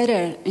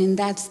better in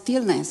that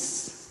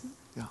stillness.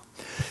 Yeah.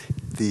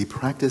 The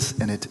practice,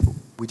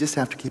 we just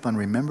have to keep on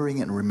remembering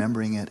it and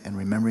remembering it and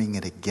remembering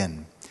it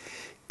again.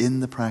 In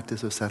the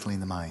practice of settling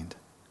the mind,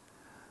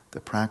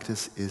 the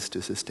practice is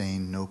to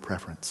sustain no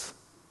preference.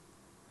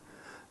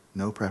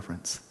 No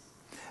preference.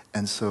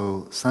 And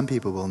so some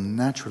people will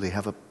naturally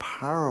have a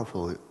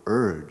powerful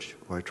urge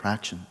or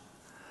attraction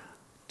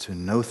to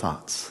no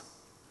thoughts.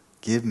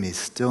 Give me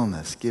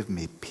stillness, give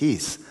me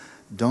peace.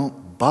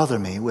 Don't bother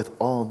me with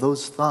all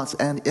those thoughts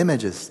and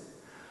images.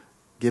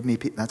 Give me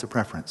peace. That's a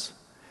preference.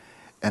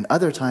 And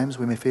other times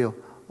we may feel,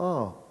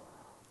 oh,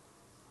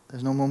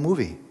 there's no more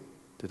movie.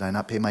 Did I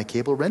not pay my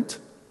cable rent?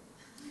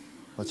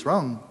 What's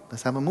wrong?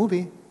 Let's have a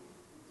movie.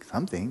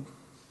 Something.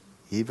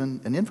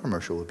 Even an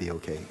infomercial would be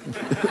okay.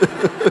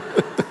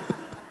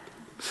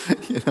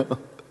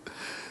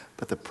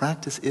 But the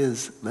practice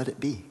is, let it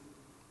be.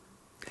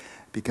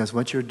 Because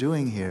what you're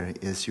doing here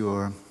is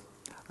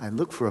I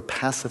look for a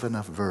passive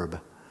enough verb.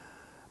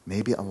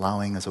 Maybe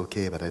allowing is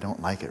okay, but I don't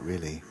like it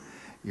really.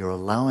 You're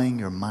allowing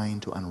your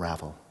mind to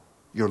unravel.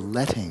 You're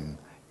letting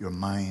your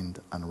mind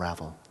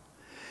unravel.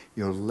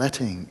 You're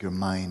letting your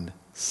mind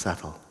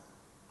settle.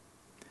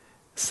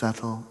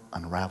 Settle,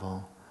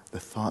 unravel, the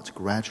thoughts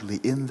gradually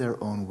in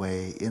their own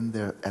way,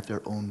 at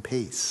their own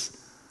pace,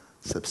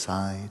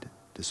 subside,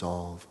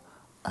 dissolve,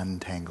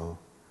 untangle,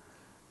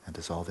 and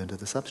dissolve into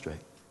the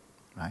substrate.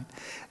 Right?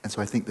 And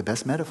so I think the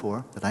best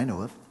metaphor that I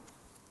know of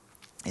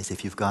is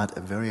if you've got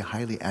a very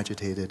highly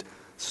agitated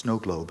snow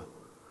globe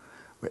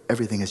where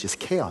everything is just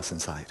chaos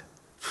inside.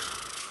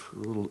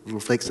 Little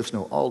flakes of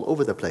snow all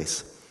over the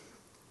place.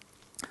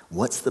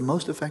 What's the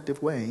most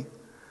effective way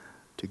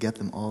to get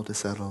them all to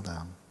settle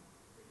down?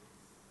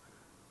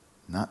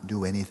 Not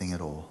do anything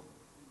at all.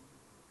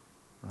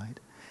 Right?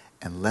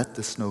 And let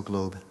the snow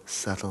globe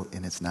settle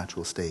in its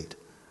natural state.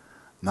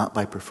 Not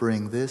by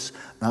preferring this,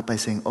 not by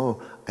saying,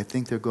 oh, I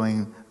think they're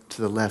going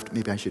to the left,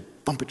 maybe I should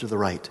bump it to the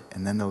right,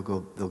 and then they'll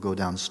go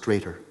down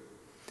straighter.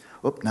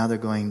 Oh, now they're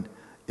going,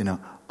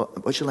 oh,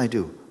 what shall I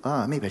do?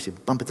 Maybe I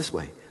should bump it this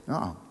way. No,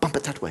 I'll bump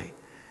it that way.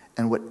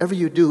 And whatever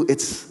you do,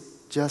 it's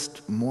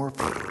just more,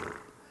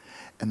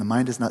 and the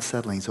mind is not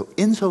settling. So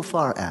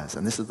insofar as,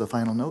 and this is the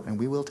final note, and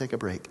we will take a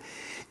break,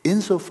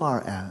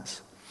 insofar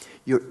as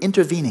you're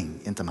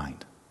intervening into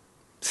mind,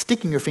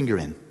 sticking your finger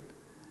in,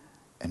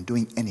 and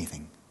doing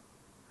anything,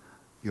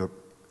 you're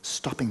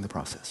stopping the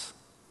process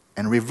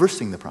and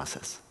reversing the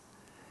process.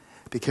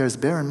 Because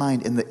bear in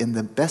mind, in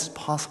the best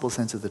possible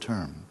sense of the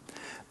term,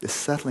 the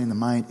settling the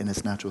mind in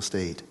its natural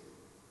state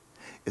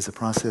is a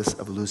process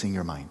of losing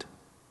your mind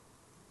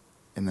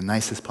in the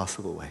nicest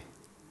possible way.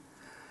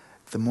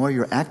 The more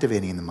you're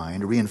activating the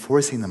mind,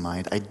 reinforcing the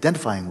mind,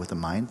 identifying with the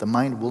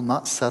mind will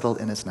not settle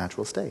in its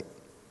natural state.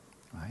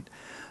 Right?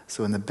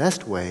 So in the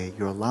best way,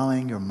 you're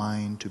allowing your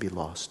mind to be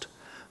lost,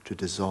 to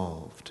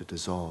dissolve,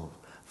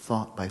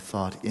 thought by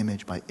thought,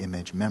 image by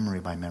image, memory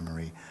by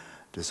memory,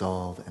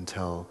 dissolve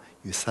until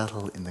you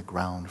settle in the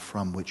ground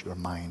from which your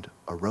mind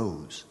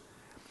arose.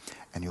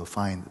 And you'll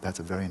find that's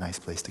a very nice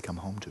place to come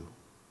home to.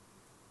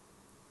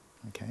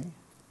 Okay?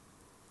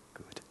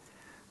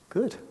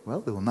 Good.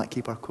 Well, we will not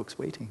keep our cooks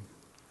waiting.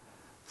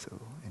 So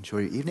enjoy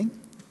your evening.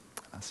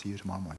 I'll see you tomorrow morning.